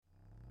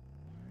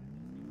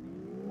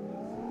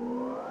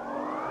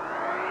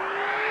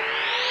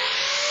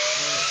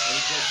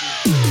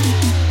Do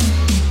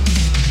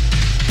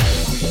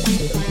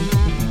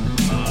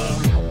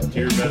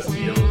your best to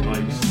yell at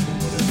mics,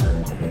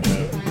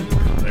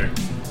 whatever. There.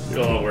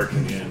 It'll all work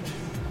in the end.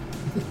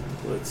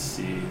 Let's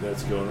see.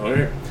 That's going on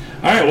here.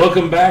 All right,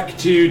 welcome back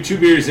to Two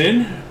Beers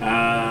In.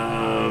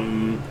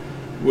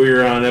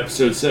 We're on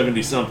episode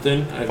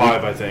 70-something. 5,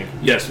 I think.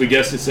 Yes, we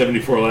guessed at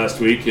 74 last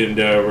week, and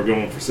we're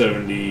going for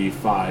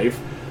 75.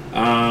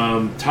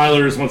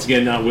 Tyler is once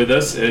again not with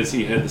us, as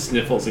he had the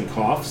sniffles and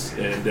coughs,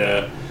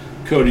 and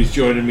Cody's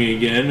joining me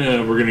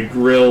again. We're going to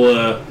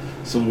grill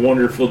some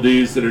wonderful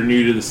dudes that are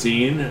new to the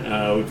scene.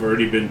 We've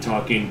already been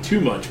talking too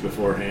much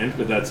beforehand,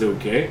 but that's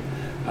okay.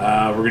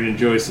 We're going to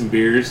enjoy some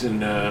beers, and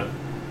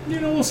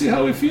we'll see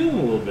how we feel in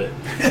a little bit.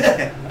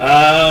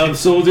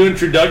 So we'll do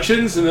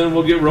introductions, and then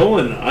we'll get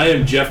rolling. I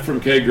am Jeff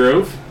from Keg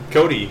Grove.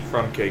 Cody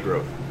from K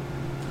Grove.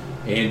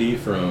 Andy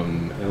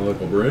from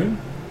Analytical Brewing.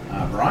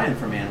 Brian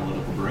from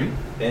Analytical Brewing.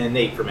 And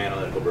Nate from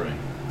Analytical Brewing.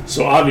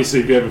 So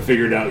obviously, if you haven't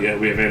figured out yet,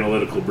 we have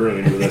Analytical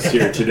Brewing with us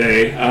here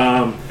today.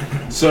 A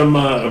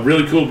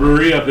really cool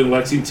brewery up in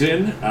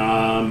Lexington.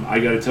 I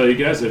got to tell you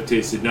guys, I've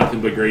tasted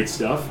nothing but great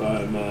stuff.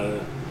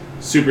 I'm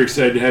super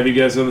excited to have you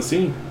guys on the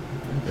scene.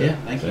 Yeah,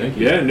 thank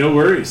you. Yeah, no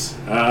worries.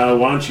 Why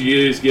don't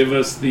you guys give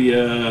us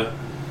the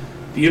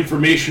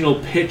informational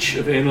pitch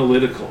of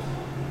Analytical?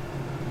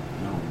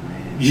 Oh,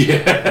 man.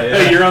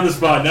 Yeah. You're on the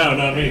spot now,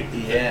 not me.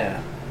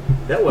 Yeah.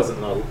 That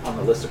wasn't on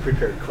the list of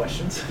prepared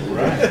questions.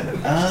 Right.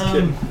 Just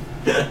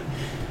kidding.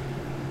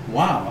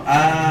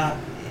 Wow.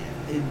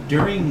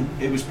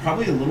 It was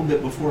probably a little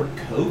bit before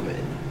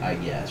COVID, I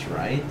guess,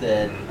 right?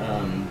 That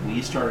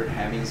we started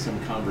having some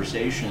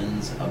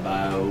conversations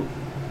about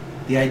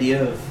the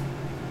idea of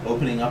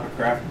opening up a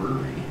craft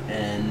brewery.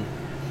 And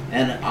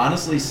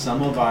honestly,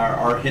 some of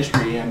our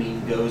history,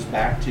 goes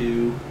back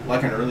to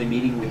like an early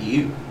meeting with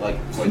you, like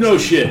No some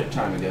shit.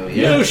 time ago.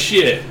 Yeah. No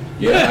shit.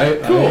 Yeah,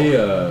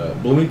 cool.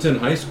 Bloomington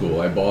High School,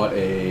 I bought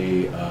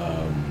a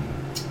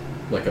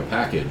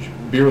package,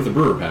 beer with a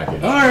brewer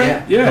package. All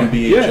right. Yeah. From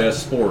BHS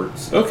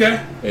Sports.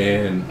 Okay.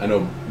 And I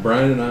know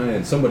Brian and I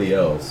and somebody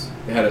else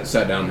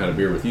sat down and had a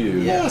beer with you.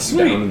 Yeah,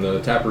 sweet. Down in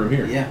the tap room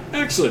here. Yeah.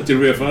 Excellent. Did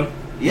we have fun?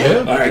 Yeah.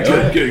 All right,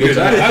 Yeah. good.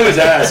 I was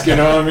asking,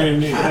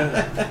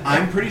 yeah.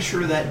 I'm pretty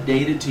sure that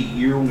dated to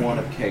year one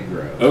of Keg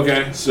Grove.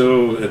 Okay,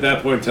 so at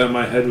that point in time,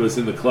 my head was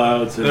in the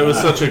clouds. And That was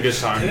such a good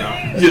time,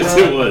 though. Yes,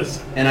 it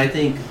was. And I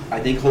think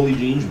Holy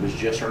Jeans was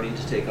just starting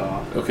to take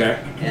off. Okay.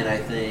 And I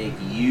think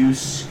you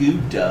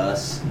scooped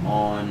us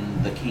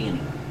on the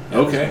canning that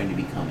was Okay. going to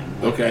be coming.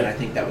 Okay. And I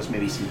think that was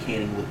maybe some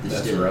canning with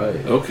That's Distill.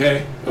 right.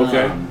 Okay.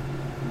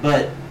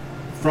 But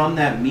from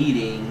that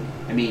meeting,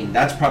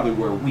 that's probably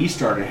where we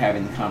started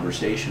having the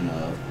conversation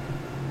of,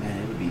 man,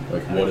 it would be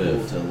Like, kind of what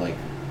cool if? to like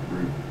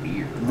brew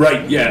beer.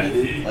 Right, yeah.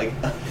 Like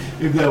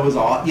if that was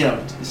all,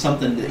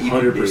 something that you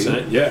could do.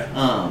 100%,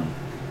 yeah.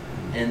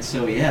 And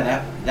so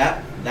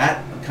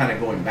that kind of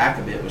going back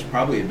a bit was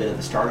probably a bit of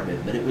the start of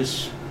it, but it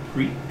was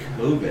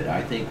pre-COVID.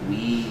 I think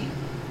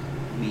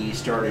we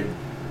started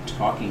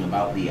talking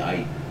about the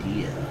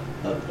idea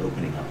of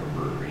opening up a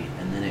brewery,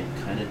 and then it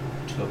kind of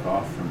took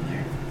off from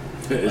there.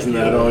 Isn't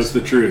Like that it always was.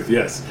 the truth?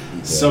 Yes.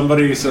 Yeah.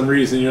 Somebody, some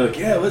reason, you're like,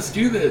 yeah, let's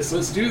do this.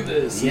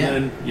 Yeah.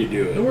 And then you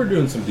do And it. we're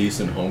doing some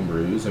decent home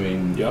brews.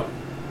 Yep.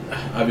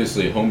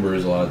 Obviously, home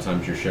brews, a lot of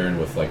times you're sharing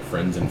with like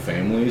friends and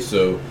family,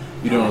 so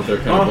you don't know if they're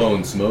kind of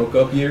blowing smoke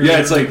up here. Yeah,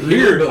 it's like,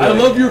 here, but I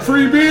like- love your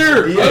free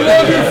beer. Yeah. I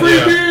love your free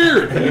Yeah.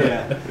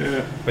 beer.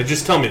 Yeah. But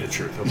just tell me the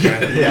truth,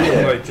 okay?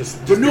 Yeah. Like,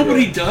 just But be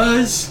nobody real.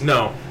 does.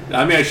 No.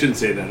 I shouldn't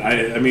say that.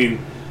 I mean,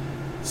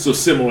 so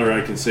similar,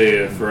 I can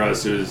say for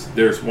us,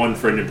 there's one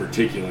friend in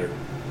particular.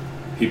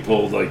 He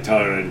pulled like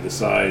Tyler and I to the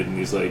side, and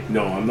he's like,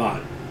 "No, I'm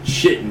not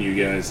shitting you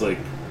guys. Like,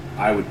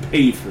 I would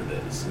pay for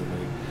this." And I'm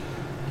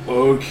like,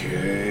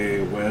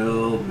 okay,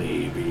 well,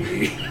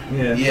 maybe.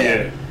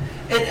 Yeah.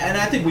 And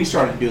I think we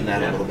started doing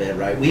that a little bit,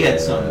 right? We had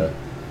some.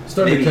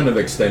 Started maybe- kind of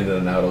extending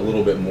it out a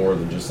little bit more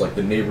than just like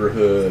the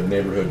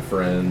neighborhood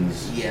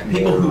friends. Yeah,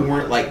 people more- who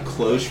weren't like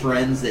close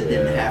friends that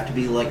didn't Yeah. have to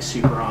be like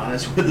super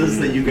honest with us,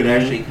 that you could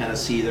Mhm. actually kind of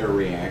see their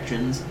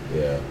reactions.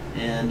 Yeah.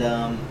 And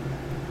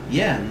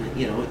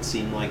it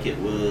seemed like it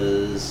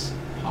was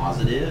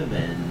positive,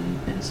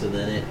 and so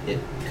then it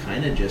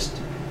kind of just,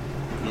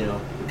 it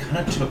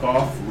kind of took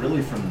off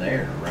really from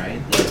there,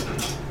 right?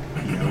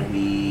 Like,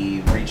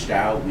 we reached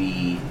out,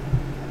 we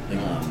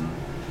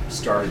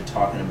started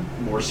talking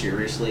more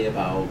seriously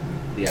about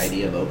the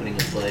idea of opening a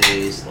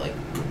place, like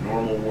would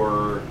Normal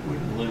work,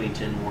 would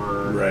Bloomington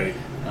work, Right.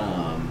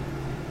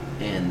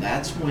 And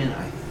that's when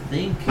I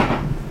think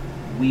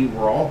we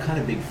were all kind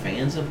of big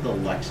fans of the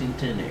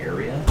Lexington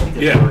area, because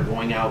Yeah. we were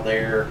going out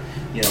there,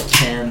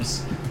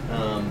 Thames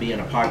being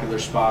a popular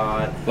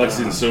spot.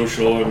 Lexington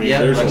Social. I mean,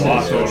 Yeah, there's a Lexington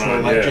lot going Social,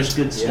 on. like Yeah. just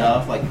good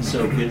stuff, like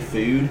so good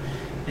food,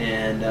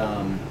 and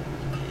a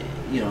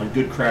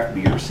good craft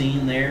beer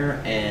scene there,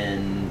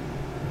 and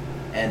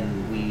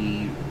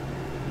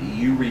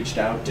you reached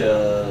out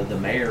to the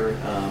mayor,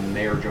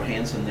 Mayor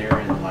Johansson there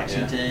in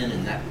Lexington,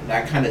 and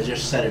that kind of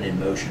just set it in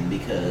motion,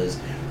 because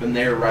from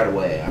there right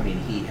away,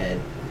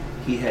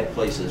 he had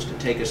places to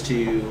take us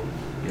to.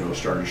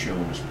 started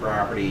showing us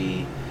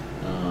property.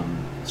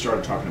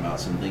 Started talking about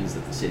some things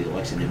that the city of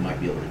Lexington might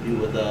be able to do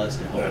with us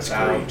to help That's us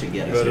out, great. to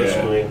get us That to is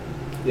school. cool.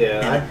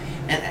 Yeah.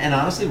 And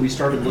honestly, we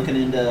started looking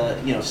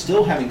into,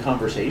 still having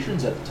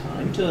conversations at the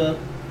time to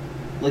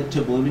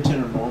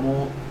Bloomington or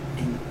Normal,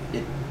 and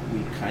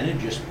we kind of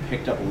just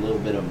picked up a little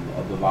bit of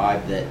a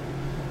vibe that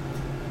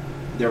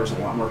there was a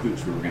lot more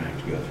hoops we were going to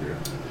have to go through.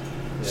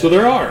 So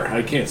there are.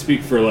 I can't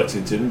speak for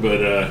Lexington, but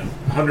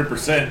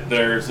 100%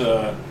 there's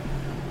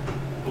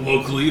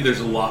locally there's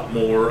a lot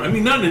more. I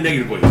mean, not in a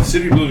negative way. The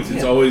city of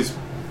Bloomington's Yeah. always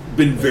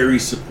been very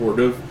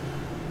supportive,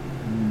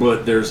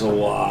 but there's a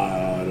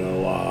lot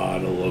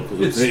of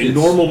local. It's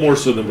Normal more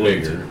so than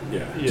bigger.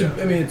 Bloomington. Yeah.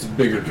 Yeah. I mean, it's a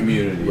bigger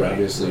community. Right.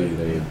 Obviously,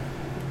 they.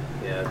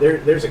 Yeah,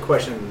 there's a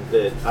question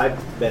that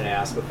I've been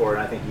asked before,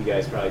 and I think you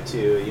guys probably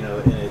too.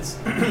 And it's,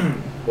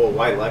 well,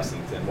 why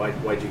Lexington?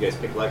 Why'd you guys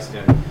pick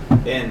Lexington?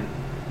 And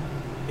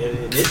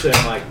initially,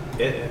 I'm like,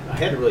 I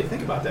had to really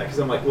think about that because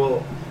I'm like,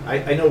 well,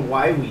 I know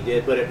why we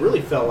did, but it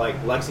really felt like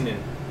Lexington.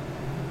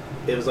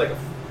 It was like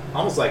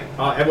almost like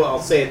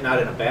I'll say it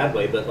not in a bad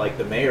way, but like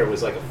the mayor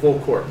was like a full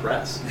court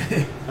press.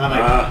 I'm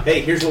like,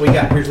 hey, here's what we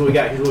got. Here's what we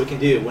got. Here's what we can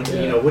do. When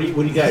Yeah. what do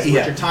you guys?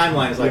 Yeah. What's your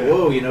timeline? It's like,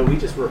 whoa, we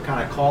just were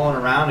kind of calling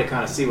around to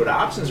kind of see what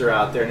options are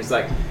out there. And he's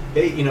like,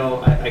 hey,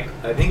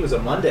 I think it was a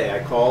Monday.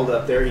 I called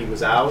up there. He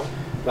was out.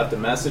 Left a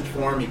message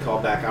for him. He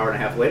called back an hour and a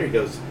half later. He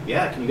goes,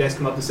 yeah, can you guys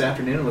come up this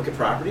afternoon and look at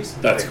properties?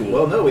 That's Like, cool.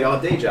 Well, no, we all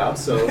have day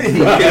jobs, so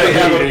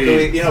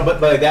Right.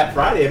 but by that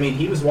Friday, I mean,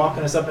 he was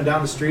walking us up and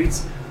down the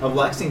streets of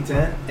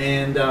Lexington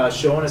and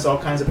showing us all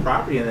kinds of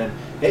property, and then,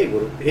 hey,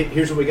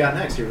 here's what we got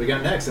next. Here's what we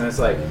got next, and it's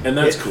like, And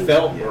that's it cool.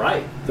 felt Yeah.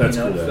 right. That's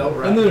It cool. felt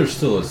right. And then there's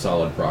still a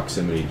solid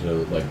proximity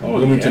to like Oh,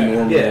 Bloomington, yeah.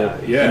 Normal, Yeah,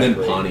 yeah. and then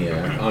exactly.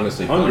 Pontiac.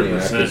 Honestly,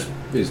 100%. Pontiac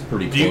is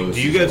pretty Do close.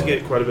 you as guys well.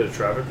 get quite a bit of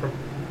traffic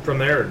from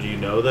there, or do you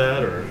know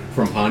that, or?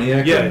 from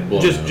Pontiac? Yeah, or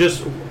Blown Out?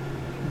 just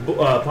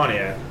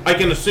Pontiac. I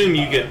can assume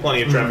you get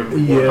plenty of traffic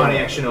from Or Pontiac.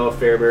 Pontiac, Chinook,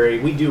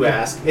 Fairbury. We do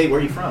ask, hey, where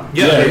are you from?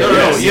 Yeah, Yeah, no,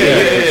 yes, yeah,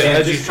 And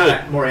as you just should.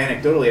 kinda more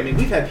anecdotally, I mean,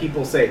 we've had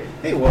people say,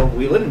 hey, well,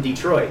 we live in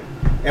Detroit,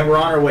 and we're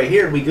on our way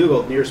here, and we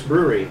Googled nearest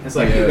brewery. It's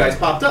like, you Yeah. guys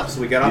popped up, so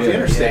we got off the Yeah.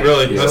 interstate.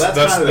 Really? So that's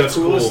kind of the that's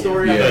coolest cool.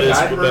 story Yeah. I've That is-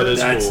 heard. that is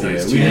That's cool.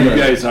 nice. Yeah, too. we You do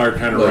that. guys are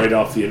kind of Like- right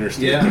off the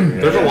interstate. Yeah.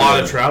 There's a Yeah.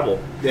 lot of travel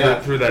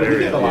through that We area.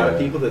 get a lot of Yeah.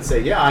 people that say,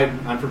 yeah,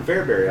 I'm from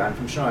Fairbury, I'm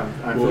from Shaw,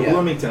 I'm Well, from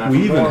Bloomington, I'm we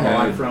from even Normal,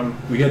 I'm had from...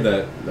 we had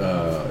that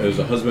it was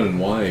a husband and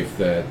wife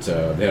that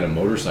they had a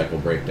motorcycle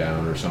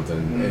breakdown or something,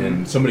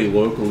 and somebody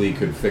locally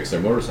could fix their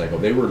motorcycle.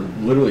 They were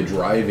literally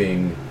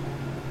driving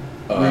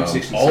Route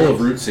 66. all of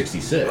Route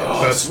 66,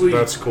 Oh, That's sweet.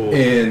 that's cool.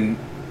 and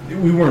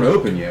we weren't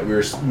open yet. We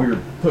were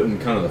putting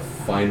kind of the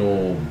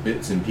final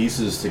bits and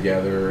pieces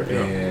together, Yeah.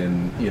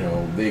 and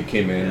they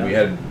came in. Yeah. We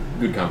had a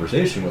good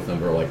conversation with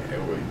them. We're like, hey,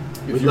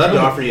 if We'd you're love to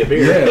gonna- offer you a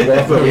beer. Yeah, well,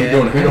 I thought we Yeah.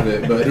 don't have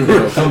it, but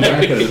come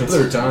back at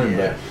another time. Yeah.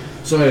 But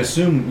so I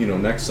assume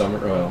next summer.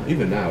 Well,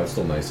 even now it's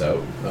still nice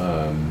out.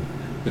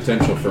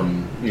 Potential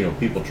from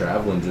people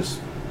traveling just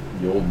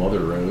the old Mother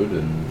Road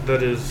and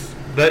It's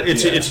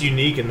Yeah. it's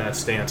unique in that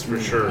stance for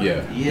sure.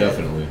 yeah, Yeah.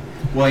 definitely.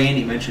 Well,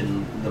 Andy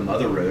mentioned the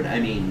Mother Road. I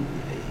mean,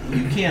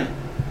 you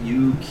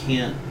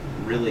can't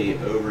really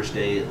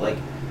overstate, like,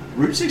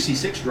 Route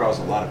 66 draws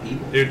a lot of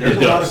people. It There's a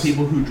lot of does.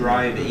 people who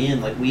drive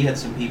in. Like, we had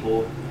some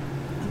people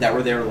that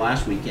were there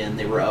last weekend.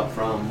 They were up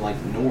from, like,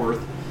 north,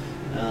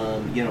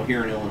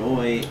 here in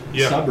Illinois,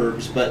 Yeah.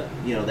 suburbs, but,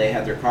 they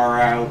had their car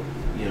out,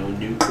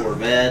 new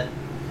Corvette,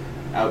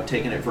 out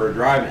taking it for a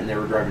drive, and they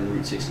were driving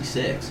Route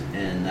 66,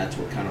 and that's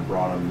what kind of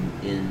brought them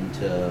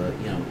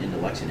into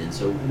Lexington.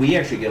 So we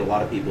actually get a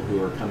lot of people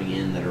who are coming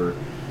in that are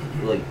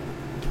like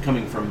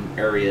coming from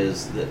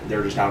areas that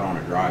they're just out on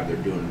a drive. They're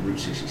doing Route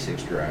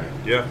 66 drive.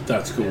 Yeah.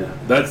 That's cool. Yeah.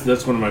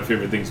 That's one of my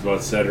favorite things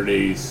about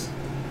Saturdays.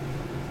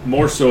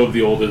 More so of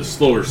the older,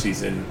 slower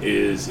season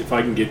is if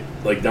I can get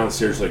like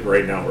downstairs like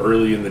right now,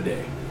 early in the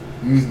day.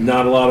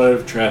 Not a lot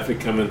of traffic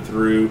coming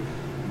through,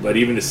 but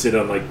even to sit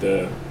on like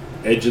the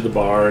edge of the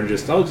bar and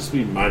I'll just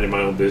be minding my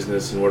own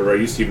business and whatever. I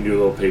used to even do a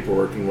little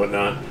paperwork and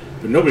whatnot,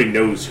 but nobody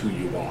knows who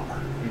you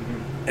are.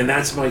 And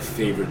that's my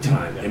favorite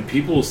time. And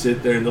people will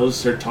sit there and they'll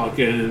start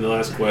talking and they'll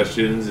ask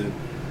questions and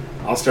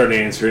I'll start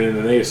answering and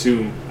then they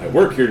assume I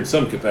work here in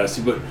some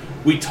capacity, but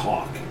we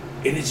talk.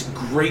 And it's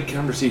great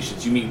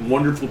conversations. You meet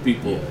wonderful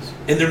people Yes.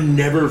 and they're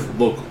never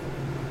local.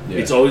 Yeah.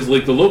 It's always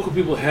like the local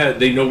people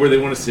they know where they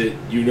want to sit,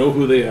 you know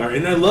who they are,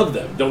 and I love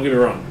them, don't get me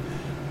wrong.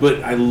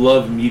 But I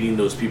love meeting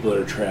those people that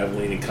are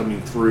traveling and coming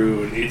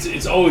through, and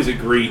it's always a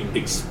great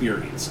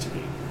experience to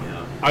me.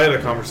 I had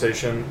a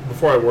conversation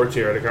before I worked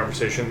here. I had a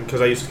conversation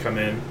because I used to come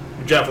in.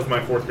 Jeff was my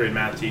 4th grade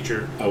math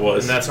teacher. I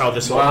was. and that's how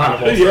this all Wow.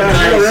 kind of all Yeah,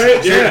 started.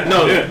 right? Yeah.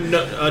 No, Yeah.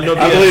 no I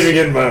BS. believe in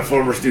getting my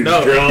former students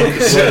No. drunk.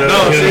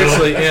 No,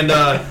 seriously. And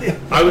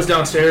I was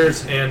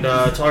downstairs and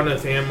talking to the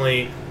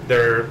family.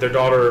 Their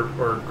daughter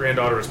or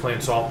granddaughter was playing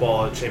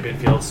softball at Champion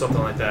Field,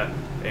 something like that.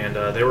 And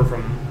they were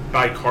from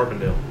by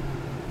Carbondale.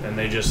 And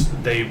they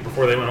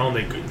before they went home,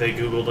 they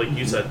Googled, like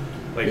you said,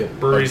 like Yeah,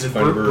 breweries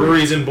find a brewery.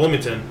 breweries in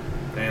Bloomington.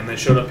 And they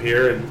showed up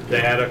here and they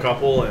had a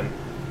couple and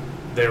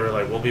they were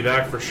like, "We'll be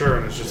back for sure,"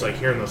 and it's just like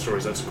hearing those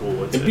stories. That's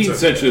cool. And being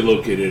centrally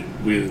located,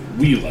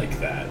 we like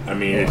that. I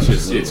mean, it's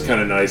just it's kind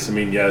of nice. I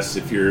mean, yes,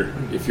 if you're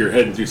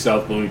heading through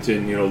South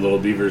Bloomington, Little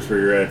Beaver's where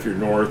you're at. If you're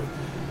north,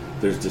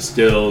 there's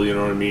Distill. You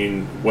know what I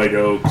mean? White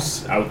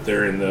Oaks out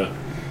there in the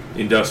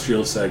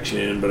industrial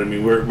section. But I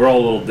mean, we're all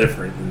a little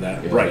different in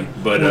that, right?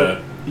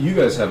 But you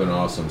guys have an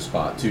awesome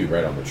spot too,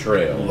 right on the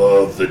trail.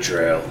 love the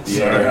trail.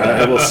 Yeah. Sorry,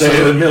 I will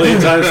say it a million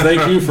times.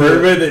 Thank you for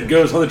everybody that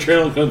goes on the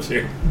trail and comes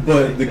here.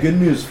 But the good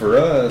news for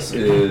us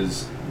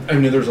is, I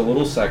mean, there's a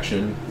little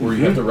section where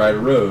you have to ride a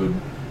road,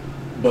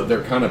 but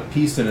they're kind of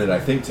piecing it, I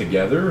think,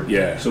 together.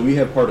 Yeah. So we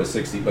have part of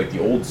 60, like the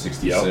old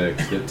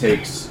 66, that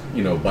takes,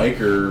 bike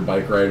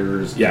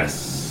riders, Yes.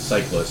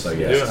 cyclists, I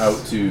guess, Yes.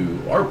 out to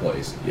our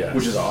place, Yes.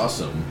 which is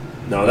awesome.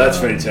 No, that's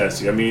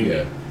fantastic. I mean,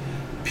 Yeah.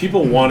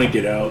 people want to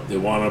get out, they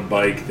want to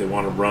bike, they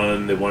want to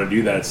run, they want to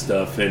do that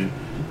stuff. And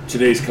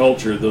today's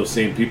culture, those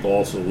same people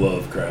also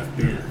love craft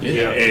beer.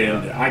 Yeah.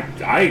 And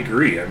I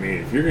agree. I mean,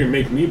 if you're going to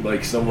make me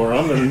bike somewhere,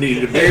 I'm going to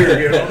need a beer.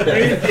 You know what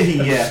I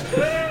mean?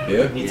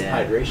 Yeah. Need some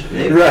Yeah.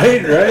 hydration.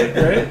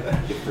 Right.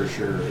 For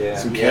sure. Yeah.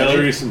 Some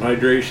calories, some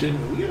hydration.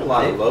 We get a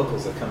lot of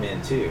locals that come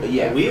in too.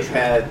 Yeah, we've for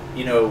sure.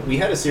 had, we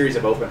had a series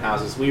of open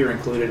houses. We were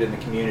included in the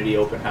community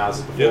open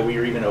houses before Yep. we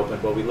were even open,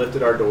 but we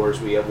lifted our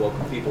doors. We have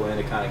welcomed people in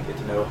to kind of get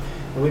to know.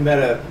 And we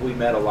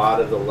met a lot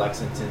of the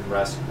Lexington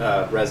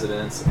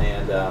residents,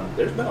 and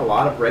there's been a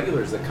lot of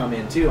regulars that come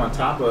in too, on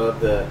top of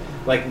the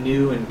like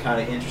new and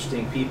kind of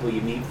interesting people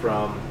you meet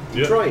from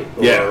Yep. Detroit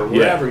or Yeah,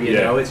 wherever. yeah, You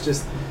yeah. know, it's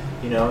just.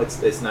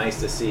 It's nice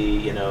to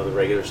see, the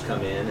regulars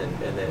come in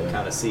and then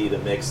kind of see the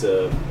mix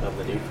of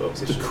the new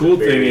folks. It's The just cool a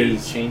very thing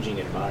is- changing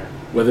environment.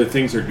 Whether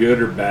things are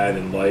good or bad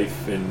in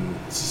life and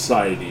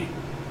society,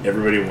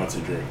 everybody wants a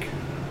drink.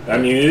 I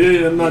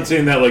mean, I'm not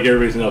saying that like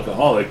everybody's an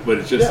alcoholic, but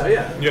it's just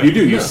Yeah. Yeah. you do.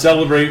 You Yeah.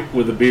 celebrate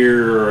with a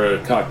beer or a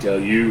cocktail.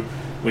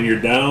 When you're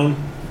down,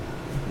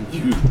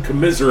 you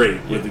commiserate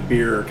with a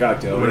beer or a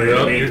cocktail. When right? you're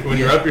I up, mean,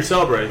 you're up, you're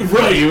celebrating.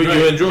 Right, You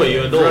right. enjoy.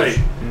 You indulge.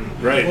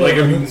 right. Well, Like, I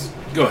I mean, mean,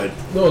 go ahead.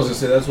 No, I was gonna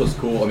say that's what's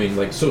cool. I mean,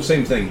 like, so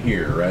same thing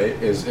here, right?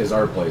 Is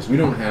our place. We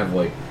don't have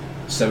like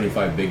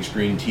 75 big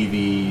screen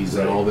TVs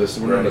Right. and all this.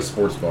 We're not a Right.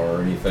 sports bar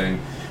or anything,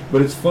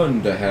 but it's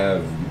fun to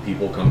have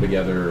people come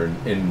together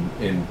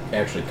and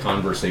actually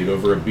conversate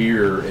over a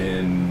beer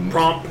and.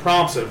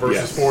 Prompts it versus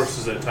Yes.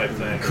 forces it type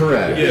thing.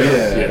 Correct. Yeah.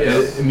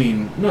 Yes. I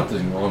mean,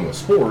 nothing wrong with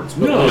sports,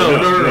 but No,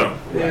 No.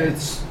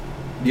 it's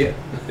yeah.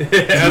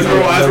 as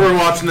we're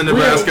watching the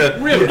Nebraska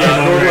we have a game on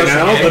right Northwestern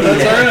now, game, but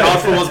that's all right.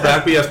 college football's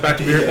back. Yes, back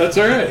to beer. That's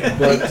all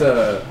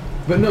right.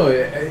 But no,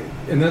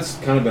 and that's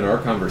kind of been our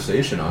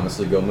conversation,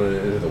 honestly, going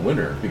into the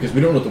winter, because we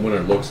don't know what the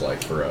winter looks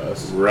like for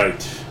us.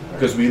 Right.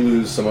 Because we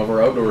lose some of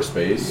our outdoor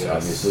space, Yes.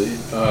 obviously.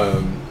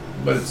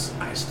 But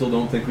I still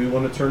don't think we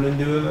want to turn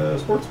into a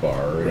sports bar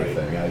or Right.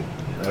 anything.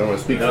 I don't want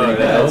to speak No, for anyone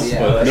that's- else, yeah,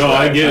 but that's No,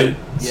 I right. get it.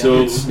 Yeah.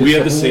 So It's we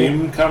had the the whole-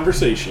 same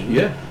conversation.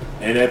 yeah,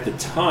 And at the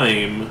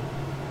time,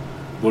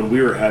 when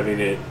we were having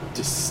it,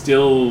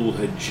 Distill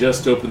had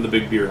just opened the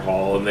Big Beer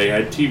Hall, and they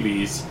had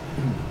TVs.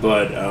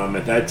 But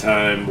at that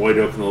time, White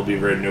Oak and Little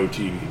Beaver had no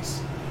TVs.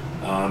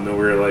 And we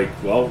were like,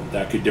 well,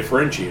 that could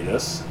differentiate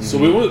us. So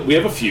we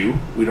have a few.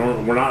 We're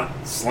not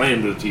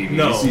slammed with TVs.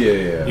 No.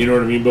 yeah. You know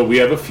what I mean? But we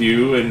have a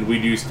few, and we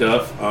do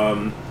stuff.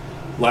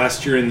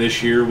 Last year and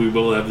this year, we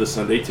will have the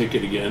Sunday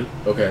ticket again.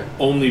 Okay.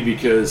 Only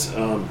because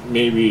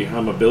maybe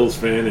I'm a Bills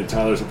fan and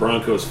Tyler's a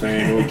Broncos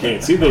fan, and we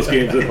can't see those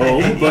games at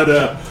home.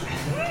 But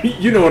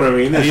you know what I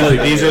mean?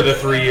 These are the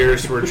 3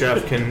 years where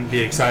Jeff can be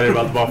excited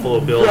about the Buffalo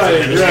Bills. Right,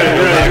 and just right,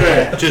 go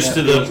back right. Just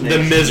to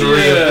the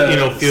misery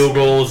Yeah. of field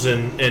goals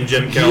and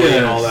Jim Kelly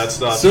and all that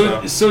stuff.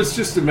 So it's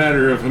just a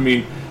matter of, I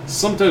mean,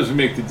 sometimes we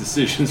make the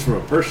decisions from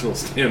a personal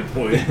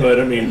standpoint, but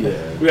I mean, Yeah.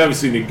 we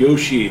obviously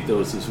negotiate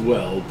those as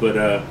well.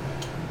 But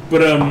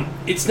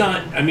it's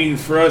not. I mean,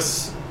 for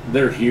us,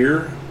 they're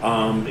here.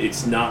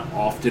 It's not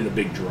often a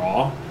big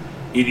draw.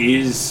 It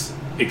is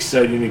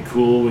exciting and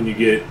cool when you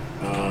get.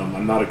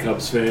 I'm not a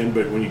Cubs fan,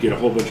 but when you get a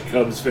whole bunch of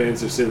Cubs fans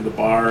that sit at the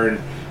bar and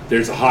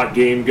there's a hot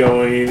game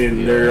going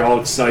and they're all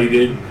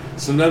excited.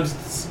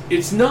 Sometimes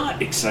it's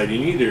not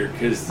exciting either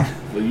because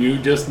you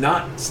just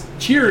not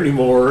cheer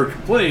anymore or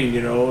complain,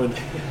 and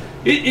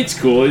it's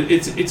cool.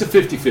 It's a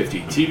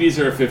 50-50. TVs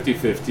are a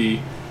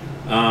 50-50.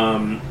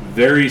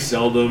 Very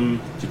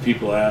seldom do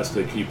people ask,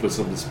 like, can you put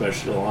something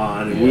special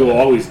on? And we will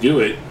always do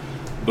it.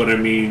 But, I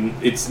mean,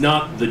 it's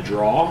not the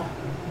draw,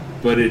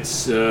 but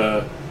it's,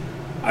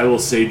 I will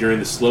say during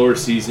the slower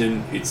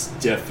season, it's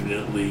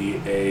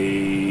definitely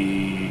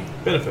a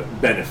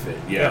benefit,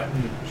 yeah.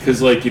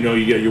 Because, like, you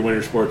get your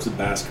winter sports with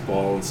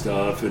basketball and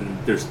stuff, and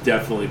there's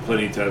definitely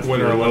plenty of times.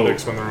 Winter where,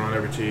 Olympics when they're on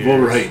every 2 years. Well,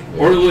 right.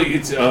 Yeah. Or, like,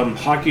 it's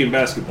hockey and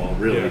basketball,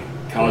 really. Yeah.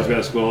 College Yeah.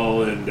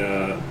 basketball and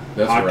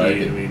That's hockey, where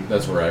I mean.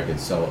 that's where I could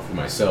sell it for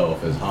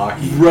myself as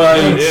hockey.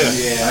 Right.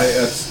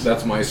 Yeah.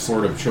 That's my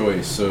sport of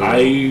choice. So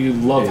I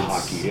love It's-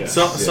 hockey, yes.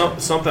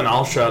 Something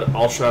I'll shout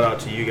out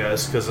to you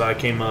guys because I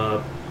came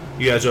up.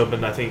 You guys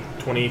opened, I think,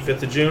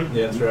 25th of June.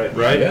 Yeah, that's right.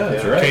 Right? Yeah,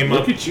 that's right. Came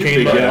Look up. at you, Came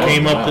big up. guy.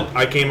 Came Wow. up.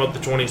 I came up the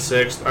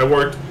 26th. I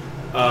worked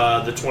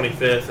the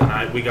 25th,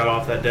 and we got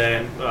off that day,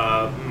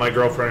 and my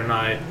girlfriend and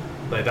I,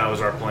 like, that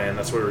was our plan.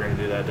 That's what we were going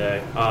to do that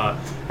day.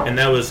 And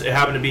it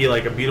happened to be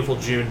like a beautiful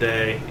June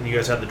day, and you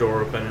guys had the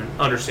door open,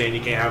 and understand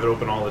you can't have it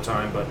open all the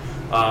time, but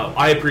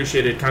I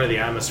appreciated kind of the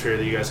atmosphere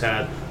that you guys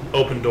had.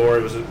 Open door,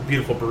 it was a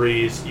beautiful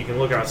breeze. You can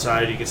look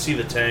outside, you can see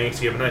the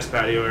tanks, you have a nice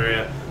patio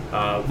area.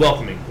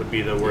 Welcoming would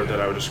be the word that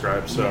I would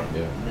describe. So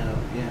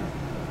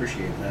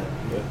Appreciate that.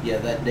 Yeah,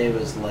 that day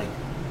was like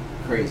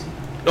crazy.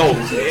 Oh,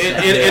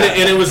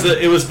 and it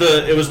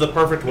was the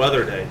perfect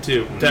weather day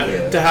too.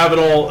 To have it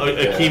all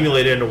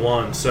accumulate into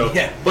one. So,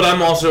 but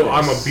I'm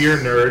a beer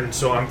nerd, and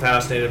so I'm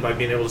fascinated by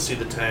being able to see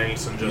the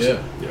tanks and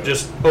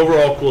just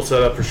overall cool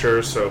setup for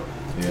sure. So,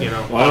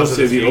 well, I would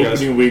say the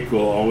opening week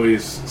will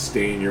always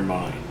stay in your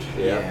mind.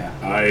 Yeah.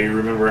 I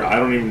remember. I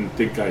don't even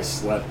think I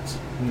slept.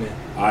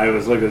 I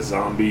was like a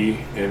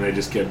zombie, and I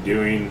just kept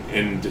doing,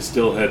 and just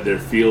still had their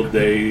field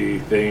day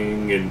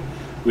thing, and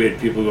we had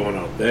people going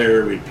out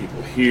there, we had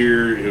people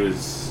here. It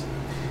was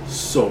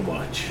so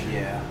much.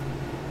 Yeah,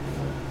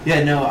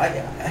 no,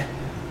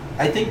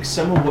 I think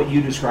some of what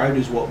you described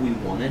is what we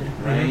wanted,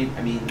 right?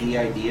 I mean, the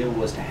idea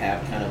was to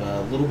have kind of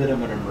a little bit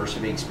of an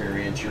immersive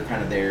experience. You're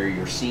kind of there,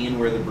 you're seeing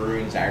where the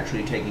brewing's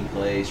actually taking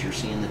place, you're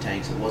seeing the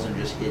tanks. It wasn't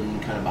just hidden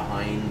kind of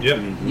behind,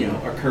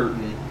 a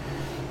curtain.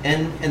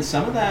 And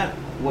some of that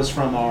was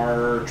from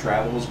our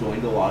travels going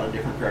to a lot of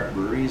different craft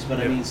breweries, but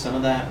I mean, some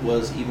of that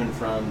was even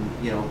from,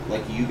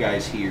 like you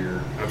guys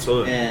here.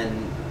 Absolutely.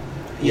 And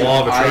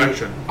law of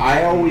attraction.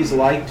 I always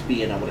liked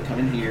being able to come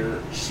in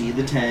here, see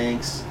the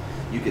tanks.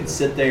 You could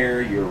sit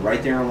there. You're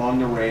right there along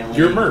the railing.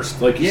 You're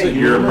immersed, like you said.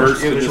 You're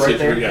immersed. It was right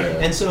there. Yeah.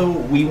 And so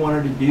we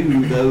wanted to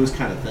do those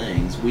kind of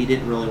things. We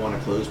didn't really want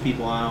to close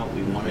people out.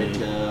 We wanted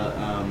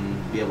to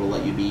be able to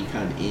let you be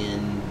kind of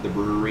in the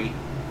brewery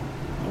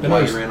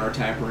while you're in our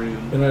tap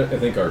room. And I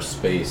think our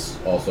space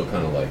also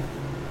kind of like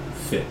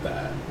fit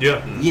that.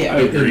 Yeah. Yeah.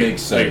 It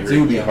makes sense. It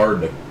would be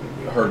hard to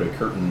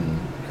curtain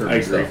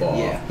stuff off.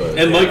 Yeah. But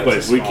and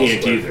likewise, we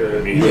can't either.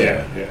 I mean,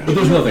 But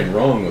there's nothing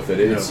wrong with it.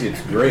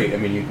 It's great. I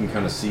mean, you can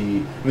kind of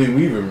see. I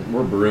mean,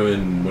 we're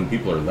brewing when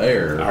people are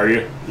there. Are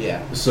you?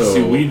 Yeah. So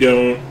see, we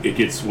don't. It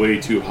gets way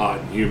too hot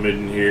and humid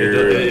in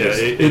here.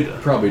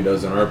 It probably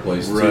does in our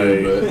place right.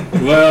 too.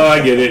 But well,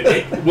 I get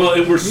it.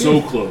 We're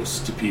so close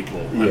to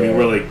people. I mean,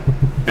 we're like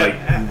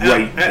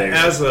right there.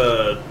 As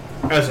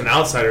an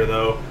outsider,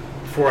 though,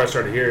 before I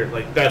started here,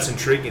 like, that's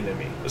intriguing to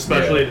me,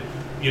 especially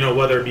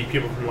whether it be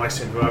people from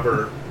Lexington,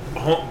 whoever,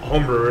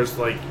 homebrewers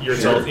like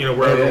yourself,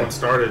 where everyone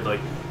started.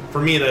 Like, for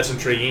me, that's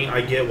intriguing.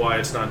 I get why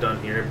it's not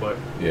done here, but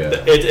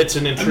it's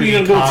an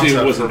intriguing concept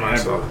it wasn't for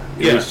myself.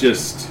 It was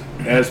just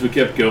as we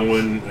kept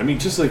going. I mean,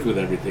 just like with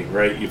everything,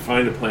 right? You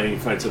find a plan, you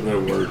find something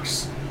that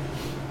works.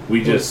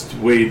 We just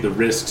weighed the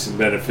risks and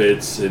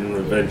benefits, and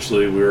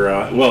eventually we were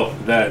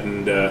that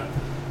and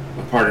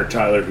my partner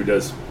Tyler, who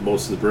does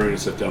most of the brewing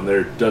stuff down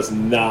there, does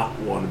not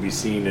want to be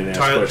seen and ask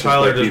questions.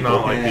 Tyler by does people.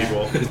 not like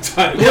people.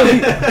 Stop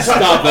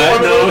that!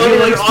 No, he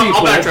likes people.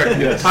 I'll backtrack.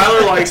 Yes.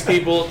 Tyler likes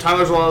people.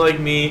 Tyler's a lot like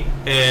me,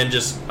 and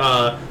just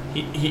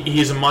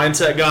he's a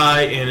mindset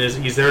guy, and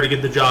he's there to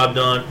get the job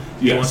done.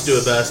 He wants to do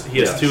it best. He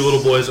has 2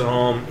 little boys at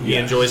home. He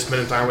enjoys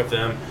spending time with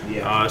them.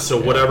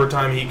 Whatever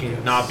time he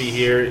can not be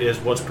here is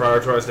what's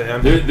prioritized to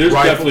him. There's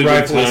definitely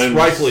been times,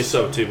 rightfully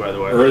so too, by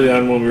the way. Early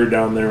on when we were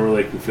down there,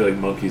 we feel like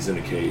monkeys in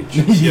a cage.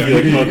 We feel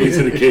like monkeys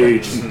in a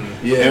cage.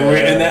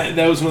 And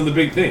that was one of the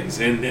big things.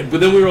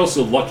 But then we were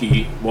also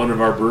lucky. One of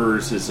our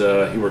brewers is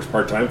he works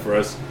part-time for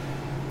us.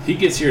 He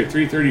gets here at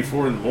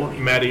 3:34 in the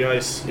morning. Matty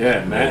Ice.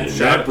 Yeah, Matt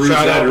Shout brews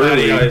that out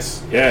early. Matty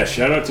Ice. Yeah,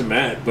 shout out to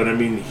Matt. But I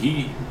mean,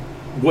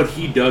 what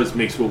he does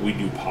makes what we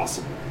do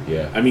possible.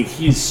 Yeah. I mean,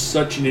 he's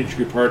such an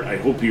intricate part. I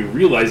hope he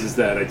realizes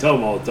that. I tell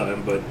him all the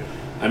time. But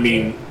I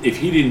mean, if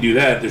he didn't do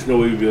that, there's no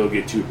way we'd be able to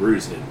get 2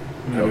 brews in.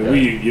 I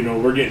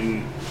mean, we're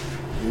getting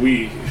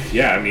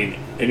I mean,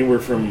 anywhere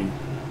from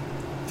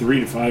 3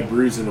 to 5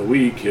 brews in a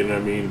week, and I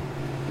mean.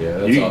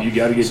 Yeah, you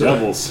got to get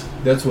doubles.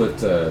 That's what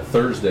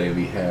Thursday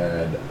we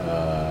had.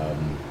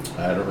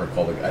 I don't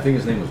recall. I think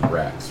his name was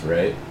Rex,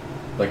 right?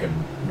 Like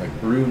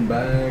brew and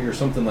bag or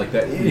something like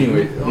that.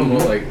 Anyway,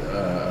 almost like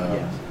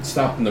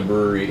stopped in the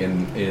brewery,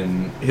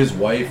 and his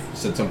wife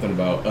said something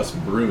about us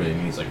brewing,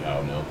 and he's like,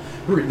 "Oh no,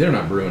 they're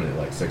not brewing at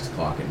like 6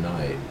 o'clock at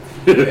night."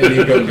 And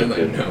he comes in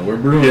like, "No, we're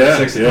brewing at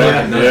 6 o'clock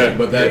at night."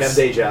 But they that's have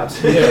day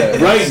jobs.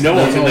 Yeah, right. No,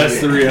 that's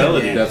the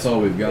reality. That's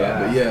all we've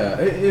got.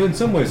 But in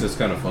some ways it's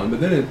kind of fun. But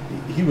then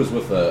he was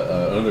with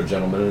another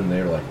gentleman, and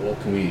they were like, "Well,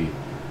 can we,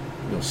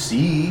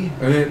 see?"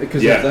 I mean,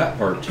 because there's that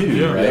part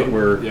too, right?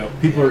 Where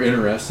people are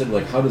interested.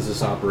 Like, how does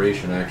this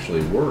operation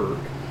actually work?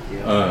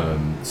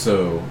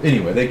 So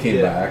anyway, they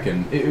came back,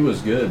 and it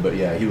was good. But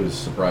he was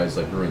surprised,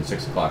 like brewing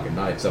 6 o'clock at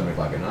night, 7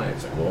 o'clock at night.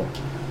 It's like, well,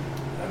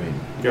 I mean,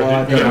 you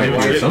gotta do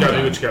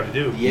what you gotta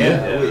do.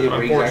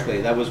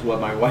 Exactly. That was what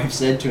my wife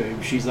said to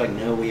him. She's like,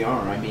 "No, we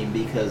are." I mean,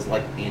 because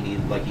like Andy,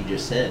 like you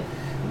just said,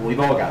 we've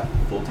all got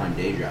full-time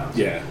day jobs.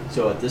 Yeah.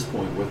 So at this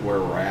point, with where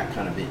we're at,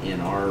 kind of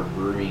in our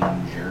brewing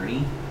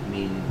journey, I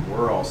mean,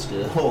 we're all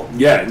still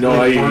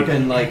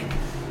working like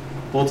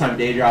full-time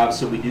day jobs.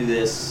 So we do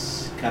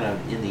this, kind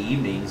of in the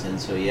evenings, and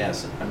so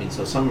yes, I mean,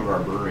 so some of our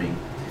brewing,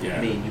 Yeah.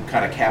 I mean, you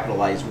kind of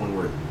capitalize when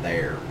we're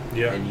there,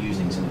 Yeah. and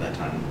using some of that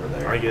time when we're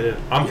there. I get it.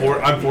 I'm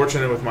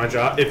fortunate with my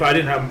job. If I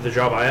didn't have the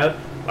job I had,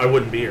 I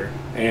wouldn't be here.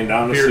 And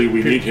honestly,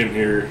 we need him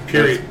here.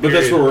 But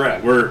that's where we're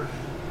at.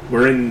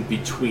 We're in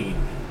between.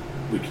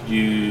 We could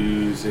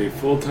use a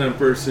full-time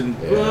person,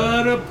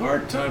 but a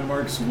part-time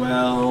works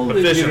well.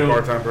 Efficient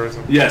part-time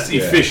person. Yes,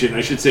 efficient.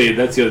 I should say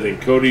that's the other thing.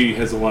 Cody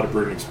has a lot of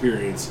brewing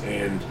experience,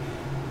 and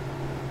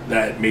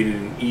that made it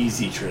an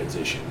easy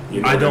transition.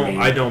 You know I what don't. I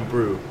mean? I don't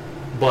brew,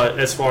 but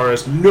as far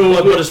as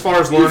but as far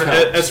as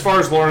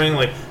you've learning,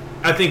 like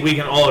I think we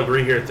can all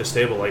agree here at this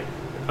table, like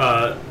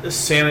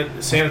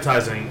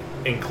sanitizing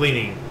and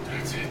cleaning,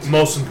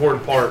 most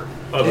important part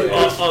of it.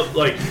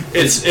 Like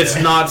it's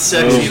not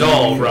sexy at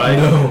all, right?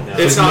 No.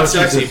 It's not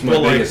sexy, It's my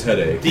but like biggest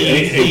headache.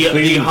 the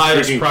cleaning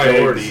highest freaking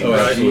priority, kegs. Oh, right?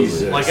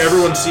 absolutely. Like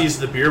everyone sees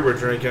the beer we're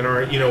drinking,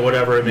 or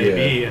whatever it may Yeah.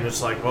 be, and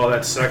it's like, oh,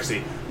 that's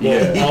sexy.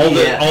 Well,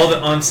 Yeah. all the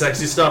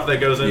unsexy stuff that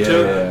goes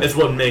into it is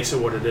what makes it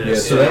what it is.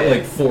 Yeah, so that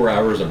like 4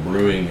 hours of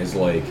brewing is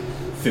like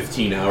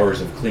 15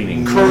 hours of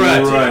cleaning.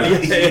 Correct.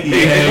 Right.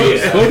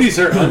 Yeah. Cody's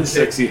our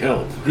unsexy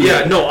help.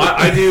 Yeah, no,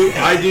 I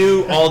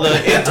do all the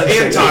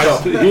and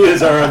Tyler He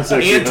is our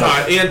unsexy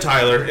help. and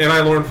Tyler, and I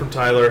learned from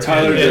Tyler.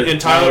 Tyler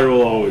Tyler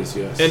will always,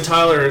 yes. and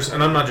Tyler's,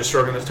 and I'm not just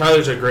stroking this.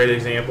 Tyler's a great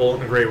example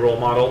and a great role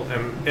model,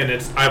 and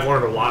it's I've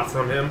learned a lot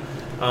from him.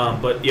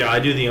 But yeah, I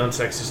do the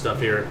unsexy stuff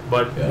here.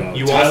 But Yeah.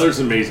 you Tyler's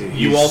amazing.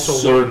 you He's also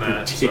so learn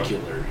that, so.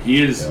 particular.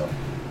 He is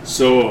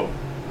so.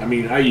 I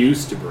mean, I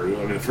used to brew.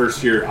 I mean, the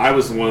first year I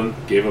was the one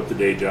gave up the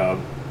day job,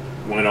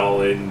 went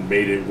all in,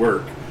 made it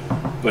work.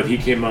 But he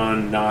came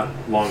on not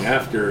long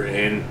after,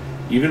 and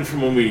even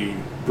from when we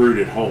brewed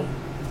at home,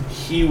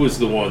 he was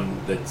the one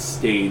that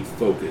stayed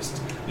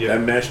focused. Yeah.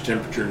 That mash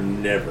temperature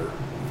never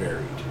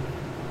varied.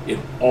 It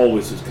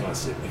always was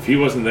constant. If he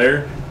wasn't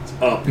there, it's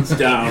up, it's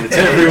down, it's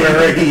everywhere.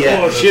 Right?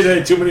 Yeah. Oh shit! I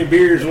had too many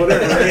beers,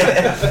 whatever.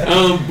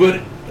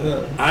 But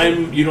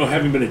I'm,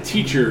 having been a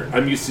teacher,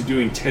 I'm used to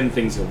doing 10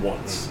 things at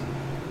once.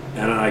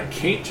 And I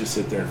can't just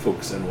sit there and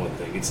focus on one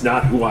thing. It's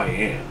not who I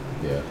am.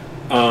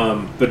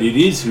 Yeah. But it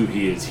is who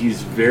he is.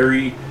 He's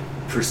very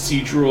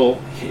procedural,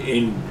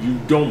 and you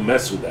don't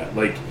mess with that.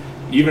 Like,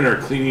 even our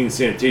cleaning and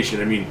sanitation,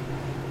 I mean,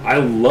 I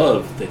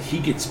love that he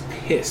gets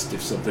pissed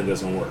if something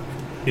doesn't work.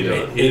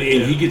 And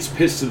he gets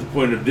pissed to the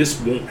point of this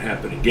won't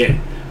happen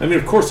again. I mean,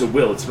 of course it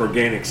will. It's an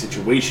organic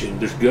situation.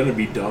 There's going to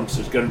be dumps.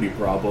 There's going to be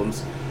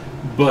problems.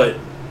 But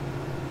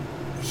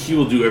he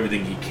will do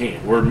everything he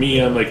can. Where me,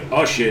 I'm like,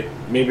 oh shit,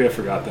 maybe I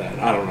forgot that.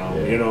 I don't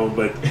know,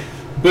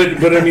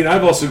 But I mean,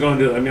 I've also gone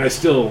to. I mean, I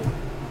still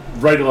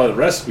write a lot of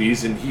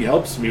recipes, and he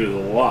helps me with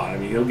a lot. I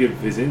mean, he'll give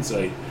his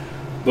insight.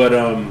 But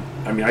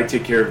I mean, I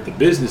take care of the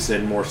business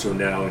end more so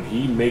now, and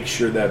he makes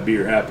sure that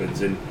beer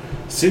happens. And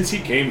since he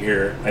came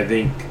here, I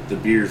think the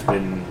beer's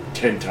been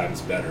 10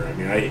 times better. I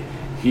mean,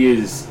 he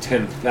is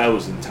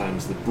 10,000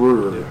 times the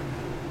brewer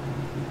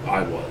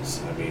I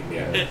was. I mean,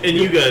 yeah. And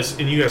you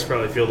guys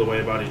probably feel the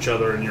way about each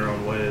other in your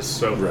own ways.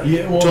 So Right.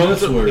 Yeah, well, Don't-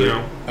 that's where you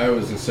know. I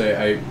was gonna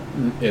say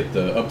at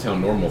the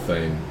Uptown Normal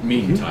thing,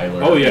 meeting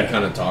Tyler, Oh, yeah. and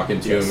kind of talking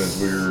to him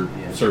as we were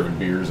serving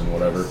beers and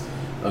whatever.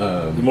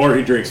 The more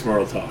he drinks, the more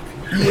he'll talk.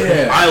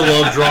 Yeah, I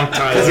love drunk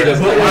Tyler. he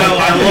doesn't-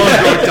 I love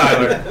drunk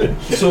Tyler.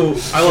 so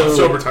I love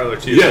sober Tyler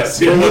too. Yes,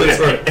 For what it's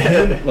worth.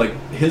 him, like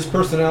his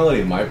personality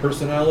and my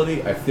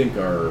personality, I think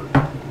are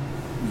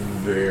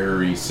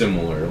very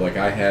similar. Like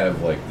I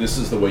have like this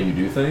is the way you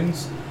do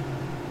things,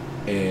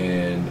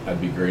 and I'd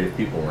be great if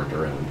people weren't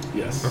around.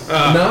 Yes.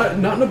 Not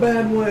in a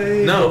bad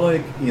way. No. but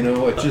like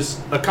it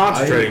just A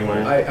concentrating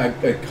way.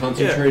 I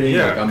concentrating.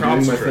 Yeah, like I'm doing my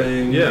concentrate.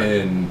 thing. Yeah.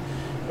 And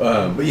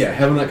but yeah,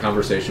 having that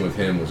conversation with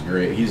him was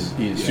great. He's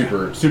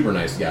super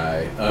nice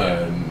guy.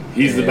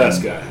 He's the and-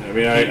 best guy. I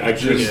mean, I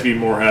couldn't just- be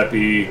more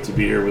happy to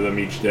be here with him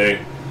each day.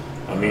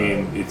 I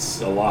mean,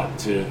 it's a lot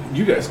to.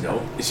 You guys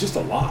know, it's just a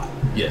lot.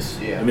 Yes.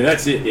 Yeah. I mean,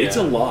 that's it. It's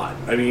a Yeah. lot.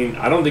 I mean,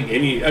 I don't think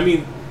any. I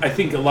mean, I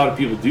think a lot of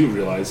people do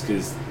realize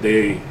because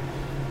they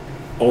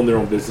own their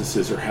own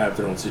businesses or have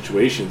their own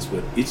situations,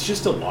 but it's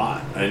just a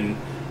lot. And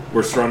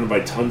we're surrounded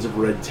by tons of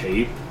red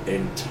tape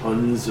and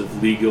tons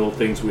of legal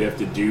things we have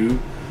to do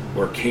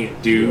or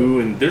can't do.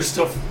 And there's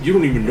stuff you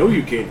don't even know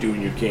you can't do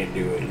and you can't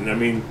do it. And I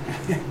mean,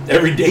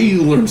 every day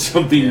you learn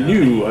something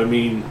new. I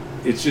mean,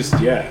 it's just,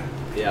 yeah.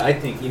 Yeah, I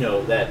think,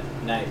 that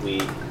night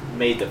we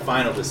made the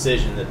final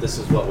decision that this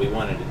is what we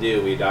wanted to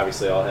do. We'd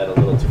obviously all had a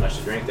little too much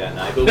to drink that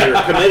night, but we were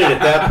committed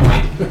at that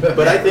point.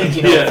 But I think,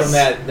 Yes.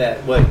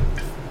 from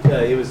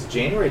it was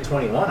January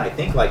 21, I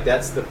think, like,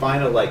 that's the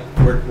final, like,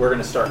 we're going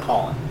to start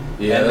calling.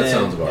 Yeah, and that then,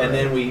 sounds about And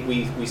right.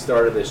 then we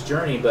started this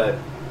journey, but,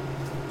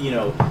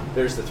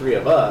 there's the three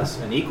of us,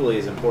 and equally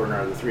as important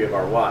are the three of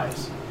our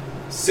wives.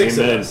 6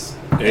 Amen. of us.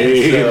 And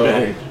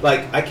Amen. so,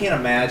 like, I can't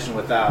imagine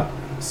without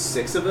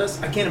 6 of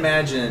us. I can't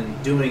imagine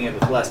doing it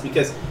with less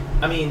because,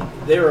 I mean,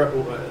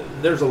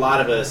 there's a lot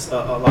of us, a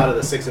lot of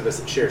the 6 of us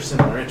that share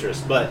similar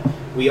interests, but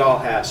we all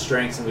have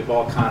strengths and we've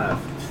all kind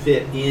of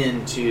fit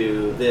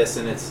into this,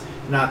 and it's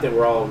not that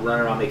we're all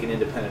running around making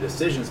independent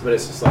decisions, but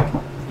it's just like,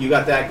 you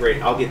got that,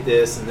 great, I'll get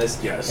this and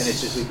this. Yes. And it's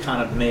just, we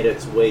kind of made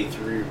its way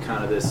through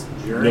kind of this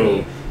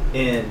journey.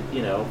 And,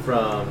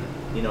 from,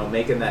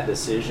 making that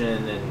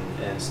decision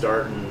and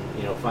starting,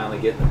 finally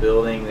getting the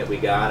building that we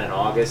got in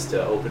August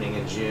to opening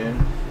in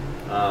June.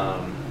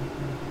 A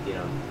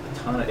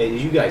ton of,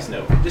 as you guys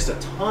know, just a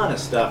ton of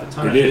stuff, a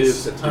ton of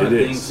hoops, a ton of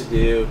things to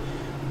do.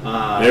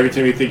 And every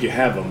time you think you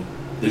have them,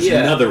 there's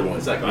another one.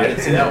 It's like, I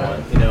didn't see that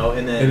one,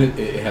 and then And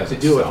it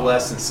hasn't to do it with stopped.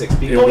 less than 6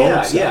 people. It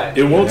won't stop.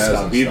 It won't hasn't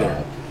stop either.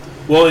 stopped.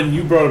 Well, and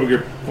you brought up a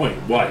good point,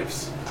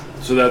 wives.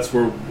 So that's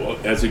where,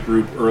 as a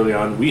group, early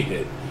on, we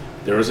hit.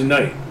 There was a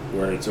night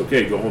where it's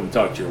okay, go home and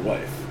talk to your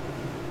wife.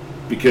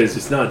 Because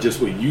it's not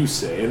just what you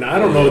say. And I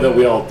don't know that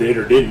we all did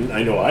or didn't.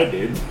 I know I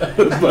did. but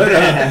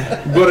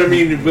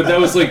that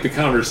was like the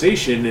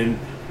conversation. And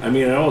I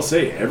will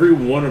say, every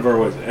one of our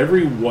wives,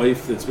 every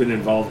wife that's been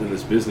involved in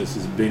this business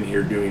has been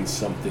here doing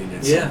something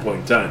at some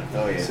point in time.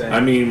 Oh, yeah.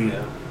 Same.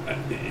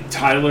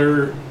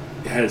 Tyler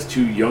has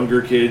 2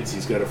 younger kids.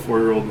 He's got a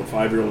 4-year-old and a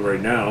 5-year-old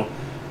right now.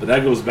 But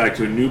that goes back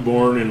to a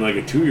newborn and like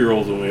a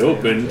 2-year-old when we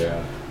opened.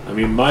 Yeah.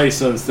 My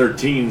son's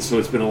 13, so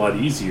it's been a lot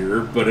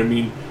easier. But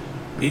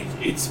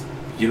it's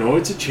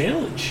it's a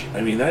challenge.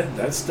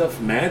 That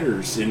stuff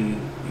matters. And,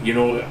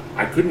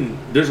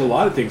 there's a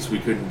lot of things we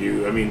couldn't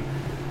do.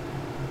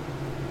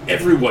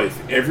 Every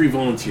wife, every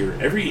volunteer,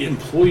 every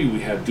employee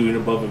we have doing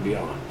above and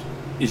beyond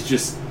is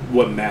just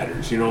what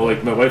matters.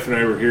 Like my wife and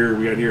I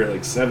we got here at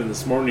like 7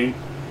 this morning.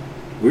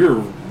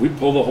 We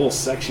pulled the whole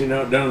section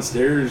out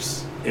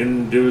downstairs,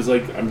 and it was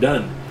like, I'm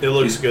done. It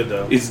looks good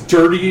though. It's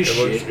dirty as It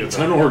looks shit. good, It's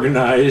though.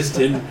 unorganized,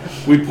 and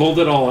we pulled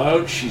it all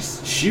out.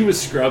 She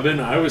was scrubbing.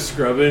 I was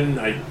scrubbing.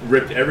 I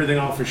ripped everything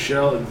off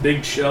a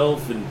big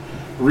shelf, and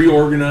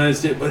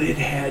reorganized it. But it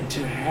had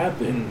to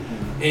happen,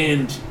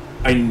 and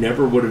I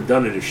never would have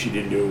done it if she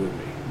didn't do it with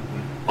me.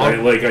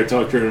 I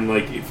talked to her, and I'm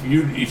like, if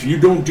you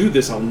don't do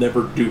this, I'll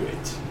never do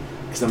it.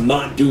 Because I'm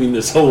not doing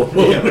this alone.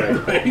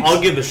 Right?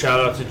 I'll give the shout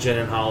out to Jen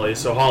and Holly.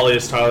 So Holly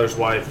is Tyler's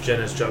wife, Jen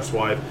is Jeff's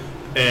wife,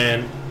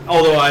 and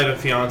although I have a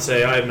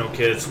fiance, I have no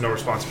kids, no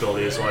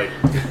responsibilities. Like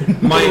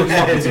my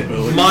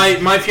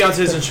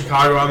fiance is in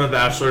Chicago. I'm a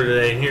bachelor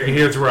today, and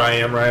here's where I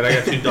am. Right, I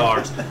got 2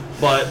 dogs,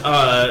 but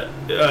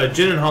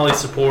Jen and Holly's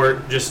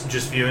support, just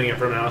viewing it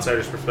from an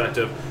outsider's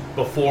perspective,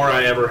 before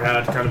I ever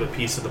had kind of a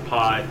piece of the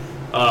pie,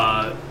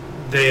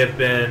 they have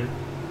been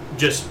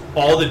just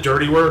all the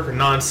dirty work, or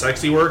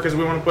non-sexy work, as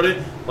we want to put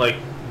it. Like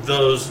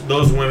those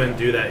women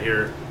do that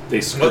here.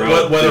 They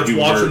scrub, whether they do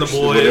it's watching merch, the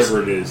boys,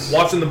 whatever it is.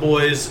 watching the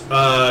boys,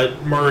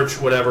 merch,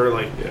 whatever.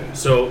 Like,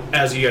 so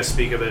as you guys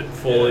speak of it,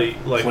 fully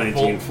like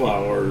planting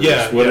flowers,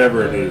 Yeah,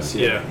 whatever yeah. it is,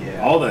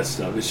 Yeah. all that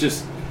stuff. It's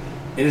just,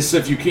 and it's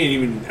stuff you can't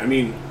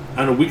even.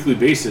 On a weekly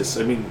basis.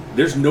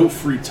 There's no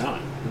free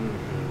time.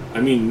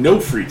 No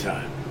free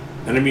time,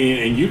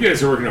 and you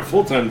guys are working a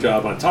full-time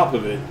job on top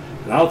of it.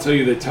 And I'll tell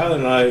you that Tyler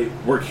and I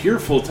work here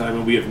full-time,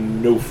 and we have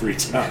no free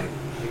time.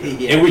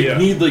 And we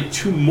need like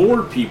 2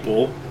 more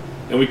people,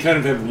 and we kind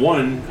of have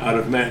 1 out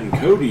of Matt and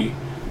Cody,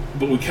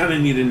 but we kind of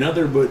need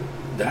another. But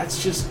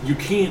that's just, you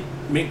can't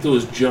make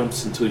those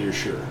jumps until you're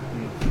sure.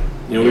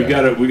 We've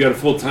got a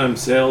full-time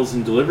sales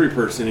and delivery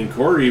person in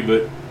Corey,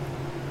 but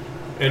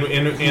and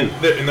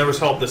there was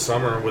help this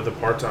summer with the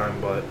part-time,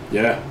 but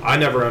I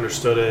never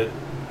understood it.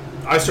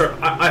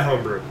 I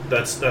homebrew.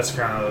 That's kind of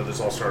how this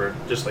all started,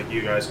 just like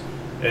you guys.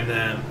 And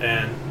then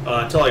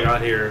until I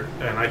got here,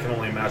 and I can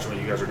only imagine what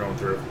you guys are going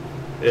through.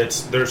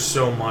 There's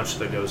so much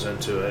that goes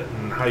into it,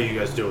 and how you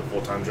guys do it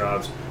full-time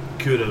jobs.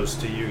 Kudos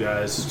to you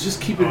guys.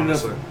 just keeping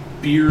enough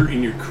beer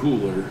in your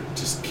cooler,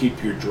 just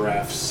keep your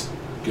drafts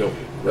going,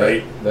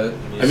 right?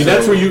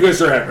 That's where you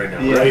guys are at right now,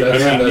 right? That's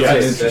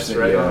yes, interesting. that's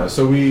right Yeah. on.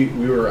 So we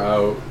were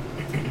out.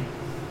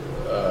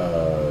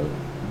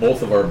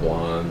 Both of our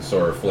blondes,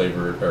 so our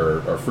flavored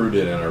or our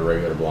fruited and our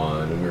regular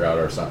blonde, and we were out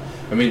our side.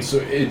 So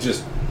it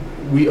just,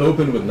 we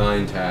opened with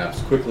 9 taps,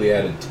 quickly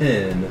added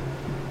 10,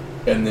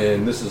 and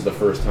then this is the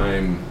first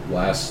time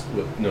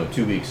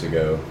 2 weeks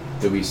ago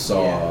that we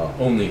saw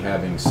only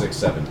having 6,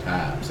 7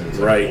 taps, and it's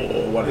Right.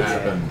 like, what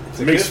happened?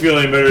 It makes you feel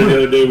any better. The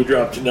other day we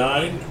dropped to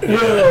 9.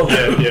 Well,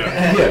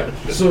 Yeah.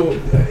 So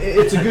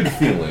it's a good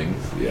feeling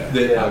Yeah.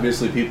 that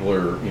obviously people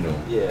are,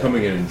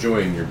 coming and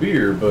enjoying your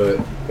beer, but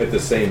at the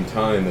same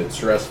time it's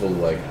stressful.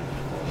 Like,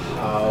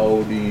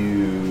 how do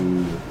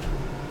you,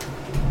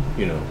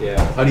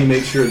 how do you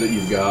make sure that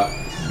you've got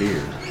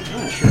beer?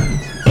 Oh, sure.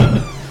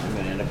 I'm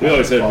gonna end up We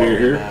always have beer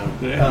here.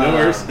 following Yeah, no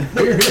worries.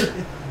 Beer here.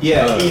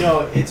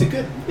 It's a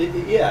good.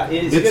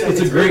 It's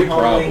It's a very great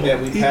humbling problem.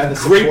 that we've had the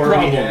Great support we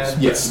problems,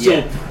 had. but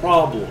still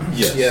problems.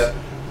 Yes.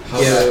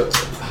 Yeah.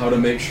 How to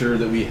make sure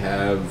that we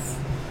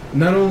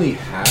not only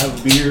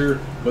have beer,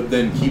 but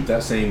then keep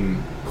that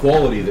same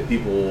quality that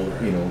people,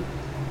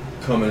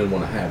 come in and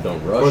want to have.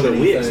 Don't rush Or that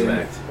we anything.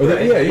 expect, Or that,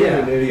 right?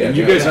 yeah. And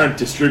you guys aren't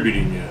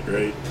distributing yet,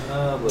 right?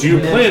 Do you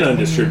Yeah. plan on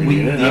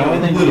distributing it? The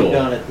only thing Little. we've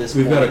done at this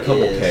We've got a point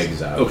couple is-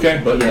 kegs out.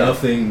 Okay. But Yeah.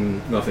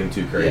 nothing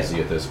too crazy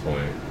at this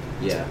point.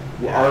 Yeah.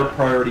 Well, our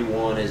priority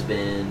 1 has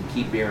been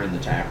keep beer in the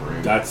tap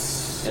room.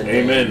 That's Yes, And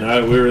amen.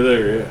 then- We were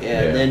there. Yeah. And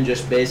Yeah. then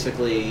just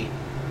basically,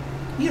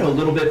 a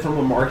little bit from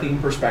a marketing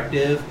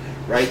perspective,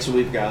 right? So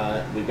we've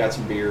got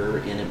some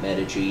beer in at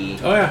Medici.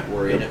 Oh, yeah.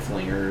 We're Yep. in at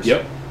Flingers.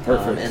 Yep.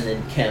 Perfect. And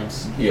then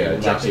Kemp's. Yeah,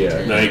 in just- yeah.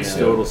 Lexington, Makes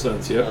you know. total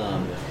sense. Yep.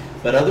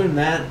 But other than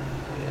that,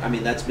 I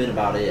mean, that's been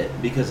about it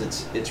because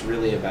it's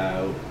really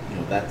about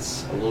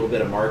that's a little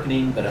bit of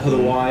marketing, but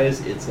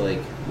otherwise it's like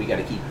we got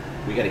to keep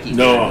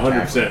No, doing the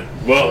 100%.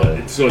 Well,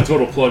 so a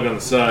total plug on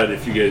the side.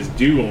 If you guys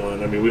do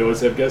want, I mean, we always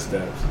have guest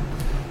tabs.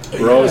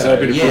 We're always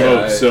happy to Yeah.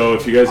 promote. So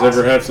if you guys ever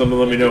Awesome. have something,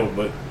 let me know.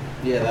 But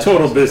Yeah, that's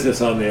total awesome.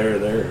 business on the air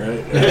there,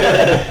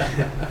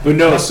 right? But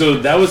no, so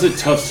that was a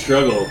tough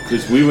struggle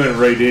because we went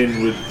right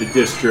in with the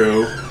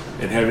distro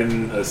and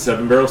having a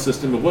 7-barrel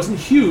system. It wasn't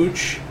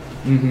huge,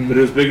 but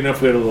it was big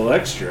enough we had a little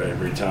extra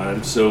every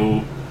time.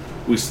 So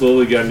we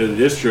slowly got into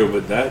the distro,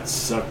 but that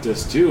sucked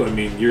us too. I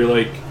mean, you're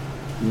like,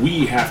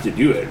 we have to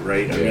do it,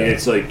 right? I mean, Yeah.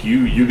 it's like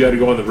you got to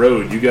go on the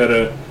road. You got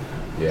to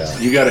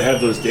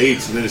have those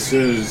dates. And then as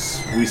soon as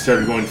we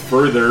started going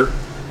further,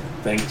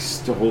 thanks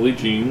to Holy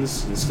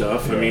Jeans and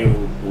stuff, I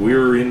mean, we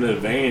were in the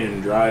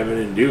van driving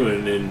and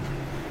doing,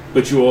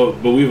 but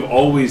we've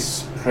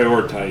always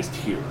prioritized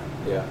here.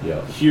 Yeah.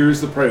 Yeah.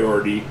 Here's the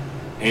priority.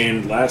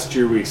 And last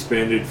year we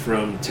expanded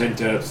from 10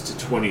 taps to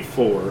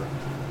 24.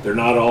 They're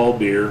not all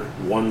beer.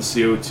 1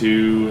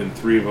 CO2 and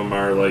 3 of them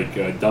are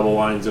like double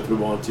lines if we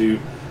want to.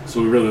 So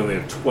we really only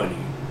have 20.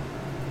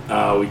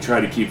 We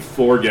try to keep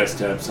 4 guest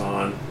taps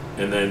on,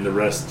 and then the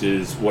rest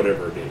is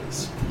whatever it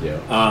is. Yeah.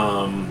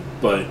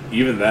 But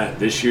even that,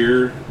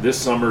 this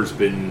summer's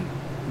been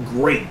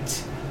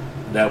great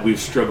that we've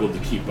struggled to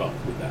keep up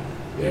with that.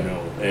 Yeah.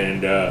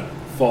 And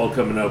fall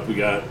coming up,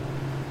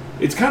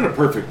 it's kind of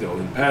perfect though.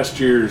 In past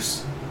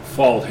years,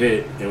 fall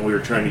hit and we were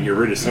trying to get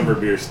rid of summer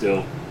beer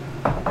still.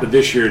 But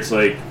this year it's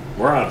like,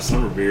 we're out of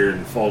summer beer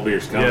and fall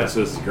beer's coming, Yeah.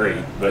 so this is great.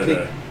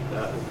 But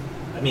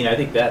I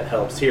think that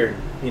helps here.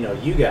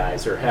 You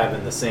guys are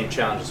having the same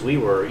challenge as we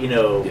were.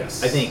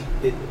 Yes. I think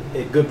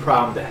a good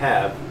problem to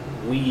have.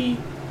 We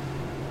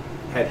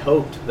had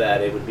hoped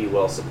that it would be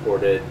well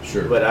supported.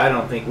 Sure. But I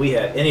don't think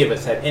any of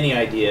us had any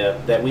idea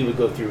that we would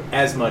go through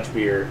as much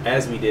beer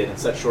as we did in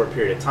such a short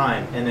period of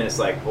time. And then it's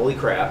like, holy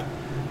crap,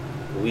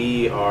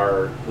 we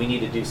need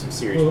to do some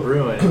serious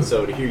brewing. And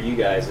so to hear you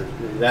guys,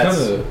 that's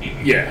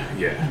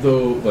yeah.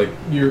 Though, like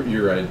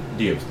your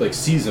idea of like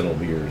seasonal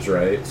beers,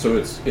 right? So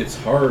it's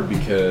hard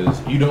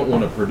because you don't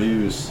want to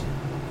produce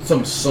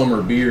some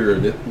summer beer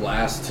that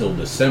lasts till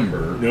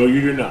December. No,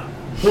 you do not.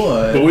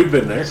 But But we've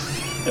been there.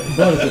 at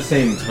the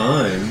same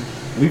time,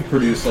 we've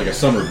produced like a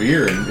summer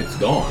beer and it's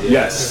gone.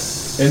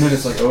 Yes. And then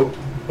it's like, oh,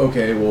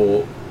 okay,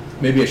 well,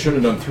 maybe I should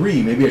have done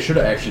 3. Maybe I should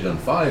have actually done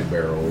 5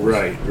 barrels.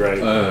 Right.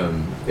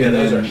 And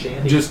those then are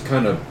shandy. just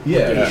kind of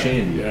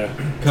shandy. Yeah.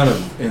 Kind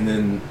of, and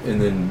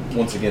then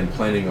once again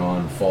planning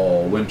on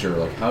fall, winter.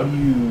 Like, how do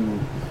you?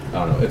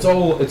 I don't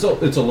know.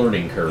 It's a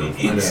learning curve.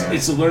 I know.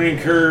 It's a learning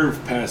curve.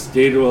 Past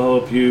data will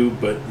help you,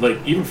 but like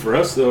even for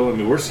us though, I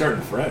mean we're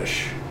starting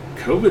fresh.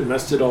 COVID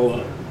messed it all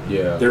up.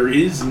 Yeah. There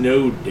is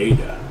no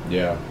data.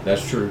 Yeah,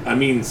 that's true. I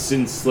mean,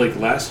 since like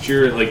last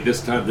year, like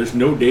this time, there's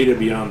no data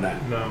beyond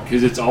that. No.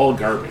 Because it's all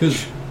garbage.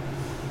 Because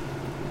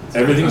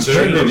Everything's There's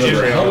trying to no changed.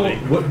 remember reality.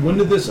 when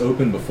did this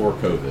open before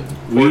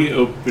COVID? We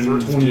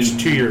opened It's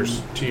 2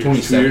 years. 2 years.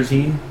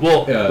 2017.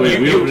 Well, Wait,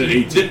 we opened at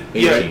 18.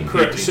 Yeah, 18.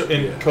 correct. So,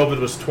 and Yeah. COVID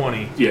was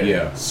 20. Yeah.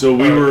 Yeah. So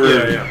we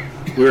were Yeah.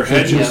 we were So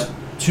heading just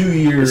 2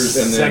 years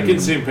and then second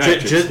St.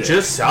 Patrick's Day.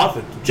 Just south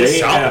of Day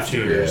south after,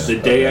 of 2 years. the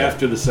day Okay.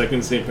 after the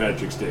second St.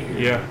 Patrick's Day here.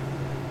 Yeah.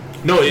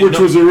 No, Which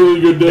was a really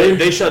good day.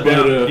 they shut but,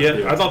 down.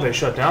 yeah. I thought they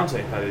shut down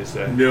St. Patty's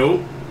Day. No.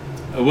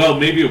 Well,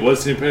 maybe it was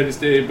St. Patrick's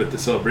Day, but the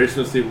celebration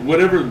was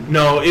whatever.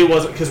 No, it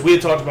wasn't because we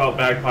had talked about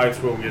bagpipes.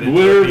 We won't get into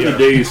Wherever it. the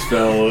days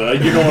fell,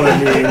 you know what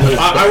I mean.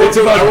 I work It's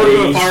for about the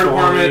days fire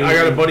department. falling. I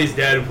got a buddy's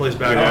dad who plays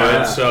bagpipes.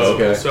 Yeah. So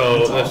Okay. let's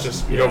That's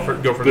just Yeah. go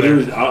from But there. it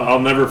was, I'll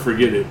never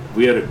forget it.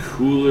 We had a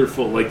cooler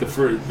full, like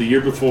the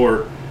year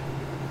before.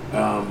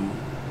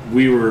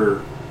 We were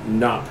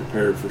not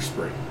prepared for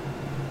spring.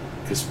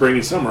 Because spring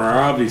and summer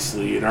are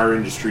obviously in our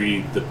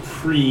industry the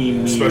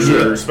premier Especially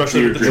beer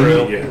with the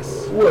drinking, trail.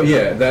 Yes. Well,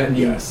 yeah, that and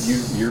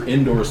Yes. your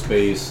indoor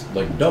space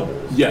like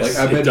doubles. Yes,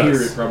 like I it bet does.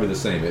 here it's probably the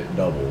same. It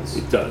doubles.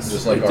 It does.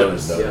 Just like It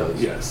ours does.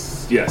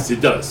 does. Yes,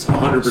 it does.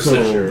 100%.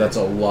 So that's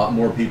a lot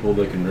more people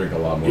that can drink a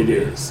lot more It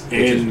beer. is, which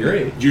and is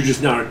great. you're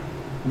just not.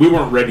 We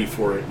weren't ready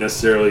for it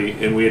necessarily,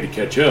 and we had to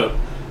catch up.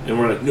 And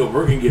we're like, no,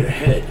 we're gonna get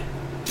ahead.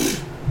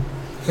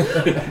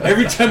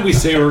 Every time we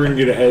say we're gonna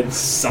get ahead,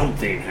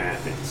 something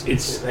happens.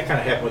 It's that kind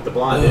of happened with the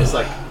blonde. It's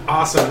like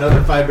awesome,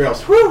 another 5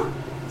 barrels. Whew!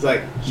 It's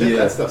like shit. Yeah.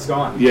 That stuff's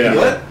gone. yeah,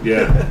 What?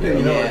 yeah.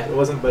 Yeah. It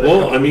wasn't. But a Well,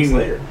 couple I weeks mean,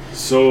 later.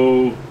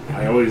 so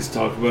I always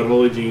talk about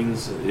Holy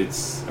Jeans.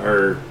 It's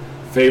our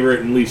favorite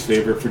and least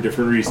favorite for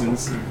different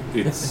reasons.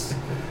 It's,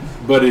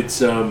 but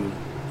it's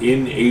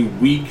in a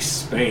week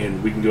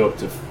span we can go up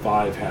to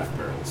 5 half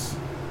barrels,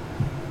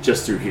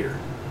 just through here.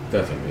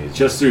 That's amazing.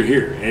 Just through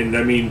here. And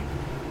I mean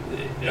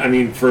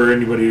for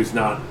anybody who's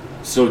not,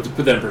 so to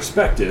put that in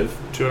perspective,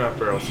 2.5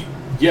 barrels.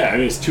 yeah, I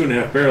mean it's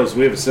 2.5 barrels.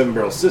 We have a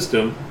 7-barrel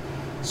system.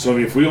 So I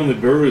mean, if we only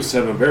brew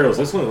 7 barrels,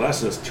 that's only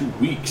lasting us 2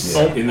 weeks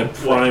Yeah. in the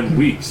prime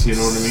weeks. You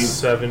know what I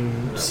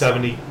mean?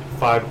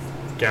 75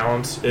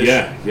 gallons.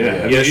 Yeah. I mean,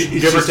 Yes, it's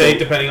give or just take, a-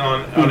 depending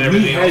on we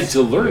everything had else.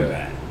 to learn Yeah.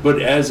 that.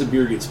 But as a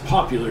beer gets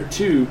popular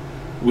too,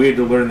 we had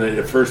to learn that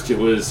at first it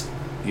was,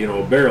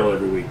 a barrel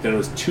every week. Then it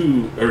was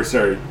 2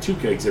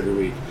 kegs every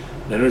week.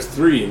 Then it was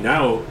 3, and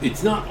now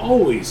it's not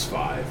always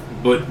 5,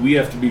 but we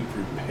have to be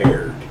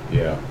prepared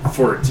Yeah.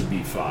 for it to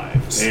be 5.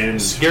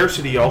 And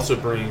Scarcity also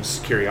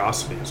brings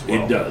curiosity as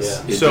well. it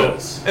does. Yeah. It So,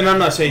 does. and I'm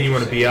not saying you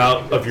want to be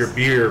out of your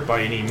beer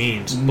by any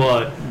means,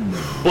 but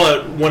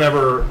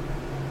whenever,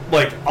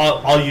 like,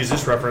 I'll use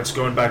this reference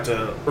going back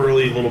to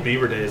early Little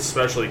Beaver days,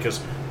 especially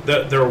because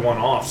there were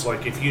one-offs.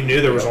 Like, if you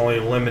knew there was only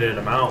a limited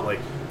amount, like,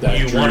 That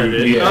you drew- wanted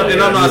it. yeah, and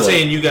yeah, I'm not you're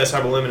saying you guys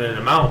have a limited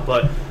amount,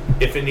 but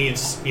if it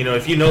needs,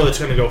 if you know it's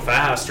going to go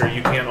fast or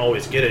you can't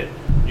always get it,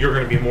 you're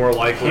going to be more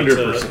likely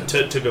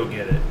 100%. to go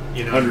get it.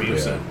 You know what I mean?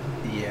 100%.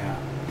 Yeah.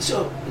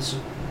 So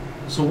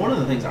one of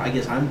the things I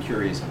guess I'm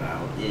curious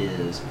about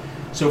is,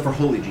 so for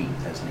Holy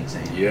Jeans as an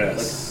example,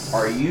 Yes.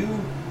 like, are you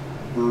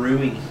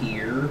brewing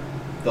here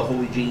the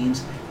Holy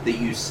Jeans that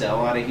you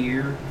sell out of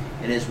here,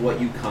 and is what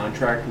you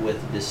contract with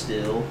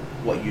Distill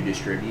what you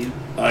distribute?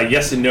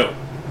 Yes and no.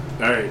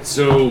 All right,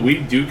 so we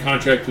do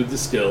contract with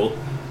Distill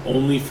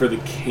only for the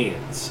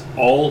cans.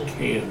 All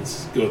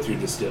cans go through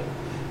Distill.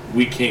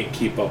 We can't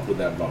keep up with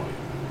that volume.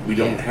 We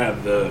don't Yeah.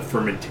 have the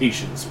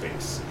fermentation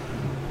space.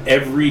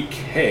 Every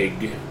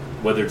keg,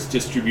 whether it's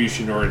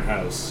distribution or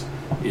in-house,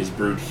 is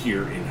brewed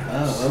here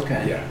in-house. Oh,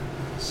 okay. Yeah.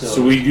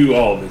 So we do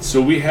all of it.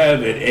 So we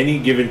have, at any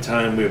given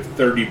time, we have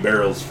 30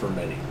 barrels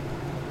fermenting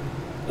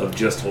of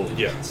just Holy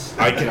Yeah. Jeans.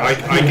 I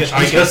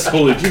Just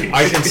Holy Jeans.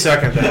 I can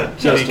second that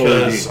Just because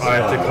Holy Jeans. I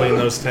have to clean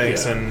those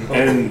tanks Yeah.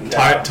 and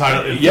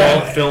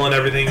Yeah. filling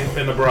everything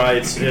in the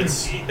brides.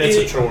 It's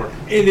a chore.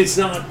 And it's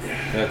not...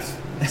 That's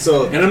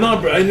So And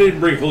I didn't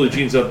bring Holy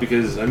Jeans up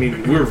because, I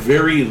mean, we're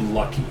very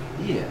lucky.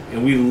 Yeah.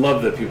 And we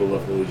love that people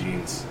love Holy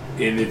Jeans.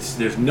 And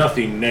there's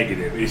nothing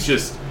negative. It's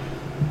just...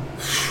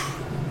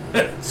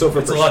 So for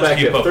It's a lot to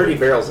keep perspective, up 30 with.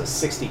 barrels is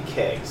 60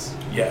 kegs.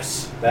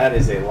 Yes. That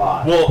is a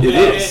lot. Well, It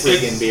is.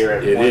 Friggin' beer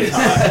at It one is.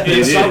 time. It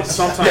is.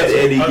 Sometimes, At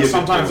any given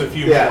sometimes a point.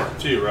 few Yeah. more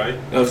too, right?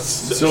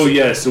 So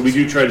we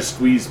do try to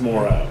squeeze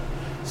more out.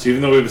 So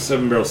even though we have a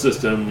 7-barrel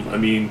system, I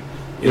mean,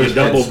 in There's a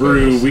double headspace.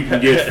 brew, we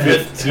can get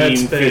Head 15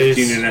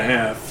 space. and a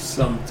half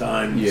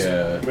sometimes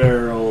Yeah.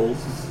 barrels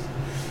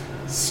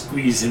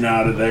squeezing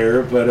out of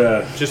there.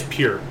 But Just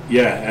pure.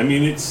 yeah, I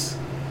mean, it's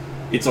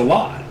a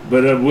lot.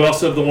 But we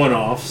also have the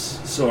one-offs.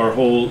 So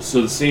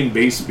the same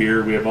base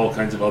beer, we have all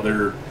kinds of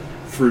other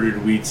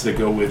fruited wheats that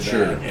go with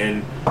Sure. that.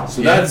 And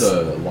so yeah, that's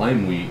the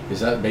lime wheat.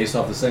 Is that based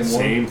off the same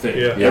one? same thing.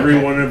 Yeah. Every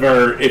Okay. one of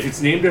our, if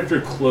it's named after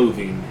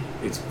clothing,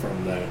 it's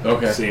from that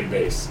Okay. same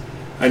base.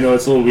 I know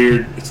it's a little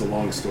weird. It's a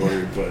long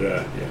story, but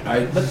yeah.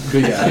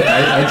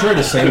 I tried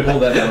to sample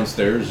that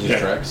downstairs just Yeah.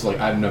 tracks. Like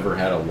I've never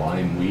had a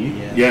lime wheat.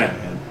 Yeah.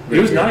 It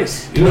was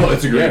nice.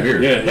 It's a great Yeah,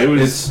 beer. yeah, it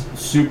was- It's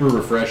super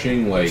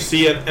refreshing. Like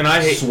See it, and I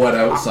hate. sweat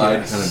outside,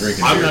 Yes. kind of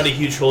drinking. I'm beer. not a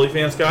huge Holy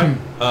Fans guy.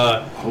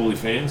 Holy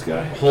fans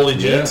guy. Holy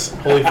Jeans,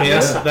 Holy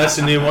Fans. Yeah. That's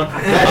a new one.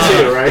 That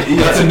too, right?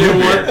 That's a new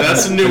one.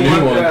 That's a new A new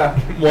one. one. Yeah.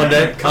 One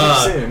day.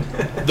 Coming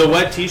soon. The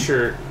wet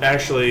T-shirt,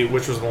 actually,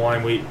 which was the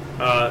lime wheat,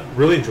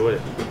 really enjoyed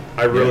it.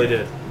 I really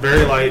did.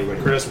 Very light,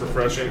 crisp,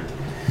 refreshing.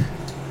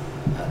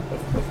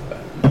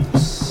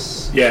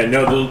 Yeah,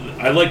 no,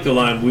 I like the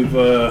lime.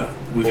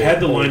 We've had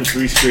the lime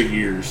 3 straight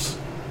years.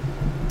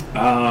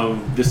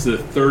 This is the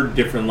 3rd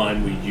different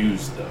lime we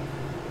used, though.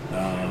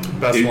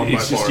 Best one by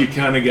it's just far. you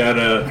kind of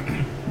gotta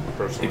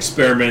Personally.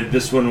 experiment.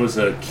 This one was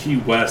a Key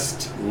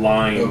West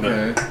lime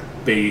Okay.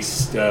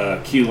 based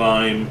key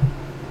lime,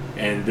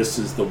 and this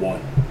is the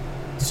one.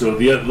 So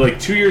like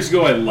 2 years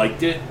ago I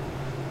liked it.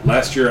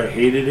 Last year I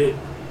hated it.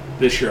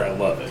 This year I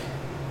love it.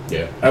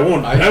 Yeah. I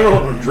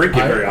don't drink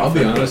it very I'll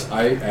often. be honest.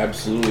 I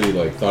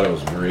absolutely thought it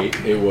was great.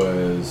 It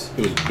was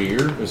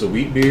beer. It was a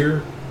wheat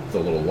beer with a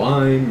little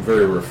lime.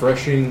 Very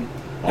refreshing.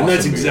 and that's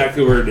Awesome beer.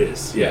 exactly where it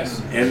is.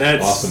 Yes. And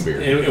that's Awesome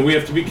beer. And we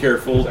have to be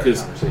careful Our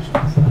because conversation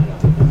last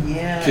night on it.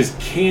 Yeah.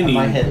 canning.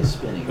 My head is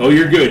spinning. Oh,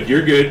 you're good.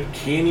 You're good.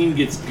 Canning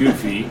gets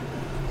goofy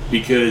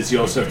because you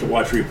also have to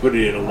watch where you put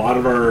it in. A lot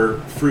of our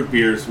fruit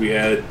beers, we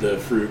had the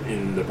fruit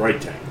in the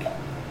bright tank.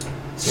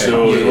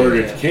 So in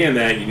order to can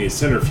that, you need a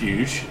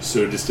centrifuge.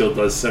 So Distill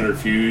does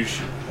centrifuge.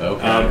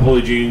 Okay.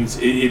 Holy Jeans,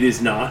 it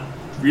is not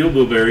real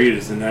blueberry. It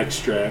is an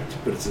extract,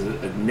 but it's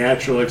a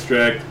natural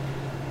extract.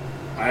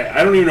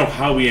 I don't even know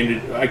how we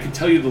ended. I could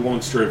tell you the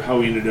long story of how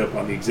we ended up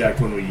on the exact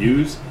one we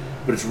use,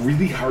 but it's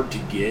really hard to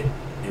get,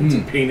 and it's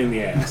a pain in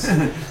the ass.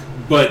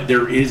 But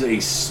there is a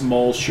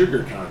small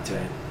sugar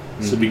content,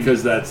 so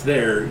because that's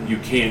there, you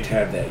can't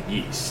have that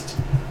yeast.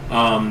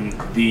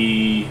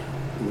 The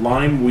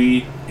lime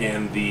wheat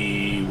and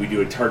we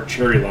do a tart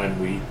cherry lime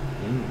wheat.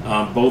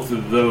 Both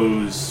of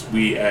those,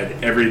 we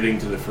add everything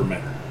to the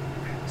fermenter.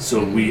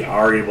 So we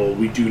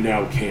do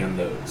now can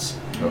those.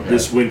 Okay.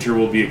 This winter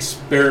we'll be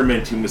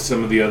experimenting with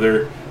some of the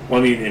other, I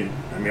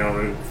don't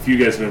know if you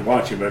guys have been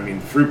watching, but I mean,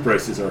 fruit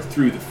prices are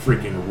through the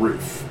freaking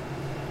roof.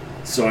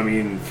 So I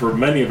mean, for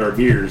many of our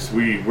beers,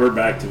 we're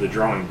back to the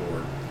drawing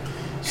board.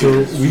 So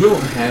we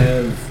don't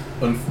have,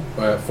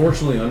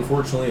 fortunately,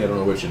 unfortunately, I don't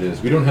know which it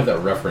is. We don't have that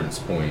reference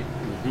point,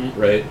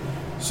 right?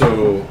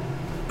 So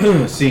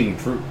seeing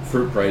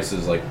fruit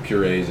prices like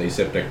purees,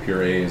 aseptic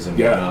purees, and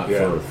whatnot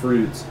for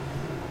fruits,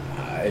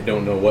 I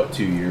don't know what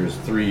 2 years,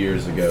 3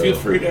 years ago. Feel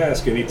free to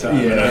ask anytime.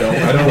 Yeah,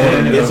 I don't want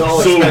to know. It's all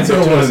So, expensive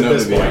don't to wanna us at know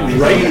this to be point.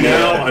 honest. Right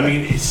now, I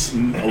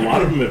mean, a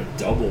lot of them have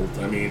doubled.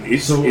 I mean,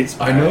 it's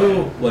I bad.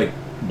 know, like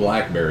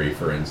blackberry,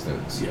 for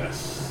instance.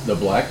 Yes. The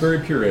blackberry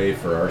puree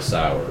for our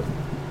sour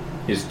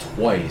is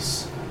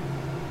twice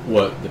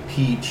what the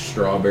peach,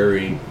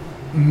 strawberry,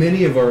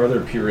 many of our other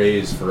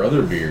purees for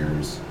other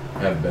beers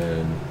have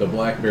been. The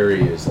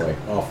blackberry is like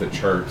off the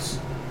charts,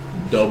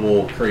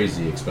 double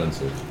crazy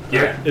expensive.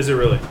 Yeah. Is it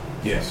really?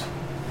 Yes.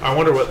 I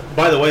wonder what.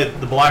 By the way,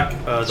 the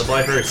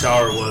blackberry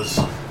sour was.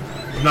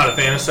 I'm not a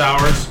fan of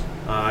sours.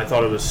 I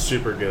thought it was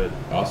super good.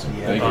 Awesome.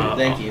 Yeah. Thank you.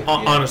 Thank you.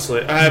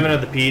 Honestly, I haven't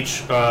had the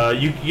peach.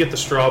 You can get the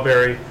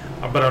strawberry,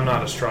 but I'm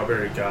not a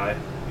strawberry guy.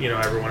 You know,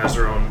 everyone has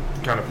their own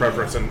kind of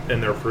preference in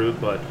their fruit,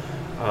 but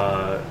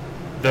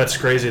that's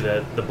crazy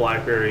that the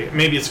blackberry.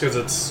 Maybe it's because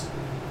it's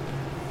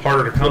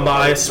harder to come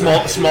by,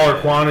 smaller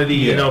quantity.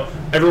 Yeah. You know,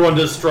 everyone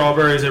does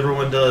strawberries.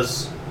 Everyone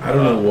does. I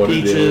don't know what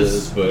peaches, it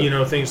is, but you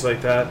know, things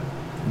like that.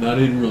 not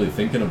even really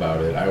thinking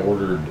about it. I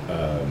ordered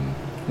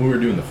when we were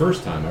doing the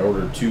first time. I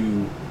ordered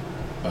 2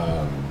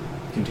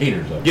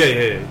 containers of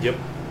it. Yep.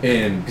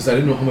 And because I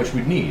didn't know how much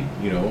we'd need,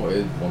 you know,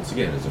 once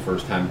again, it's the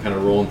first time kind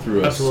of rolling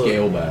through a Absolutely.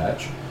 scale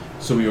batch.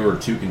 So we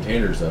ordered 2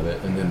 containers of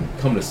it, and then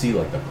come to see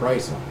like the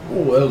price. I'm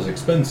like, oh, that was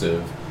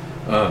expensive,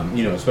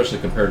 you know, especially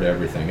compared to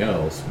everything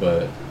else.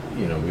 But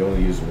you know, we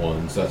only used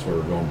one, so that's where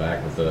we're going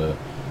back with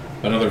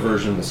another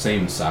version of the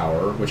same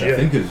sour, which I Yeah.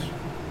 think is,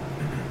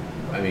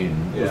 I mean,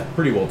 it was Yeah.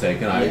 pretty well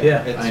taken. I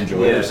it's-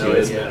 enjoyed it. No,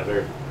 it's It been a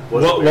very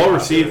Well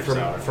received popular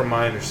sour. from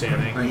my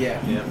understanding. Yeah.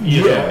 Yeah.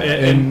 You know, Yeah,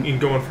 and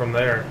going from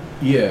there.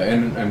 Yeah,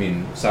 and I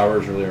mean,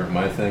 sours really aren't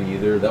my thing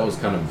either. That was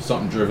kind of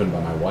something driven by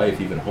my wife,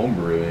 even home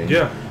brewing.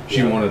 Yeah. She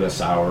Yeah. wanted a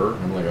sour.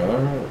 I'm like,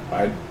 oh,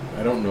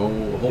 I don't know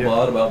a whole Yeah.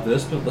 lot about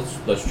this, but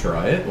let's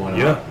try it. Why not?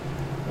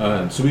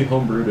 Yeah. So we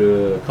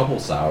homebrewed a couple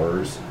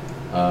sours.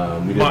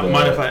 We did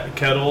Mind if I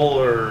kettle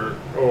or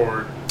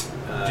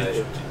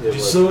It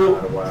was So-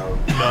 not a while.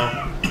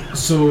 no?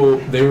 So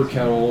they were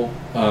kettle.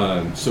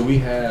 So we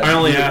had. I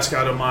only ask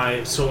out of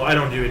my, so I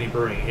don't do any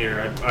brewing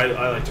here. I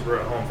like to brew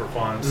at home for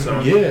fun.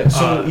 So Yeah.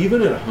 So uh,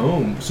 even at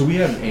home, so we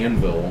had an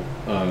anvil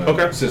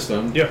Okay.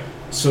 system. yeah,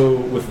 So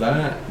with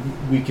that,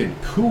 we could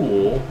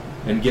cool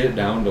and get it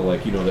down to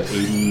like, you know, the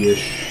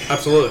 80-ish,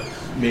 absolutely.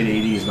 mid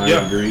 80s, 90 Yeah.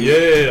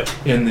 degrees.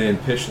 Yeah. And then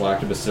pitch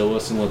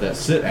lactobacillus and let that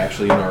sit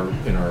actually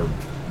in our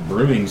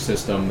brewing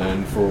system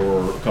then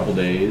for a couple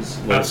days.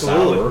 Let it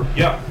Absolutely. sour,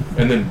 Yeah.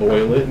 and then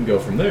boil it and go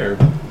from there.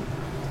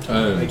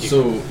 Thank you.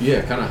 So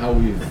yeah, kind of how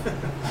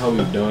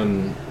we've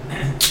done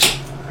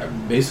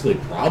basically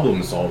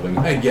problem solving,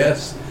 I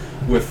guess,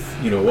 with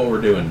you know what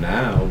we're doing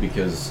now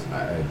because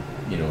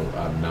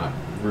I'm not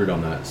brewed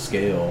on that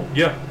scale.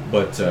 Yeah.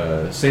 But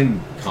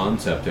same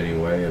concept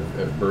anyway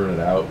of burning it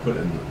out,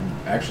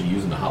 actually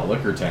using the hot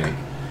liquor tank,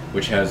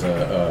 which has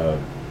a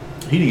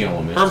heating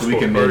element, so we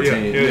can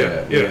Transport,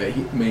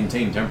 maintain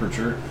maintain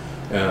temperature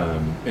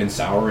and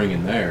souring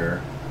in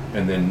there,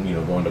 and then you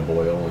know going to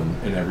boil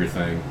and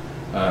everything.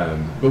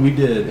 But we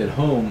did at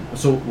home.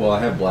 So I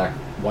have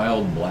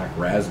wild black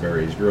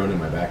raspberries growing in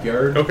my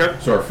backyard. Okay.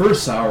 So our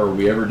first sour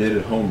we ever did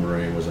at home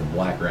brewing was a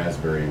black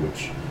raspberry,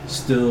 which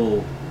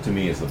still to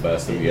me is the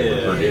best that we ever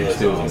Yeah, produced.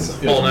 yeah, It was,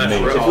 awesome. it was All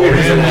natural. amazing. It's It was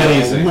weird.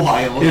 amazing.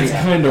 Wild. It's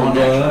kind of All rough.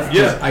 natural. 'Cause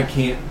Yeah. I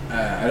can't.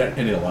 I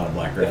need a lot of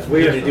black raspberries. It's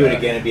weird to for do it that.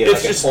 again and be It's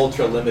like just- an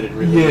ultra limited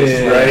release,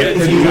 Yeah, right?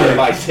 it's You gotta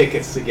like buy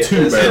tickets to get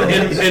 2 this.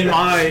 barrels. In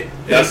my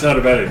That's not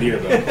a bad idea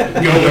though. go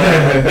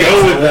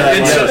with that.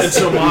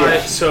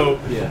 and so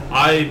Yeah.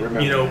 I Remember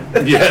you know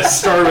Yes.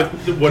 started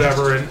with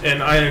whatever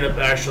and I ended up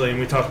actually, and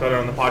we talked about it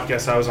on the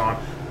podcast I was on.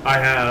 I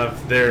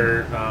have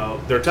their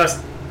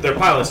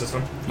pilot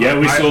system. Yeah,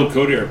 we I- sold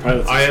Cody our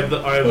pilot system.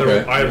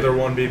 Okay. I have their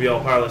one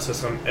BBL pilot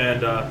system,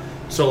 and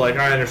so like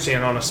I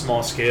understand on a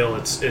small scale,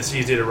 it's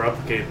easy to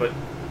replicate. But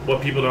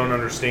what people don't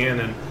understand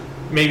and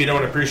maybe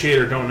don't appreciate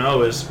or don't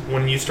know is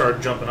when you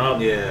start jumping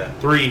up Yeah.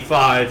 3,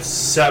 5,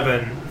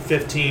 7,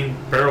 15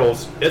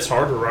 barrels, it's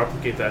hard to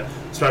replicate that,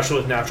 especially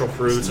with natural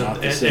fruits It's and, not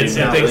the and, same. and, It's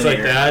and not things like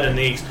linear. that, and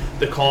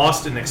the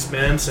cost and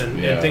expense and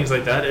Yeah. things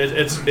like that. It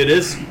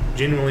is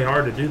genuinely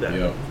hard to do that.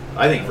 Yep.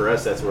 I think for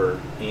us, that's where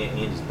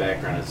Andy's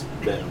background has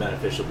been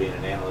beneficial, being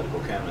an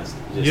analytical chemist,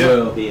 just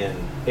Yeah. being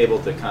able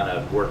to kind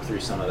of work through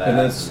some of that. And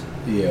that's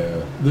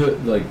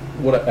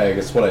what I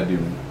guess what I do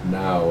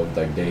now,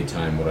 like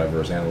daytime,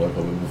 whatever, is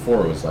analytical. But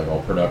before it was like all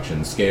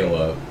production scale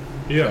up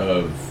Yeah.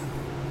 of,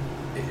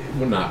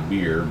 well, not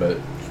beer, but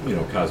you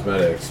know,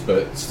 cosmetics,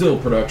 but still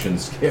production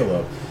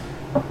scale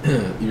up.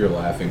 You're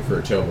laughing for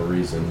a terrible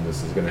reason.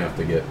 This is going to have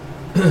to get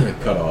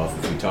cut off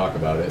if we talk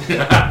about it.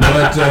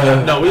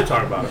 But No, we'll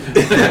talk about it.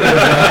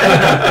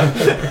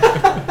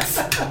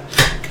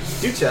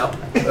 do tell.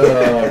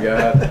 oh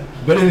god.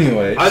 But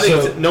anyway, I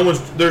think so,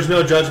 there's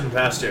no judgment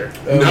passed here.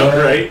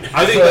 Right?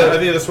 I think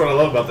that's what I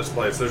love about this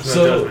place. There's no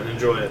So- judgment.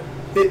 Enjoy it.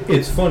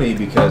 it's funny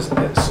because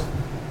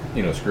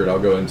screw it, I'll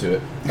go into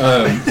it.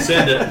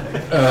 Send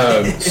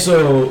it.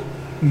 So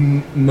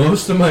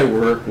most of my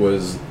work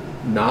was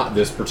not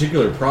this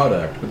particular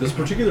product, but this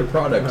particular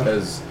product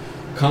has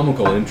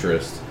comical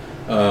interest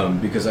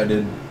because I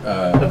did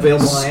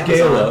Available on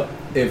scale Amazon. up,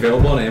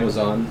 available on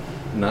Amazon.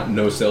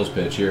 No sales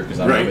pitch here because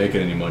I'm Right. not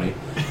making any money.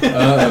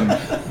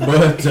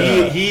 But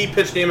He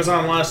pitched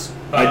Amazon last.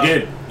 I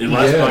did. The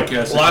last yeah.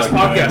 podcast. Last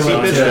podcast, he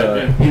but, pitched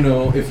it. you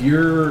know, if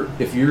your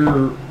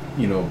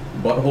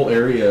butthole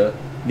area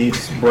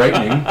needs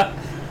brightening,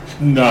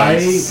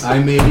 Nice. I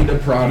made a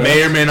product.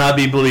 May or may not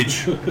be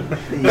bleach.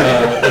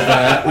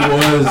 That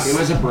was It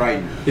was a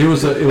Brighton. It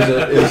was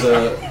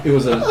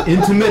an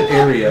intimate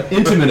area.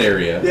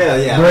 Yeah,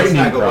 let's Brightening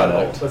not go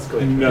product. butthole. Let's go.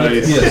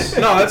 Nice. Yes.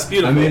 No, that's I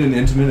beautiful. made an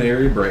intimate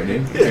area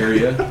brightening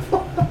area.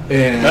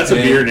 And That's a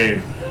beer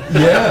name.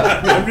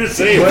 Yeah. I'm just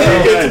saying.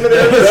 Well, Yeah.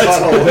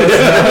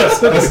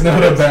 That's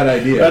not a bad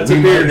idea. That's we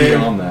a beer might be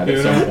name. on that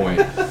at some point.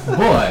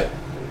 But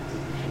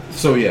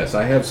so yes,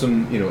 I have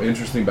some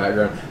interesting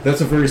background. That's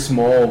a very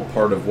small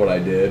part of what I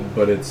did,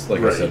 but it's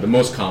like Right. I said, the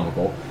most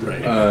comical.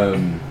 Right.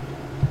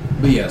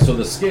 But yeah, so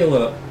the scale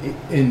up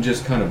in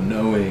just kind of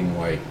knowing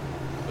like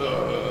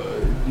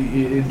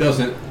it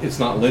doesn't. It's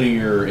not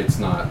linear. It's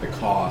not the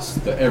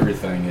cost.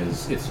 Everything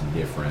is. It's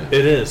different.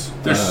 It is.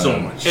 There's so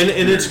much. And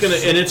it's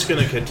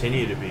gonna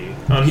continue to be,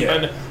 Yeah.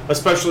 and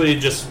especially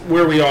just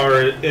where we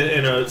are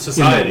in a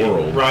society,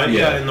 world, right?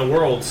 yeah. In the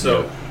world.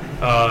 So,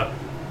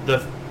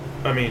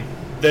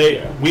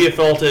 we have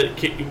felt it.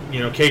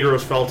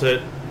 K-Gro's felt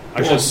it.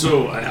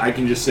 So I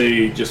can just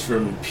say, just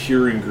from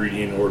pure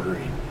ingredient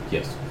ordering,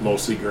 Yes.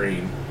 mostly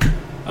grain.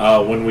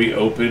 When we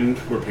opened,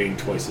 we're paying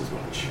twice as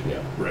much. Yeah.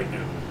 Right now.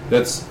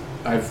 That's.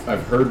 I've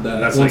heard that.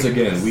 That's Once like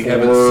again, we four-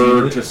 haven't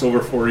seen it. just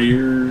over 4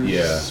 years.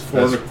 Yeah, 4.25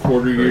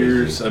 that's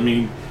years. crazy. I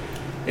mean,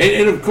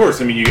 and of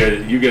course, I mean,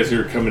 you guys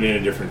are coming in a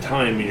different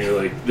time, and you're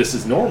like, this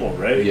is normal,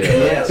 right? Yeah.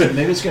 Yeah, so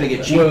maybe it's going to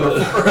get cheaper.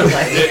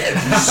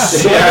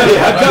 So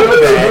I've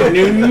got bad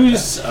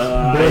news.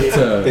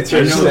 It's I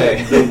your know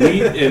say.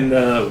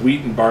 the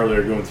wheat and barley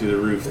are going through the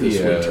roof this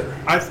Yeah. winter.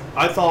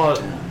 I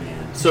thought.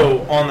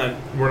 So on that,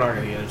 we're not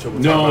going to get into it.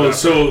 We'll talk about No, it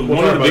so after. We'll one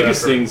talk of the about it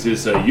biggest after. things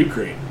is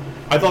Ukraine.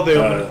 I thought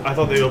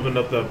they opened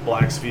up the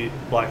Black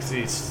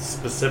Sea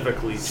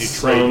specifically to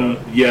trade.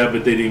 Yeah,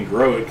 but they didn't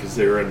grow it because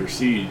they were under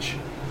siege.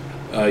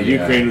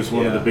 Ukraine was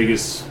one of the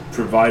biggest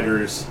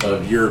providers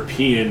of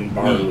European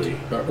barley.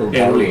 Or And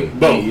barley. wheat.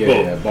 Both.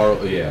 Yeah,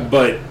 barley. Yeah.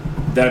 But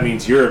that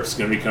means Europe's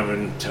going to be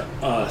coming to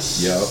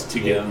us Yep. to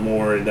get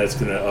more, and that's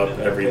going to up Yeah, they'll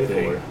pay for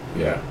everything. it.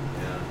 Yeah.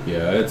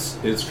 Yeah,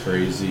 it's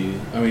crazy.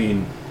 I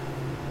mean,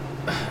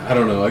 I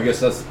don't know. I guess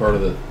that's part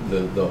of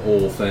the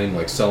whole thing,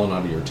 like selling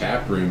out of your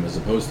tap room as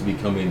opposed to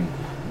becoming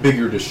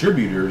bigger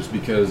distributors.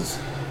 Because,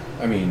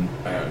 I mean,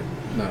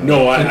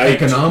 No, I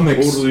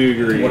economics totally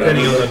agree. whatever.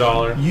 Depending on the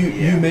dollar.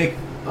 You make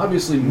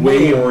obviously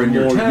Way more in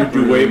your more. tap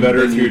You do way room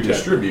better than if you're you're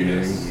tap room,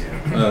 distributing.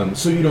 yes.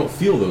 So you don't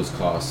feel those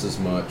costs as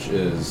much as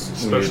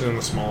when Especially you're- in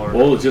the smaller.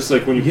 Well, just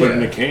like when you put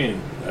in Yeah. a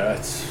can,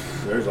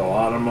 there's a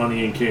lot of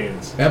money in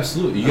cans.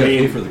 absolutely you I got to mean,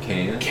 pay for the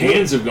can.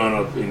 Cans have gone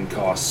up in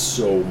cost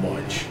so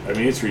much. I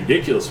mean, it's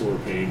ridiculous what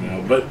we're paying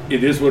now, but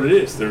it is what it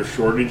is. There's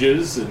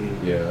shortages,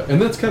 and Yeah,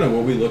 and that's kind of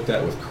what we looked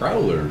at with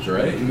crowlers,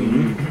 right? I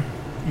mean,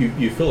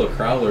 you fill a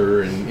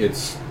crowler and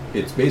it's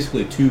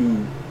basically 2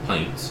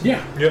 pints.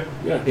 yeah, Yep.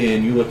 yeah.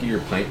 And you look at your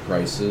pint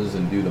prices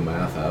and do the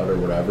math out or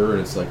whatever,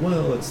 and it's like,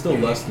 well, it's still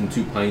less than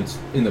 2 pints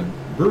in the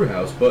brew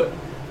house,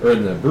 or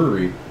in the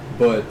brewery,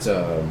 but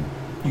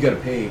you got to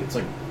pay. It's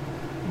like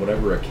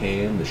whatever a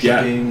can, the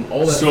shipping,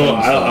 all that. So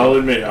fun stuff. I'll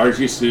admit, ours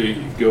used to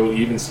go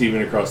even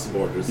Steven across the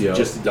board. It was Yeah.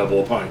 just a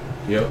double a pint.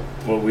 Yep.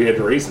 But we had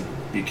to raise them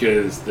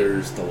because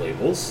there's the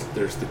labels,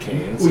 there's the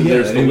cans, Well, and yeah,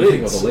 there's I the didn't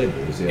think lids. about the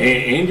labels. Yeah.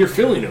 And you're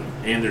filling them,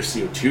 and there's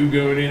CO2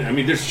 going in. I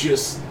mean, there's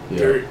just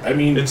I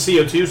mean, And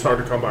CO2 is hard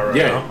to come by right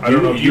yeah. now. I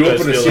don't know if you guys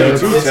open a feel CO2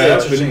 that. It's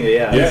tap, interesting, and,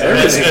 yeah. yeah, As-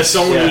 everything. As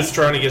someone Yeah. who's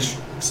trying to get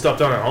stuff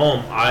done at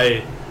home,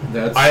 I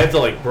That's have to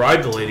like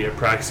bribe the lady at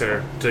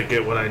Praxair to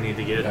get what I need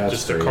to get, That's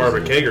just to crazy. carve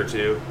a keg or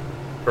two,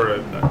 or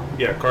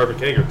carve a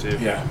keg or two.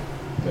 yeah.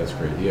 that's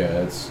crazy. Yeah,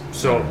 it's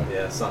So- I don't know,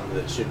 Yeah, something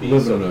that should be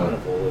Live so in a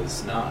plentiful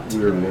is not.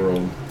 weird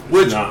world.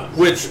 Which Not.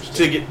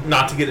 to get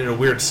not to get in a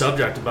weird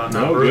subject about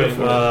not No, go brewing.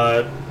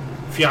 for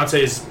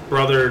Fiance's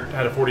brother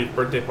had a 40th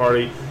birthday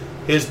party.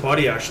 His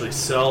buddy actually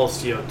sells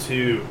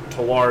CO2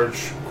 to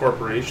large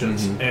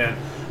corporations, Mhm.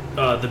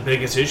 and the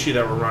biggest issue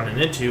that we're running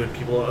into, and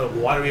people,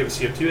 why do we have a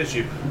CO2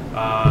 issue?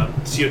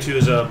 CO2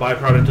 is a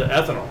byproduct of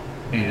ethanol,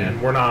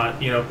 and we're not,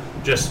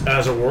 just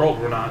as a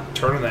world, we're not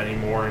turning that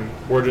anymore, and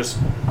we're just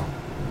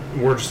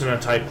in a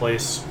tight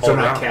place. So all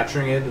not around.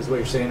 capturing it is what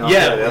you're saying? off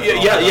Yeah, that yeah,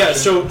 ethanol yeah.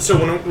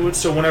 production?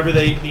 So whenever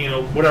they,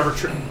 whatever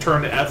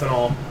turn to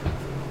ethanol,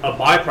 a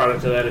byproduct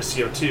of that is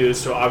CO2.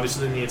 So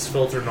obviously it needs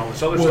filtered and all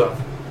this other Well,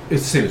 stuff.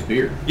 it's the same as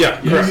beer. Yeah,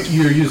 correct.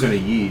 You're using a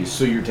yeast,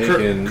 so you're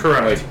taking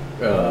correct. like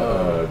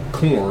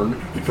corn,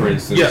 for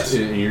instance, Yes.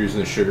 and you're using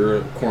the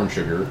sugar, corn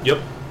sugar. Yep.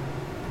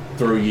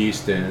 Throw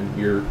yeast in,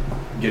 you're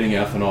getting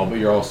ethanol, but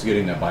you're also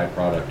getting that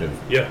byproduct of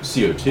Yeah.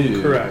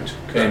 CO2. Correct.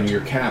 And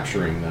you're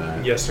capturing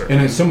that. Yes, sir. And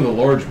then some of the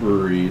large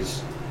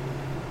breweries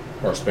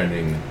are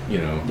spending,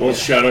 Well,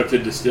 shout out to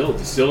Distill.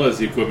 Distill has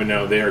the equipment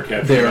now. They are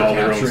capturing all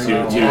their own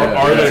CO2. Yeah,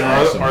 Are they?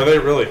 that's awesome. Are they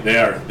really? They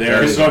are.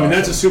 That is So I mean,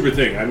 that's a awesome. super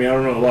thing. I mean, I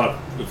don't know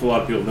if a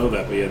lot of people know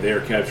that, but yeah, they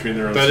are capturing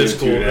their own That CO2 is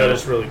cool. now. That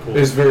is really cool.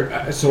 It's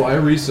very. So I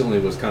recently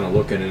was kind of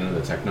looking into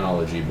the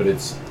technology, but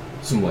it's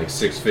some like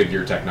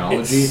 6-figure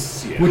technology,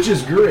 It's- yeah. which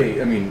is great.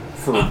 I mean,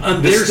 for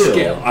on their Distill,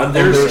 scale, on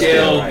their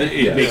scale, right. it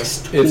yes. makes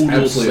total it's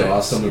absolutely sense.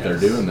 awesome that they're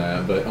Yes. doing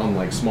that. But on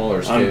like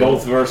smaller scale, On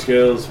both of our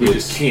scales, we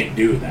It's- just can't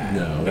do that.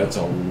 no, that's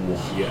a lot.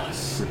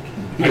 Yes.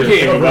 I can't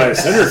even buy a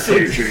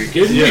centrifuge. Are you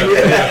kidding me?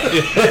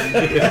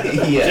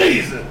 Yeah.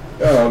 Jesus.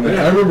 Oh man,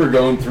 I remember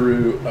going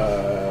through.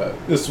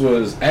 This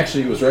was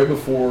actually it was right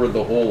before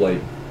the whole like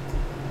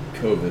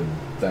COVID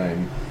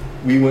thing.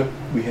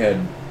 We had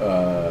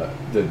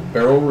the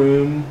barrel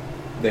room.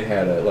 They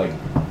had a like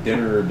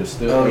dinner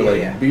distill Oh, or yeah,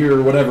 like yeah. beer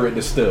or whatever it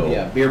distilled.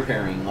 Yeah, beer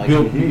pairing. Like,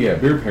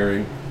 Beer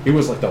pairing. It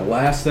was like the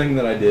last thing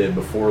that I did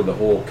before the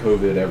whole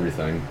COVID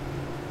everything.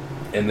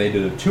 And they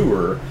did a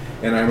tour,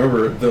 and I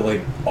remember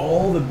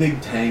all the big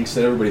tanks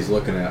that everybody's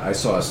looking at. I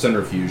saw a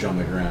centrifuge on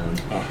the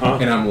ground, Uh-huh.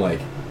 and I'm like,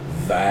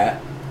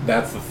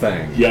 that's the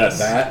thing. Yes.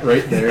 That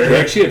right They there.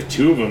 actually have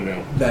two of them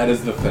now. That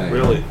is the thing.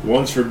 Really?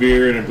 One's for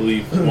beer, and I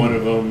believe one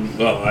of them.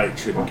 Well, I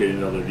shouldn't get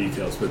into other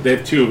details, but they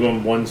have two of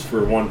them. One's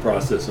for one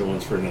process, and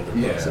one's for another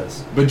Yeah.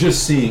 process. But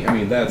just seeing, I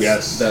mean,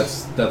 Yes.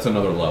 that's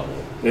another level.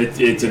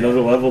 It's another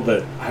level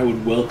that I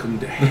would welcome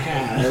to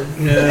have.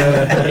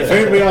 If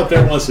anybody out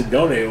there wants to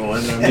donate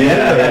one, I mean,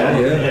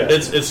 Yeah.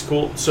 It's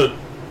cool. So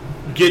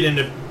get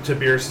into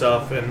beer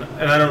stuff, and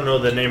I don't know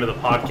the name of the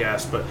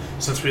podcast, but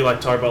since we like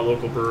to talk about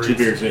local breweries, Two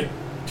beers in.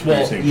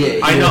 Well, yeah,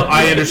 I know.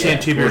 I yeah, understand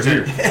yeah. two beers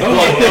in.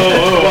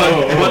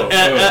 Oh,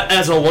 But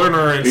as a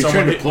learner and you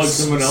someone trying to plug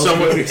someone else?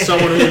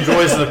 someone who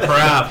enjoys the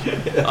craft, you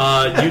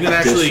can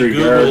actually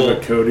Disregard Google.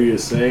 what Cody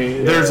is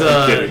saying. There's I'm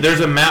a kidding.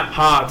 there's a Matt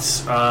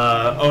Potts,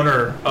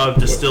 owner of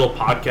Distill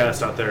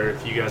podcast out there.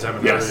 If you guys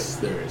haven't heard Yes,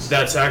 it, there is.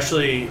 that's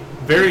actually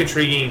very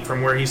intriguing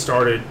from where he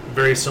started.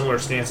 Very similar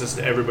stances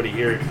to everybody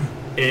here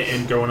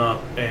in growing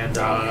up, and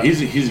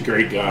He's a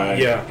great guy.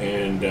 Yeah.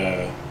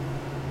 And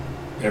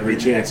every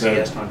Next chance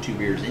guest on 2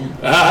 beers in.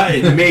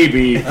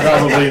 maybe,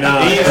 probably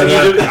not. he's,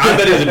 But, I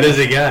bet he's a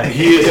busy guy.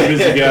 he is a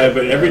busy guy,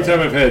 but every time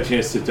I've had a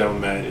chance to sit down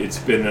with Matt, it's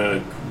been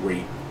a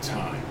great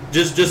time.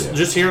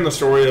 Just hearing the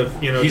story of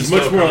He's Distill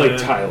much more coming like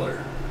in.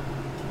 Tyler.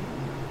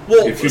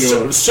 Well, if you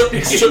know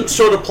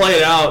so to play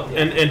it out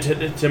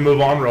and to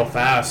move on real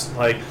fast,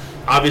 like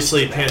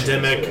obviously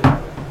pandemic,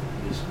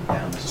 Just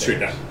down the Straight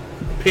stairs.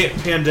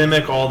 down.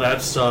 pandemic, all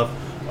that stuff.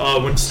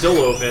 When still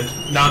opened,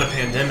 not a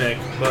pandemic,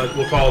 but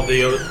we'll call it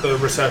the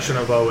recession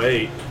of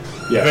 08.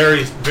 Yeah.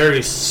 Very,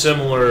 very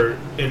similar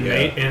in Yeah.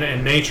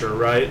 in nature,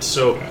 right?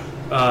 So,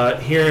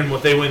 hearing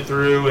what they went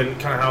through and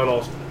kind of how it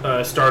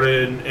all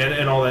started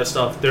and all that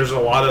stuff, there's a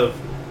lot of.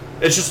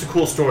 It's just a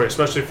cool story,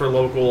 especially for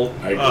local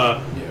I agree.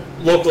 Yeah.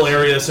 local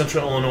area,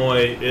 Central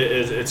Illinois.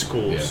 It's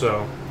cool. Yeah.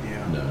 So,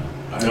 Yeah.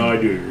 No. No, I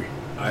do agree.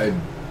 I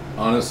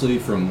honestly,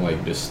 from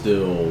like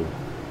Distill,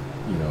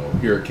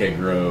 here at Keg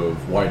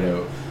Grove, White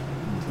Oak,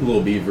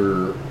 Little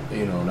Beaver,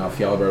 now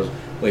Fiala Bros,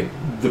 like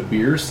the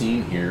beer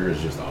scene here is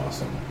just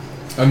awesome.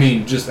 I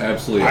mean, just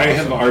absolutely I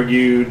awesome. have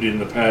argued in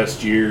the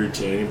past year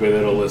to anybody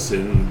that'll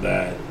listen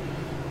that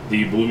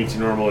the Bloomington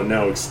Normal and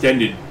now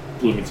extended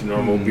Bloomington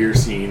Normal beer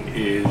scene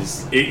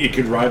is it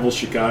could rival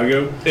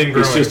Chicago. In It's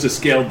growing. just a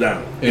scaled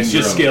down. It's In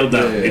just growing. scaled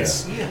down. Yeah, yeah, yeah.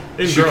 It's Yeah.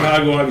 in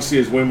Chicago obviously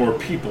has way more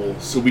people,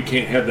 so we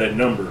can't have that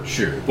number.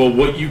 Sure. But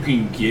what you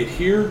can get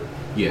here,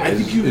 Yeah, I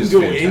think is- you can is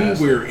go fantastic.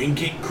 anywhere and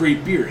get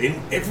great beer, and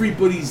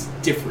everybody's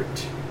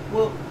different.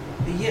 Well,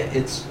 yeah,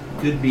 it's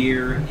good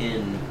beer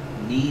in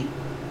neat,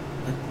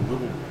 like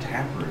little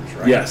tap rooms,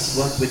 right? Yes.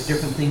 Like, with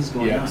different things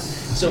going Yes.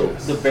 on. So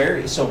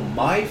Yes.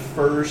 my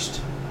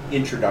first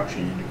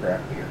introduction into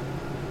craft beer,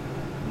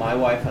 my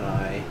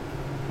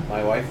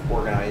wife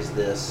organized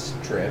this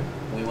trip.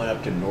 We went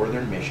up to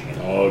northern Michigan.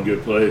 Oh,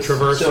 good place.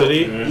 Traverse So-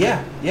 City. Yeah,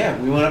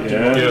 we went up to Yeah.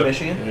 northern Yeah.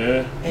 Michigan.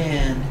 Yeah.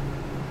 And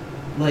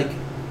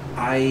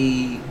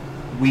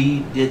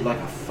we did like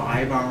a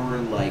 5-hour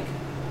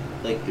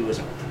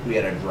we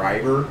had a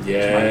driver,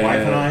 Yeah. my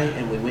wife and I,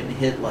 and we went and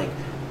hit like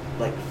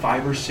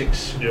 5 or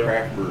 6 Yeah.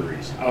 craft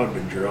breweries. I would have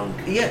been drunk.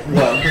 Yeah,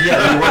 well,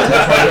 yeah, we were.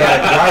 That's why we had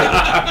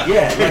a driver.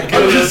 Yeah, like,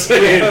 I'm just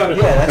saying.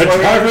 yeah, that's A why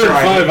we had driver a in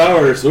driver. 5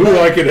 hours. Ooh,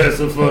 I could have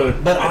some fun.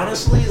 But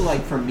honestly,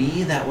 like for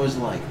me, that was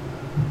like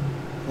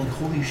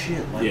holy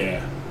shit, like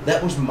Yeah.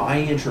 that was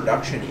my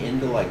introduction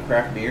into like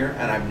craft beer,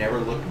 and I've never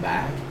looked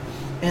back.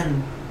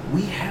 And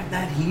we have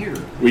that here.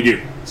 We do.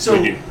 So,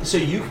 we do. so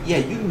you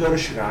can go to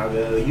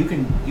Chicago. You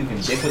can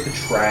dick with the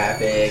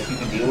traffic. You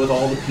can deal with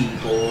all the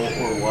people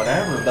or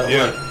whatever. But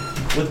Yeah. like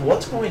with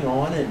what's going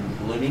on in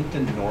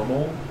Bloomington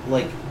Normal,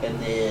 like, and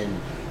then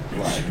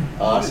like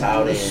us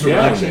out in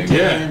Surrounding. Lexington.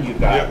 Yeah. You've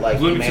got Yeah. like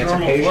Bloomington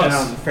Normal Emancipation Plus.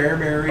 out in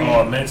Fairbury.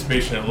 Oh,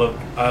 Emancipation!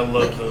 I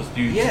love those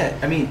dudes. Yeah,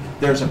 I mean,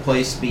 there's a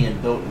place being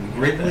built in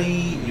Gridley.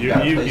 You've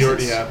got a place you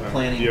already that's have them.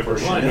 planning You have for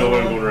them. Well, I know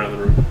what I'm going around the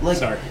room. Like,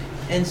 Sorry.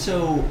 And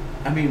so,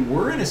 I mean,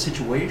 we're in a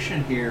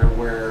situation here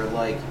where,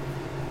 like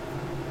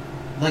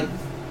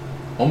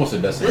Almost a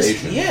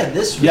destination.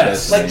 this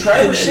Yes. like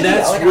Traverse And City.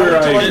 that's like, where I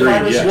went to I like agree,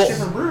 5 or 6 yes.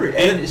 different breweries,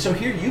 and so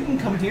here you can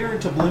come here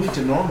into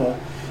Bloomington Normal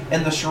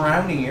and the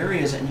surrounding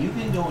areas, and you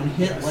can go and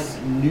hit like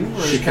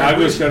numerous.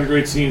 Chicago's got a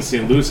great scene.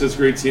 St. Louis has a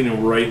great scene,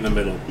 and we're right in the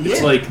middle. It's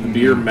Yeah. like the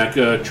beer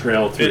mecca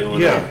trail through It-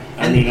 Illinois. yeah.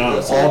 I And mean,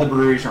 honestly. all the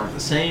breweries aren't the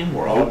same.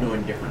 We're all Nope.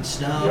 doing different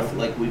stuff. Yep.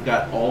 Like we've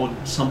got all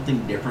something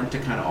different to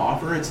kind of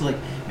offer. It's like,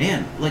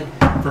 man, like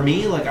for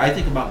me, like I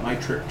think about my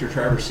trip to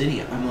Traverse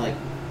City. I'm like,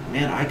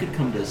 man, I could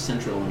come to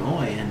Central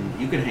Illinois and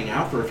you could hang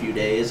out for a few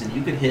days and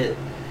you could hit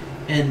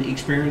and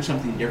experience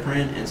something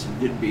different and some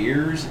good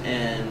beers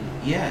and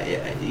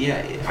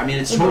I mean,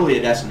 it's totally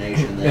a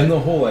destination. That, And the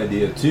whole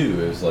idea too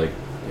is like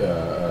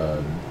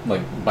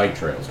bike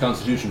trails,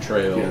 Constitution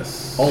Trail,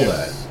 Yes. all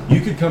Yes. that.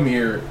 You could come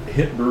here,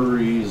 hit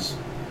breweries,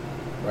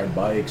 ride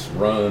bikes,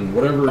 run,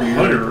 whatever your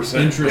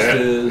 100%. interest Yeah,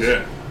 is. yeah.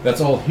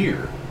 That's all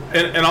here.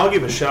 And I'll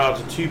give a shout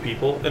out to two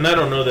people, and I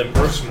don't know them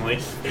personally.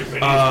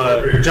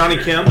 Johnny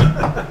Kemp,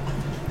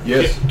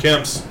 Yes.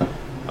 Kemp's,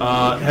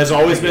 has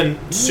always been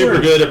super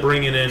good at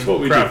bringing in That's what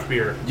we craft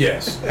beer.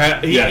 Yes.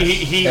 He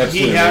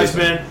Absolutely has amazing.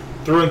 been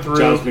through and through.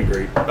 John's been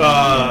great.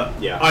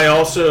 Yeah. I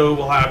also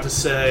will have to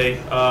say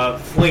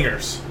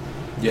Flingers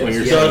Yes. When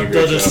you're does, doing a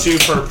great does a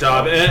job. superb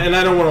job, and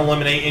I don't want to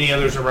eliminate any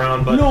others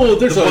around, but No,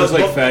 there's the- always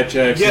but- like Fat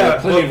Jacks. yeah,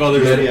 and plenty of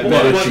others. but- that but-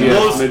 better but chefs,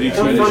 most- maybe for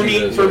French.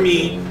 Medici for does me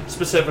it.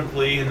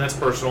 specifically, and that's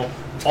personal.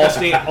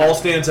 All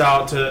stands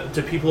out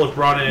to people who've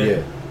brought in. Yeah.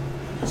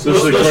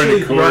 Especially according to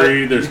Especially-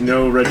 Corey, there's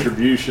no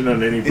retribution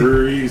on any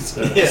breweries.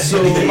 So, Yeah,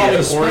 especially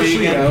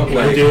Corey, out I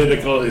like did.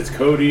 I call it's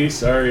Cody.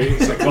 Sorry,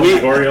 I call him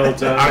Corey all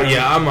the time.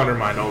 Yeah, I'm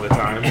undermined all the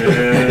time.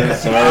 Yeah,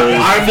 sorry.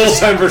 I'm full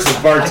time versus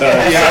part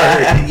time.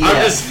 Yeah.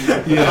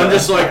 Yeah. I'm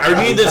just like, I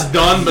need this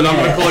done, but I'm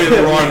going to call you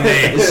the wrong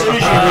name. As soon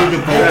as you move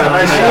to Boulder,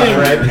 Yeah,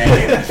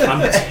 right?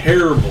 I'm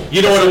terrible.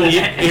 You know what?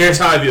 Here's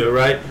how I view it,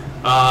 right?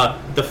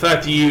 The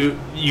fact that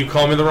you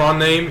call me the wrong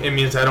name, it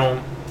means I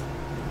don't.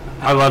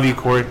 I love you,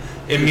 Corey.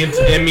 It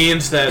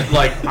means that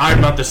like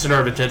I'm not the center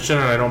of attention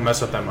and I don't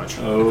mess up that much.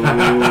 Oh,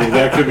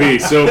 that could be.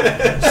 So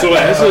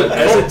as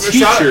a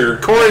teacher,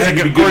 Corey's I a had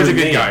to be good- Corey's a with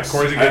good guy. names.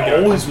 Corey's a good I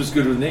guy. always was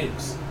good with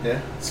names. Yeah.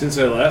 Since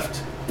I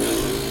left,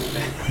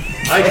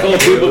 I call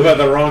people by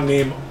the wrong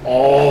name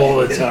all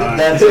the time.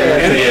 That's it.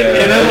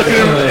 And I look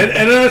at them,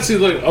 and I actually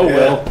look. Oh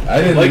well.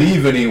 I didn't Like-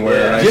 leave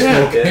anywhere, and I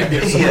Yeah. still can't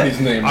get somebody's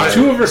name. right.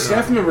 Two of our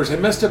staff members, I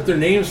messed up their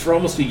names for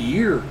almost a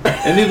year,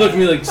 and they look at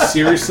me like,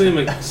 seriously? I'm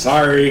like,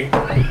 sorry.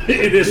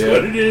 It is Yeah.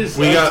 what it is.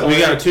 We I'm got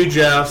sorry. two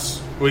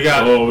Jeffs. We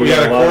got Oh, we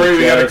got a lot of Corey.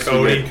 We got a Jeffs,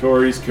 Cody. We got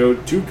Corey's,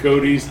 two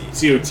Codys,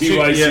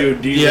 COTY, Yeah,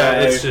 COD. yeah,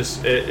 it's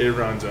just it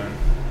runs in.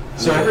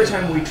 So every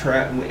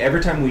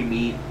time we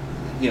meet,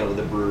 you know,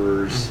 the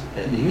brewers,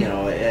 you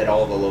know, at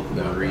all the local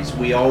breweries,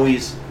 we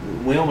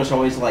almost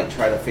always like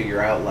try to figure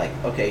out like,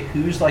 okay,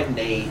 who's like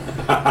Nate,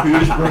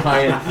 who's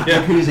Brian,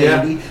 Yeah. who's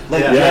Yeah. Andy.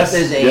 Like Yeah. Jeff Yes.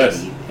 is Andy.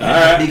 Yes. All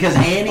right. Because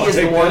Andy I'll is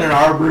the take one that. in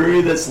our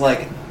brewery that's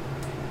like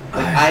I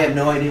have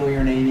no idea what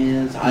your name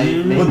is. But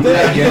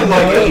then again,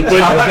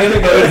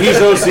 But he's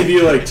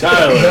OCD like But I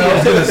Tyler.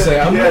 was gonna say,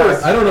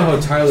 I don't know how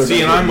Tyler. See,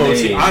 does and I'm with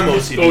OCD. names. I'm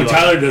OCD. Oh, like-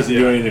 Tyler doesn't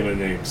do anything with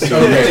names. So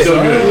Okay, still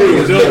so-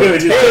 good. Still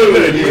good. Still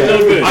good. Still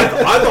good.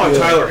 I thought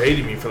Tyler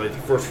hated me for like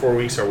the first 4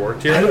 weeks I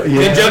worked here. I don't- And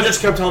yeah. Jeff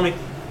just kept telling me,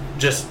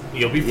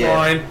 you'll be Yeah.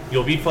 fine.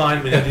 You'll be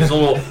fine. We had these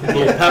little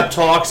pep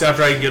talks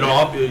after I get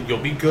off. You'll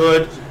be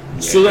good.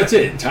 So that's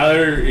it.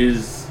 Tyler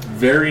is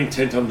very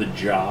intent on the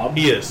job.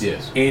 He is.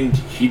 Yes. And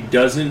he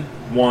doesn't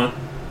want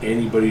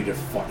anybody to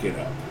fuck it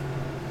up.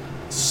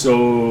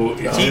 So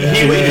it's,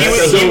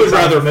 He would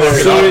rather fuck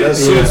it so, up.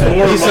 so it's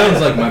more He of sounds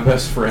my, like my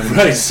best friend.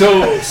 right.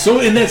 So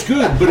and that's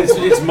good. But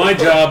it's my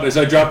job as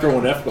I dropped her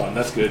one F-bomb.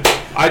 That's good.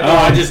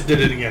 I just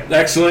did it again.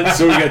 Excellent.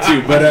 So we got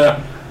two.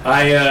 But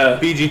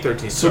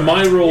PG-13. so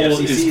my role The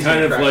FCC is is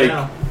kind gonna of crack like,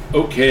 down.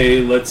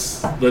 okay,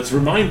 let's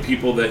remind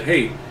people that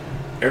hey,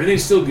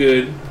 everything's still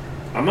good.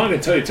 I'm not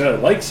gonna tell you Tyler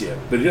likes you,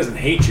 but he doesn't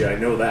hate you. I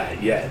know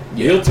that yet.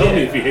 He'll tell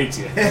me if he hates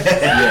you.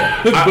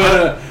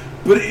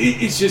 But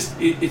it's just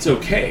it's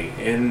okay.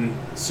 And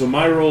so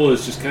my role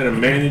is just kind of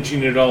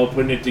managing it all,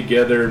 putting it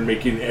together, and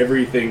making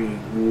everything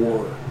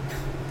work.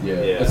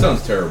 Yeah, that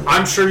sounds terrible.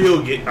 I'm sure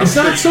you'll get. It's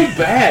not so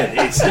bad.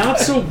 It's not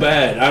so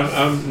bad.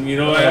 I'm you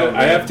know,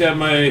 I have to have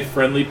my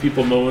friendly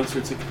people moments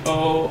where it's like,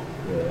 oh,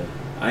 Yeah.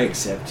 I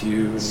accept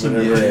you. And Some-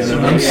 whatever. yeah,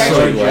 And I'm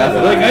so glad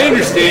that like I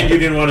understand you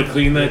didn't want to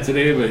clean that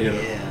today, but you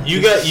know.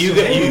 You got-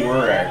 We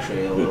were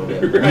actually a little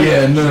bit.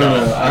 Yeah,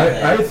 no.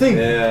 I think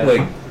Yeah.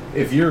 like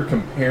if you're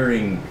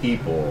comparing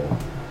people,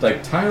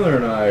 like Tyler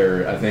and I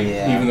are, I think,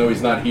 Yeah. even though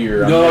he's not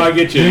here, No, like, I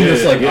get you. You're Yeah,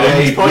 just like, yeah. oh,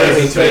 He's he part of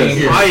doesn't the stay team.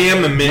 here. I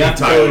am a mini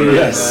Tyler.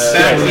 Yes.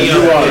 Back me You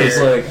up are. here. It's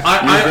like,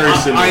 You're very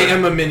similar. I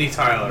am a mini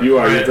Tyler. You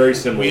are. You're very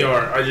similar. We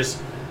are.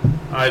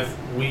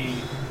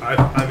 I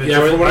I've Yeah,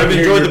 from what I've I'm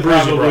enjoyed hearing, the you're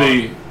brews you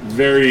probably brought.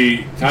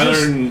 very Tyler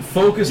Just and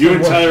focused you on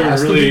and what Tyler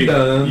has are to be really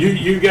done.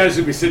 you guys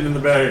would be sitting in the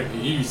back.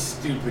 You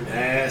stupid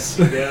ass!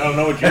 I don't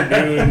know what you're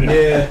doing.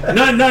 Yeah.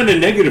 Not in a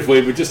negative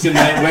way, but just in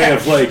that way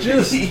of like,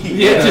 Just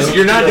just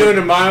you're not doing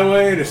it my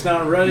way and it's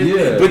not right.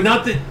 Yeah. But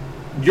not that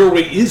your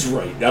way is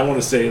right. I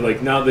want to say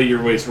like not that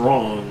your way's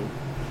wrong.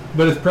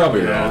 but it's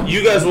probably Yeah. wrong.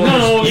 You guys will.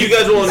 No, You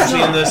guys will it's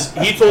understand not. this.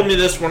 He told me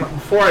this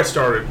before I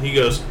started. He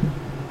goes,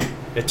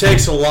 "It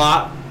takes a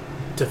lot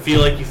to feel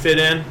like you fit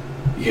in.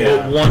 Yeah.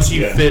 But once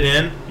you Yeah. fit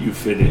in, You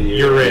fit in.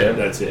 You're in.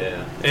 That's it.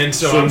 Yeah. and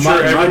so, So I'm sure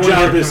my everyone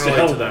job here is can to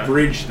relate help that.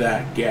 bridge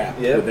that gap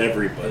Yep. with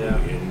everybody. Yeah.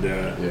 And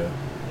Yeah.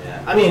 Yeah.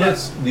 I mean,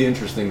 that's the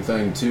interesting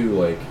thing too.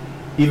 Like,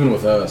 even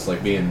with us,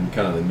 like being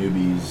kind of the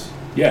newbies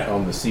yeah,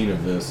 on the scene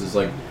of this, is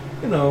like,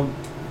 you know,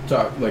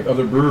 talk like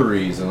other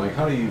breweries and like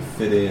how do you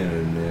fit in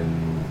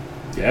and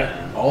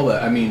yeah. all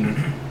that. I mean,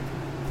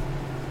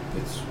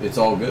 it's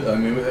all good. I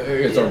mean,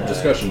 it's our Yeah.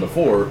 discussion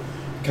before,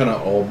 kind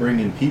of all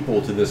bringing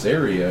people to this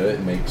area.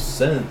 It makes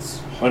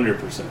sense.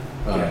 100%.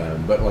 Yeah.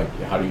 But like,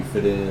 how do you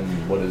fit in?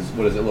 What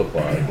does it look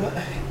like?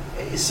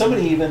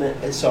 Somebody even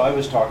so I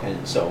was talking.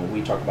 So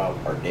we talked about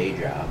our day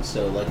job.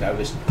 So like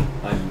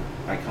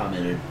I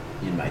commented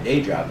in my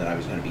day job that I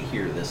was going to be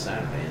here this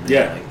Saturday, and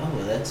they're Yeah. like,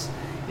 "Oh, that's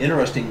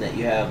interesting that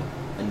you have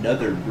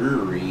another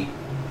brewery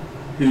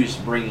who's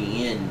bringing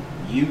in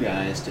you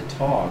guys to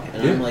talk."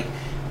 And I'm Yeah. like,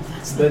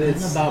 "That's the But thing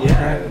it's- about yeah,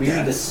 craft beer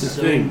that's that's the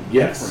so thing,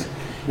 yes. different."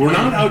 We're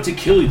not out to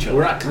kill each other.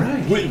 We're not-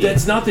 Right.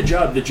 That's not the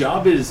job. The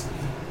job is,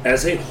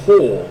 as a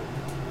whole,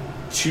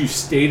 to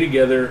stay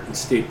together and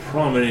stay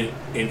prominent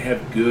and have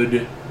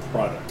good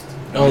product.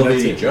 Elevate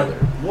That's it. each other.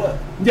 What?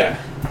 Yeah.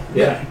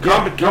 Yeah.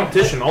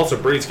 Competition also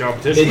breeds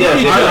competition. It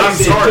does. I'm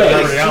It sorry,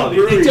 does. that's reality.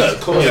 It does.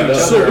 Close Yeah. each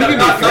So other. we can be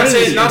not friends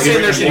saying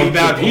and there should be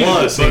bad compete at the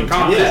blood, same but time.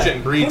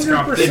 competition breeds 100%.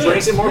 competition. It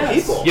brings in more Yes.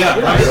 people. Yeah,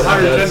 Right.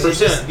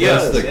 110%. Yeah.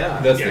 That's the Yeah.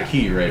 that's Yeah. the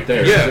key right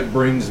there. Yeah. It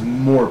brings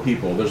more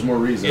people. There's more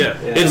reason. Yeah.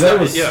 Yeah. It's that that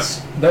was yeah.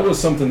 that was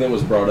something that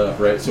was brought up,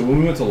 right? So when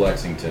we went to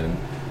Lexington,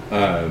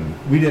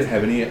 we didn't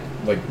have any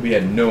we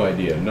had no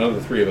idea. None of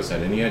the three of us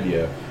had any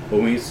idea. But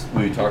we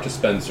talked to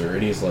Spencer,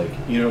 and he's like,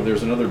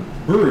 there's another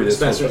brewery that's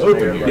supposed to Spencer's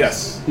open mayor, here. right?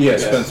 Yes. Yeah,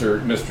 Yes. Spencer,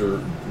 Mr.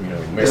 Mayor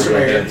Mr.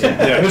 Mayor. Hanson.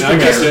 Yeah, Mr. I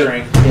got Mayor.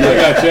 you. I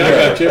got you. I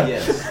got you.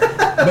 Yes.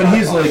 But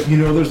he's like,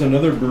 there's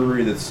another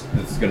brewery that's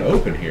going to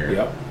open here.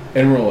 Yep.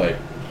 And we're like,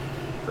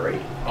 Great.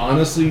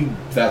 honestly,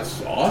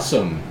 that's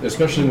awesome,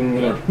 especially when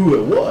we learned who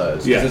it was.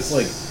 'Cause Yes. it's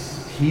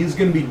like he's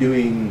going to be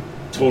doing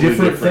Totally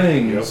different different,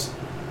 things,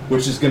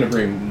 which is going to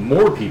bring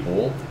more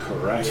people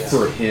Correct.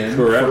 for him,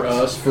 Correct. for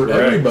us, for Correct.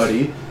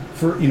 everybody.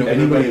 For anybody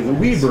Everybody that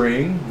we wins.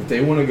 bring, if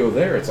they want to go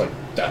there, it's like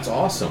that's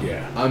awesome.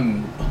 Yeah.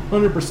 I'm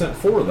 100%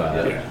 for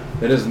that. Yeah.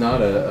 That is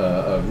not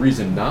a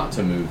reason not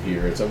to move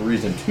here. It's a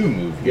reason to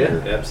move Yeah,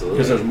 here. absolutely.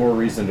 Because there's more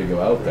reason to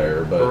go out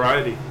there. But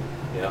Variety.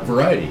 Yeah.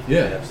 variety,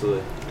 yeah.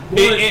 Absolutely.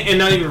 And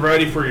not even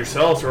variety for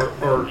yourselves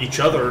or each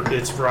other.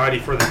 It's variety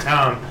for the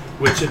town.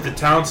 Which, if the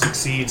town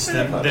succeeds,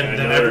 then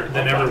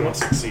everyone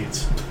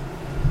succeeds.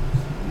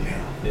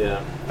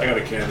 Yeah. I got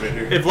a can right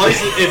here. If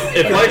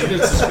Lexington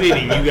is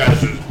succeeding, you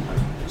guys are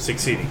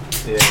succeeding.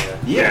 Yeah.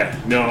 Yeah.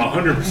 No,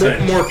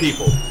 100%. More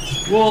people.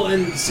 Well,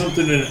 and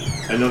something in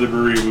another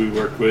brewery we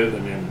work with. I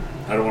mean,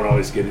 I don't want to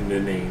always get into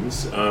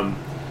names,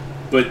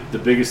 but the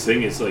biggest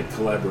thing is like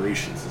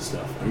collaborations and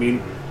stuff. I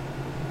mean,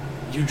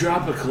 you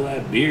drop a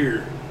collab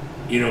beer,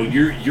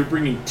 you're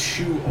bringing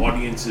two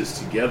audiences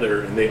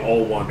together, and they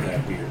all want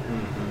that beer.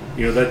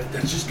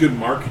 That's just good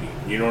marketing.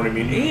 You know what I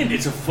mean? And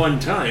it's a fun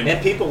time.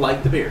 And people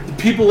like the beer.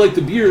 People like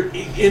the beer,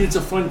 and it's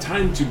a fun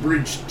time to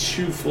bridge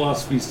two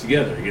philosophies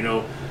together. A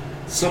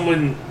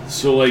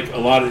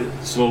lot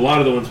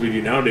of the ones we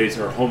do nowadays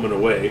are home and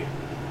away.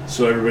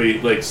 So everybody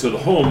the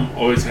home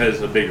always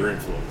has a bigger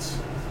influence,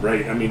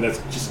 right? I mean, that's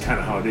just kind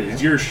of how it is.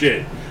 It's your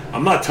shit.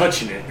 I'm not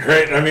touching it,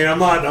 right? I mean, I'm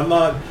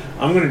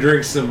going to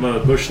drink some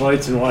Busch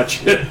Lights and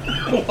watch it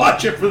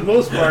for the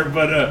most part.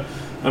 But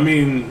I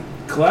mean,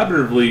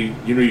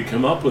 collaboratively, you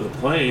come up with a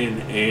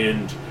plan,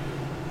 and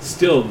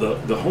still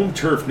the home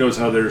turf knows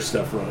how their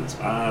stuff runs.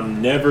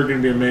 I'm never going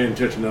to be a man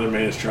to touch another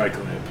man's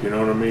tri-clamp. You know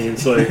what I mean?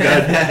 It's like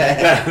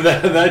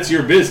that's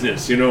your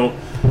business,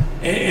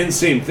 And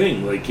same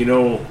thing,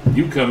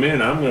 you come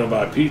in, I'm going to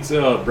buy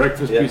pizza,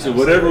 breakfast Yeah, pizza, absolutely.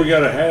 whatever we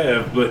got to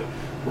have, but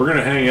we're going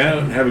to hang out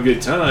and have a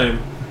good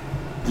time.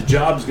 The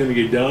job's going to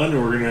get done,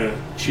 and we're going to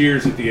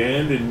cheers at the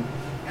end and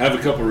have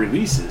a couple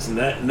releases, and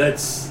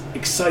that's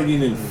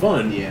exciting and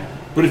fun. Yeah.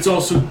 But it's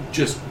also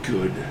just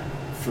good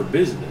for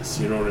business,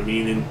 you know what I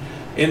mean?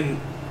 And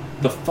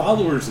the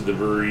followers of the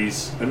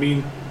breweries, I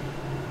mean,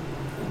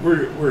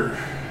 we're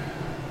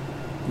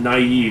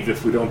naive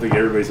if we don't think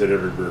everybody's at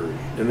every brewery,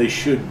 and they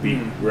should be,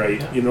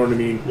 right? You know what I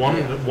mean? Want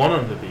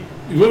them to be.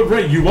 Well,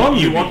 right, you want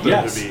them You to want be, them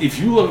to yes. be. If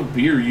you love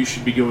beer, you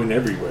should be going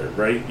everywhere,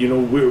 right?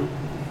 We're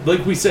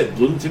like we said,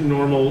 Bloomington,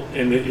 Normal,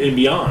 and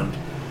beyond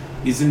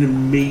is an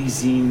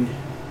amazing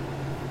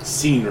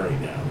scene right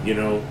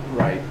now.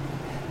 Right.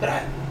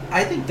 But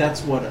I think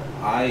that's what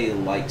I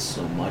like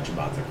so much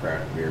about the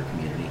craft beer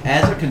community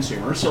as a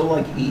consumer. So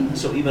like,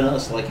 even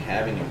us like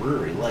having a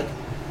brewery, like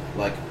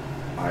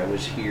I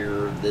was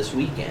here this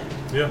weekend,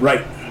 Yeah.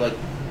 Right. like,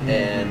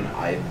 and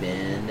I've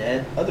been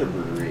at other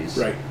breweries,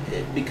 Right.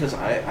 because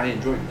I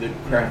enjoy good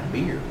craft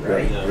beer,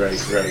 right?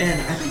 Right.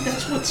 And I think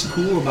that's what's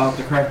cool about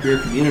the craft beer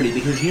community,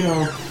 because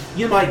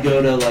you might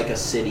go to like a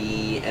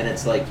city and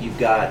it's like you've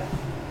got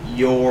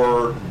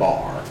your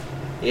bar,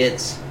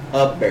 it's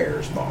a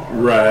Bears bar,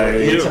 Right, or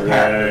it's a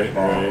Packers right,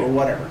 bar, right. or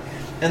whatever,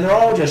 and they're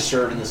all just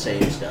serving the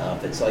same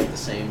stuff. It's like the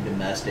same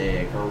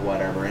domestic or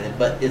whatever,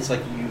 but it's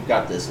like you've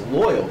got this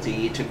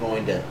loyalty to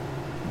going to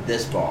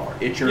this bar.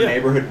 It's your Yeah.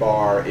 neighborhood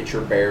bar, it's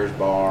your Bears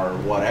bar,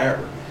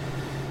 whatever.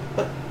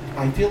 But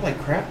I feel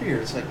like craft beer,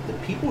 it's like the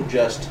people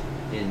just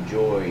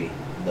enjoy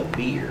the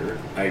beer.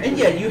 I And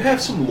agree. yeah, you have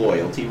some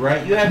loyalty,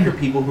 right? You have your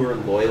people who are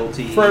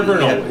loyalty. Forever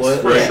and you have always,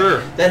 for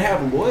sure. That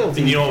have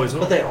loyalty. And you always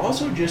will. But they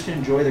also just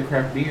enjoy the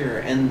craft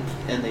beer, and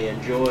they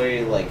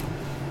enjoy like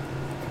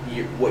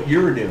what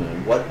you're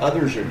doing, what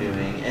others are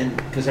doing, and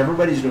because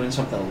everybody's doing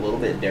something a little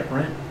bit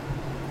different,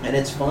 and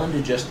it's fun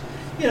to just,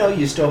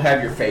 you still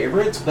have your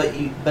favorites, but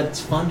it's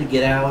fun to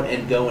get out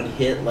and go and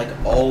hit like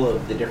all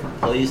of the different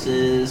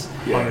places.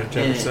 Yeah.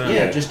 110%. And,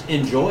 yeah, just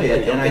enjoy Yeah, it,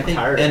 you don't and I get think,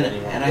 tired of and any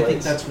one I think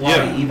place. that's why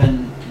Yeah.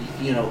 even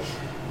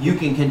you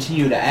can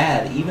continue to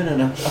add even in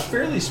a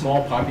fairly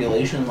small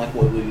population like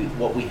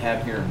what we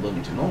have here in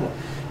Bloomington Normal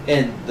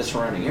and the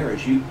surrounding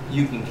areas. You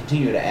can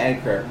continue to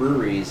add craft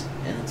breweries,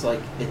 and it's like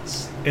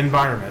it's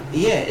Environment.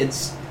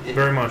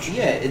 Very much.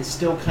 Yeah, it's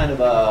still kind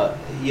of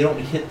you don't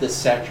hit the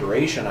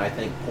saturation, I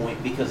think,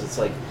 point, because it's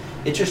like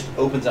it just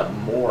opens up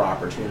more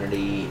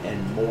opportunity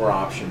and more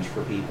options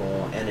for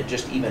people, and it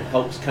just even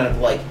helps kind of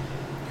like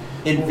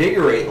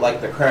invigorate like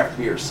the craft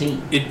beer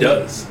scene. It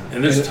does,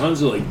 and there's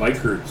tons of like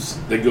bikers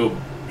that go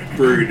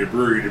brewery to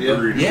brewery to Yeah.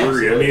 brewery to Yeah,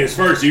 brewery. I mean, as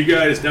far as you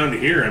guys down to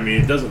here, I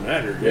mean, it doesn't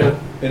matter. Yeah.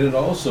 And it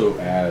also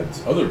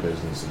adds other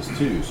businesses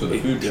too. So the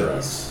It food does.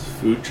 trucks.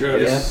 Food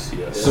trucks,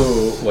 yes.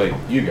 So like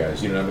you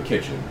guys, you don't have a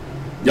kitchen.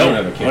 You don't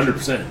have a kitchen.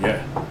 100%, yeah.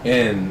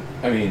 And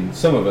I mean,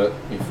 some of it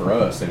for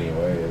us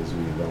anyway is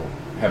we don't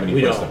have any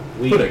We place don't.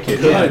 to We put a kitchen.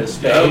 couldn't Yeah, have the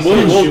space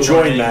we'll to shoot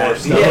join any that. more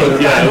stuff.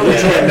 Yeah, we'll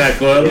join that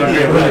club. Yeah, I mean,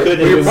 we we couldn't could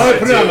do probably that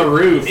put it on the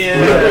roof.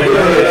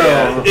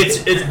 Yeah.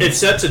 It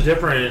sets a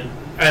different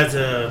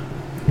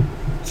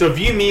so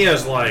view me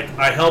as like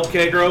I help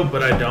K-Grow,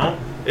 but I don't.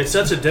 It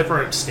sets a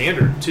different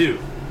standard too.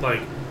 Like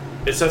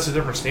it sets a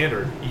different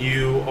standard.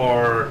 You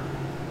are.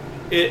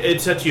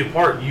 It sets you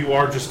apart. You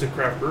are just a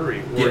craft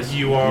brewery, or Yes.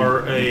 you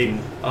are a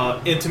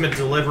intimate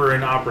deliverer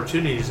in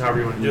opportunities, however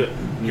you want to do it.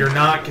 You're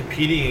not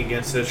competing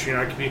against this. You're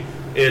not competing.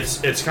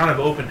 It's kind of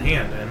open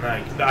hand,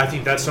 and I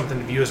think that's something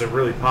to view as a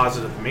really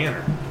positive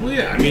manner. Well,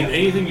 yeah, I mean,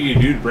 anything you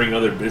can do to bring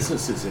other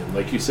businesses in.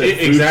 Like you said,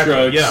 food Exactly,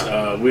 trucks.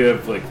 yeah. We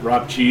have like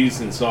Rob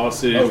Cheese and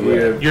sausage. Oh, We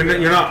yeah. have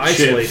You're not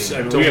isolating. chips.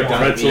 I mean, to we have one.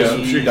 pretzels from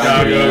Yeah.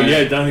 Chicago. Donnie Yeah,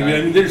 Bean. Donnie Bean.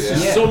 I mean, there's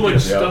just Yeah. so much Yeah.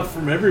 stuff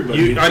from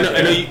everybody. I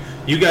know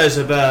you guys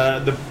have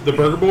the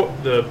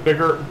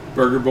bigger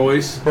Burger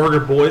Boys. Burger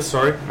Boys.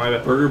 Sorry, my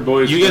bad. Burger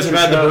Boys. You guys have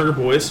Butcher had the Shop. Burger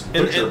Boys.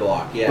 Butcher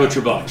Block, yeah.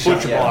 Butcher Block.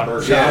 Butcher Yeah, Block.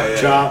 Burger- Chop,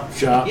 yeah.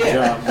 chop,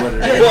 Yeah.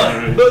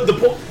 whatever. Well,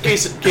 the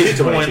case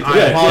in point, I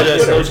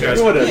apologize to those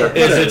guys. Whatever.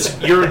 Is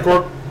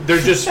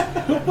there's just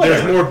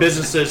there's more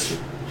businesses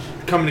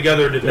coming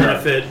together to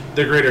benefit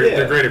the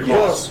greater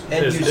cause.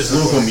 And Is- you is-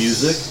 Local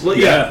music. Well,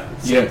 Yeah,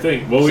 same Yeah.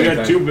 thing. Well, we Same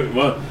got thing. two.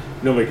 Well,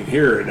 nobody can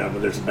hear it right now,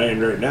 but there's a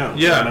band right now.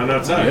 Yeah. on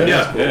outside.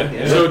 Yeah.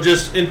 Yeah. So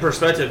just in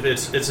perspective,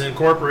 it's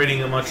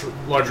incorporating a much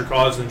larger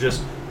cause than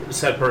just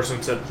said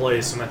person, said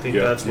place, and I think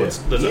Yeah. that's that's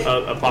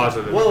Yeah. a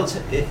positive. Well,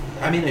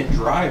 it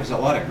drives a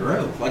lot of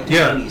growth. Like to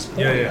Yeah. Tony's point.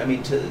 Yeah, yeah. I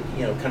mean, to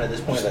kind of this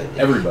point that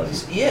Everybody.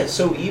 Yeah.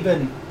 So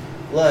even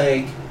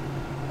like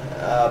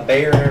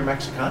Bay Area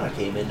Mexicana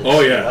came into.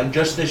 Oh, this, yeah. Like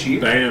just this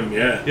year. Bam.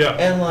 Yeah. yeah.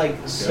 And like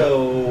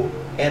so,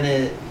 and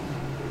it,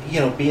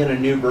 being a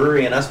new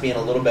brewery and us being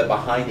a little bit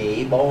behind the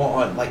eight ball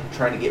on like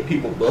trying to get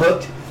people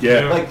booked.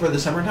 Yeah. Like for the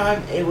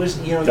summertime, it was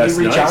That's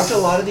you reach out nice. to a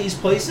lot of these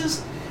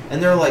places,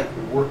 and they're like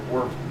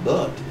we're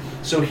booked.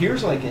 So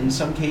here's like in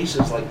some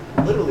cases like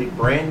literally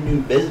brand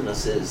new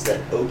businesses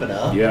that open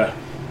up. Yeah.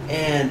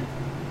 And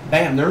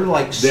bam, they're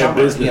like They have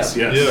summer. business,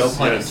 Yeah, yes, no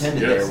pun yes,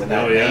 intended yes. there with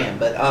that Oh, yeah. band.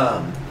 But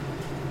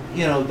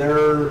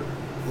they're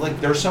like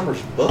their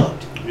summer's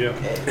booked. Yeah.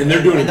 And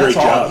they're doing a that's great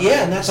all- job.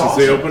 Yeah, and that's Since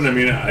awesome. they opened, I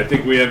mean, I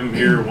think we have them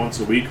here once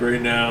a week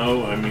right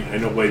now. I mean, I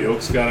know White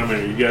Oak's got them,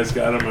 and you guys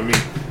got them. I mean,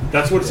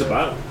 that's what it's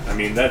about. I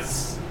mean,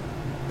 that's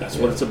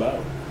what it's about.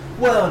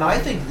 Well, and I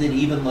think that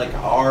even like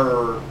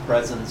our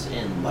presence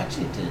in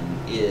Lexington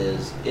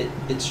is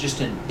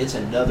it's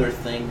another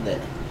thing that.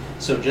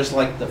 So just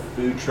like the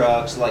food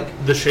trucks, like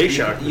The Shea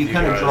Shack. you with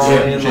kind of guys. draw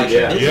Yeah, in like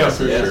yeah,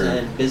 businesses for sure.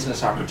 and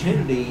business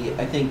opportunity.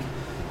 I think,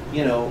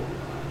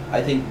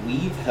 I think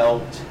we've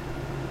helped.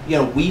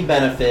 We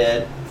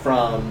benefit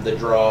from the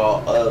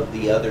draw of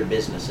the other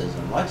businesses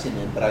in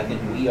Lexington, but I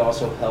think we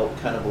also help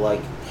kind of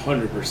like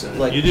 100%.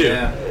 like You do.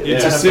 Yeah.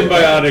 It's kind a of-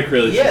 symbiotic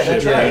relationship. Yeah,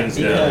 that's right. hands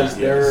down, Because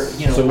they're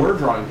yes. So we're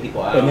drawing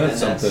people out, And that's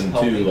something too,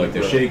 helping like the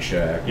grow. Shake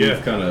Shack. Yeah.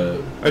 We've kind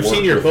of I've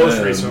seen your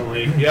post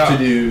recently. Yeah. to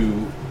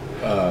do,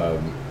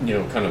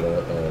 kind of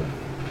a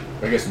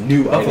I guess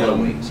new Buffalo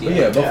item. wings, But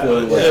yeah. Buffalo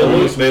Yeah.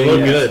 wings. They look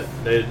Yes.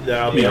 good.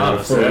 I'll be You know,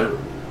 honest. for-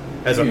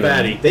 As a you know,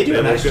 fatty, They do a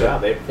look nice good.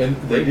 job. They And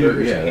they great do,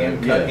 burgers, yeah,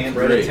 hand yeah, cut, hand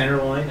breaded great.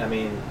 tenderloin. I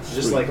mean,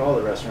 just Sweet. like all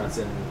the restaurants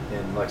in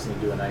Lexington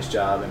do a nice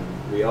job, and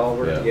we all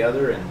work Yeah.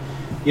 together.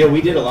 And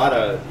we did a lot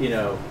of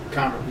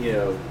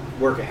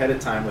work ahead of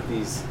time with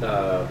these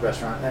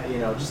restaurants.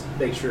 Just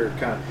make sure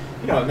kind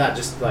of not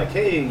just like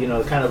hey,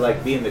 kind of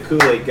like being the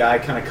Kool-Aid guy,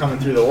 kind of coming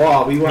through the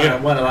wall. We want to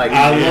like.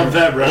 I love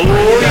that reference.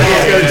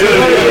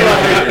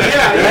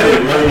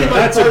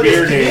 That's a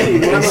beer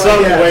name in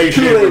some way,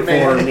 shape, or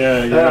form.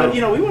 Yeah.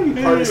 We want to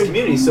be part of this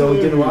community, so we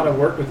did a lot of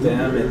work with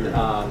them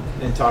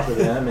and talked with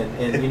them,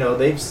 and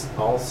they've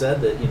all said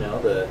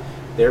that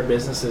their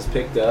business has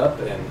picked up,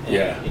 and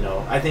Yeah.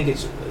 I think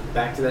it's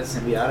back to that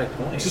symbiotic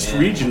point. Just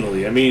And-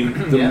 regionally. I mean,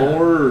 the Yeah.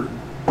 more,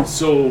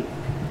 so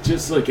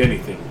just like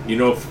anything,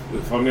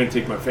 if I'm going to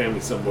take my family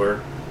somewhere,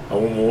 I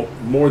want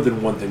more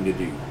than one thing to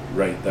do,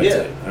 right? That's Yeah.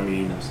 it. I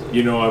mean,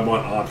 Absolutely. I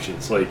want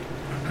options. Like,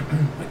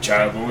 my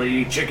child only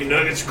eat chicken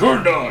nuggets,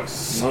 corn dogs.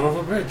 Son of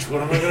a bitch,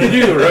 what am I going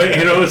to do, right?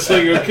 It's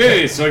like,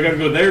 okay, so I got to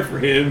go there for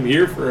him,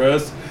 here for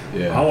us.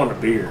 Yeah. I want a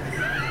beer.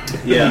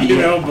 Yeah.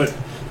 But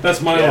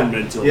that's my own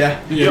mental. Yeah.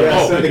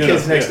 Oh, Send the you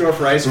kids know, next yeah. door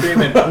for ice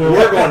cream, and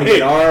we're going to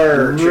get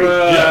our treat.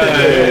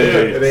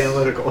 Right. The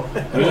analytical.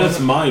 I mean, that's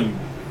mine.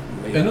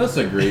 And that's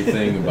a great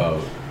thing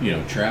about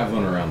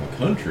traveling around the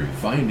country,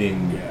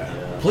 finding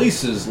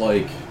places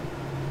like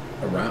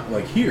around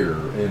like here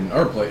in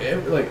our place,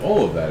 like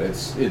all of that.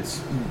 It's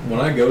when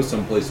I go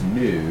someplace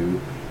new,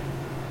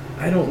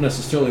 I don't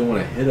necessarily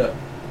want to hit up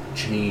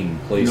chain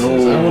places.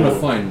 No. I want to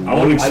find. I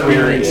want to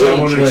experience. I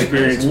want to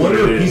experience what what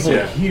are it is. people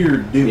Yeah. here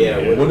doing? Yeah,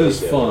 what do is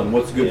they do? fun?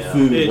 What's good Yeah.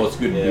 food? It- What's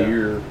good yeah.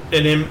 beer?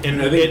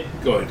 And I think,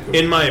 go ahead.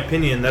 in my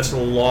opinion, that's the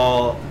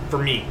law for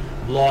me.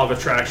 Law of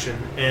attraction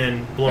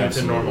in Bloomington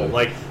Absolutely. Normal.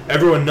 Like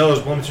everyone knows,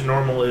 Bloomington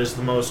Normal is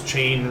the most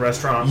chain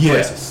restaurant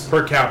Yes. place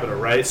per capita,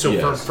 right? So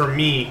Yes. for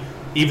me,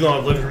 even though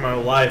I've lived here my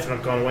whole life and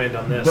I've gone away and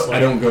done this, But I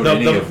like, don't go to the,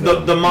 any the, of the,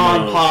 them. the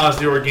mom, No. pa's,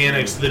 the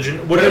organics, the I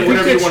think whatever you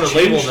that's want to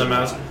label changed them a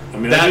as. lot. I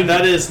mean, I think-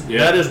 That is yeah.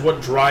 that is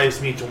what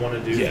drives me to want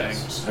to do Yes.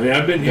 things. I mean,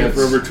 I've been here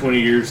for That's- over 20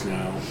 years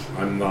now.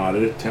 I'm not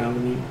an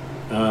Italian,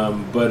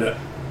 but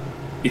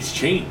it's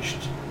changed.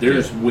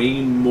 There's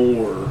way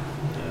more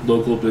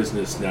local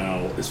business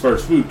now as far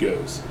as food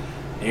goes,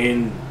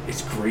 and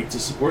it's great to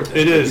support that.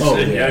 It is. Oh, I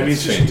yeah, mean,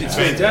 it's it's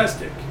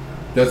fantastic.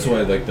 That's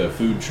why like the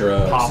food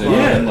trucks Pop-up.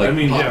 and Yeah, like I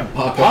mean,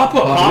 pop-up Pop-up,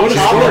 what a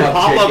Pop-up, story.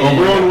 Pop-up chicken.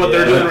 ruined what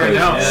they're doing right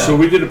now. Yeah. So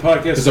we did a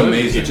podcast. It's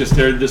Sunday. amazing. It just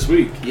aired this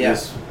week. Yeah.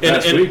 This And-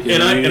 past and- week.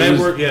 and I- mean, and it I was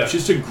work- yeah.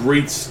 just a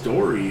great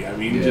story. I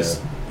mean, Yeah.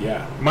 just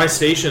My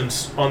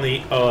station's on the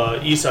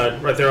east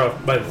side, right there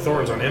off by the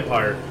Thorns on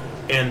Empire,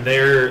 and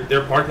their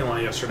parking lot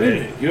Wait a yesterday.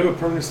 minute, you have a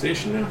permanent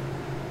station now?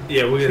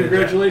 Yeah, we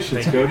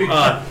Congratulations, Thank you.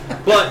 Cody.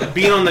 But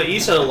being on the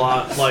east side a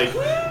lot, like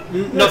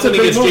nothing a big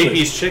against moment.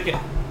 JP's Chicken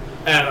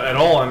at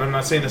all, and I'm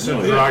not saying this in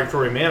No, a yeah.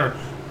 derogatory manner,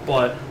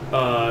 but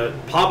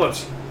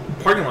Pop-Up's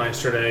parking lot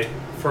yesterday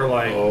for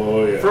like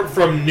Oh yeah.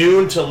 from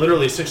noon to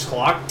literally 6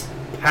 o'clock,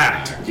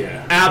 packed.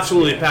 Yeah.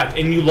 Absolutely packed,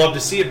 and you love to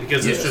see it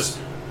because Yes. it's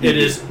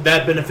just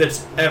that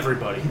benefits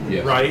everybody,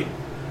 Yeah. right?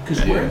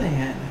 Because where are they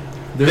at?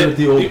 They're at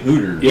the old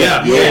Hooters.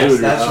 Yeah. Yes,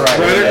 that's right.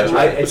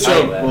 Right. That's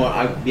So, right.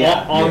 on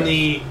Yeah.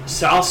 the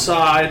south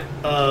side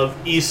of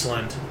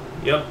Eastland,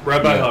 yep,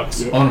 right by Yeah.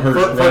 Huck's. Yep. On her,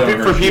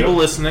 For people Yep.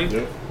 listening,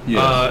 Yep.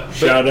 Yeah.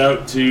 Shout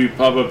out to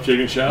Pop Up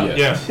Chicken Shop.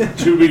 Yeah. yeah.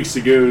 2 weeks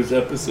ago's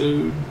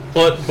episode.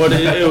 But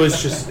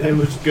it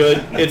was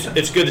good.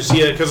 It's good to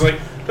see it because like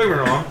don't get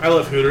me wrong, I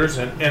love Hooters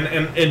and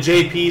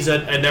JP's.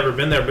 I'd never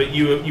been there, but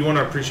you want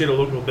to appreciate a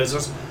local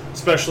business,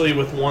 especially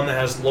with one that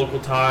has local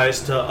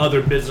ties to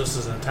other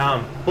businesses in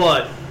town.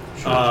 But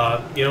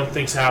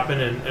things happen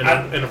in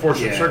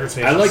unfortunate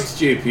circumstances. I liked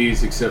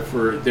JP's except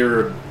for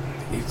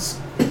it's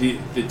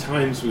the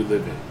times we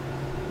live in.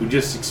 We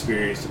just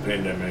experienced a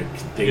pandemic.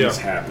 Things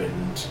Yeah.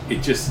 happened.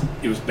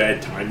 It was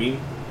bad timing,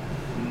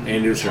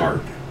 and it was Sure.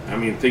 hard. I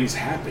mean, things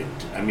happened.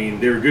 I mean,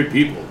 they were good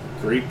people,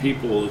 great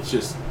people. It's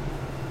just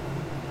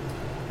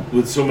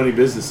with so many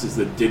businesses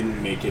that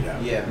didn't make it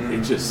out. Yeah.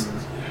 It just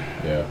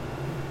Yeah.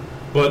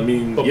 But I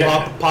mean, but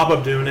yeah. pop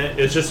up doing it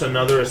is just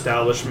another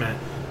establishment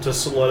to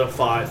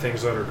solidify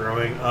things that are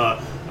growing. I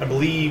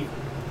believe,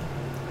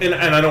 and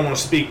I don't want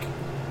to speak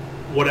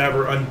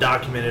whatever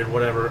undocumented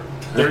whatever.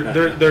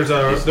 There's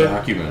It's there,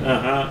 documented.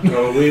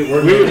 Well,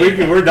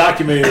 we're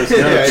documenting this now.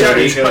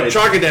 Yeah, chalk, yeah.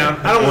 chalk it down.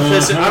 I don't want to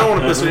piss it. I don't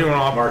want to piss anyone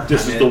off. Mark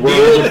This is time the in.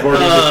 world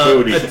according to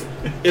Cody.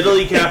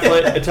 Italy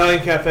cafe,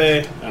 Italian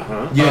cafe.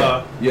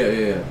 Yeah.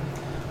 Yeah.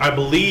 I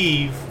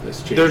believe That's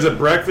changing. there's a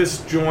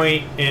breakfast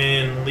joint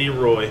in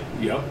Leroy.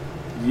 Yep.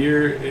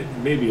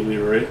 Maybe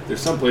Leroy. There's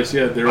someplace.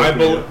 Yeah, they're. I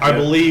opening up, I yeah.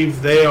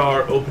 believe they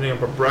are opening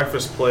up a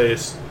breakfast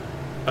place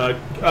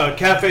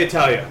Cafe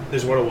Italia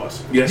is what it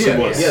was. Yes, Yeah, it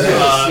was.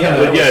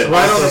 Yeah,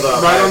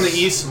 Right on the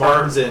east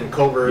Martins and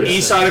Culver's.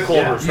 east side of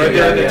Culver's, Yeah. right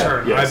there at the Yeah.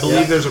 turn. Yes. I believe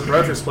Yeah. there's a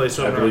breakfast place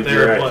I over believe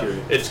there, you're but accurate.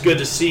 it's good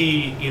to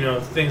see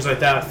things like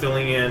that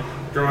filling in.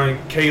 Growing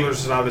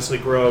Kaler's is obviously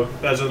grow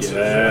as it's Yeah,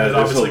 as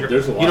obviously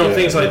there's a lot you know of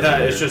things that like that.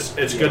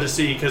 there. It's good to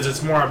see because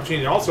it's more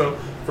opportunity also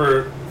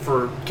for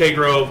K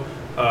Grove.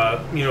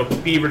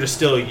 Beaver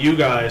Distill, you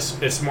guys,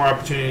 it's more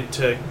opportunity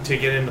to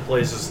get into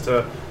places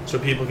so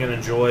people can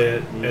enjoy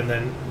it and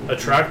then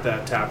attract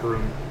that tap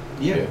room.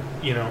 Yeah.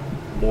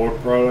 More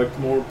product,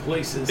 more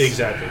places.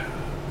 Exactly.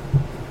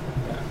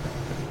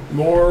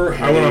 More.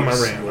 I went on my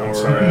headaches, rant. I'm more,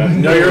 sorry.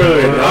 no, you're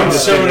really. I'm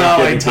just so kidding, not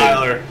kidding, like kidding.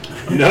 Tyler.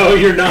 No,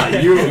 you're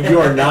not. You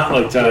are not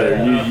like Tyler.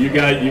 Yeah. You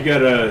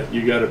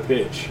got a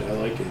pitch. I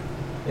like it.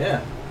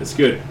 Yeah. It's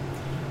good.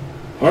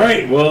 All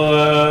right.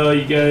 Well,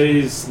 you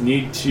guys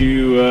need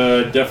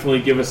to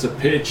definitely give us a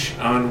pitch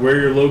on where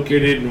you're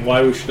located and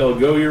why we should all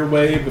go your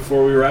way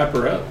before we wrap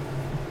her up.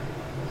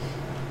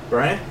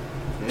 Brian?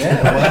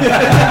 Yeah.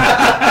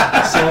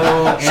 Well, So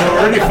I'm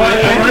already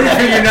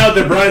figuring out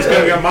that Brian's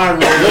gonna get my role.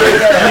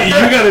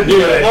 You got to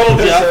do it.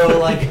 So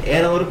like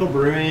Analytical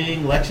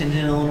Brewing,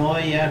 Lexington,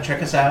 Illinois. Yeah,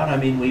 check us out. I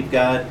mean, we've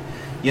got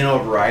a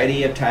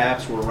variety of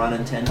taps. We're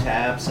running 10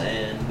 taps,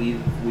 and we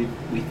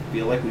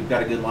feel like we've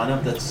got a good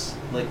lineup that's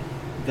like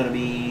going to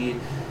be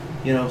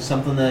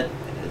something that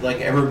like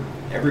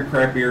every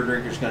craft beer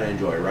drinker is going to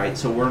enjoy, right?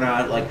 So we're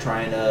not like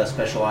trying to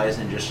specialize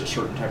in just a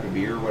certain type of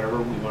beer or whatever.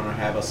 We want to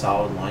have a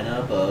solid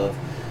lineup of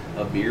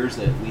beers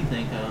that we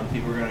think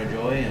people are going to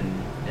enjoy,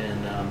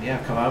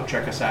 and come out,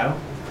 check us out.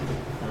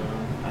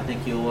 I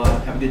think you'll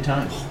have a good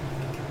time.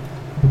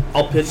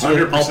 I'll pitch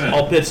 100%.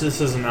 I'll pitch this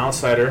as an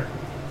outsider.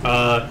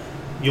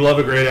 You love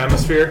a great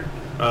atmosphere,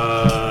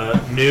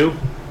 new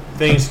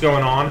things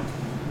going on.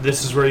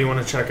 This is where you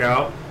want to check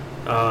out.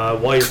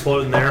 While you're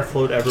floating there,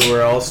 float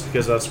everywhere else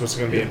because that's what's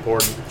going to be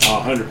important.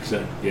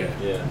 100%. Yeah.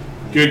 Yeah.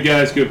 Good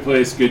guys, good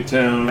place, good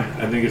town.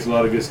 I think it's a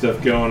lot of good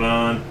stuff going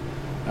on.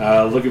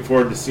 Looking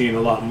forward to seeing a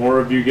lot more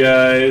of you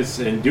guys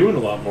and doing a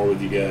lot more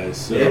with you guys.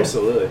 So, Yeah,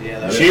 absolutely. Yeah,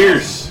 that'd be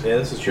cheers. Yeah,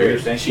 this is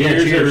great. Thank you.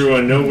 Cheers, cheers.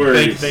 everyone. No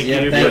worries. Thank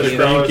Yeah, you, thank for the you.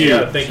 fellas. Thank you.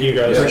 Yeah, thank you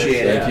guys.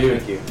 Appreciate it. Yeah,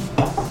 Thank you.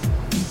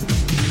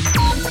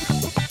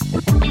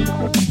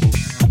 Thank you.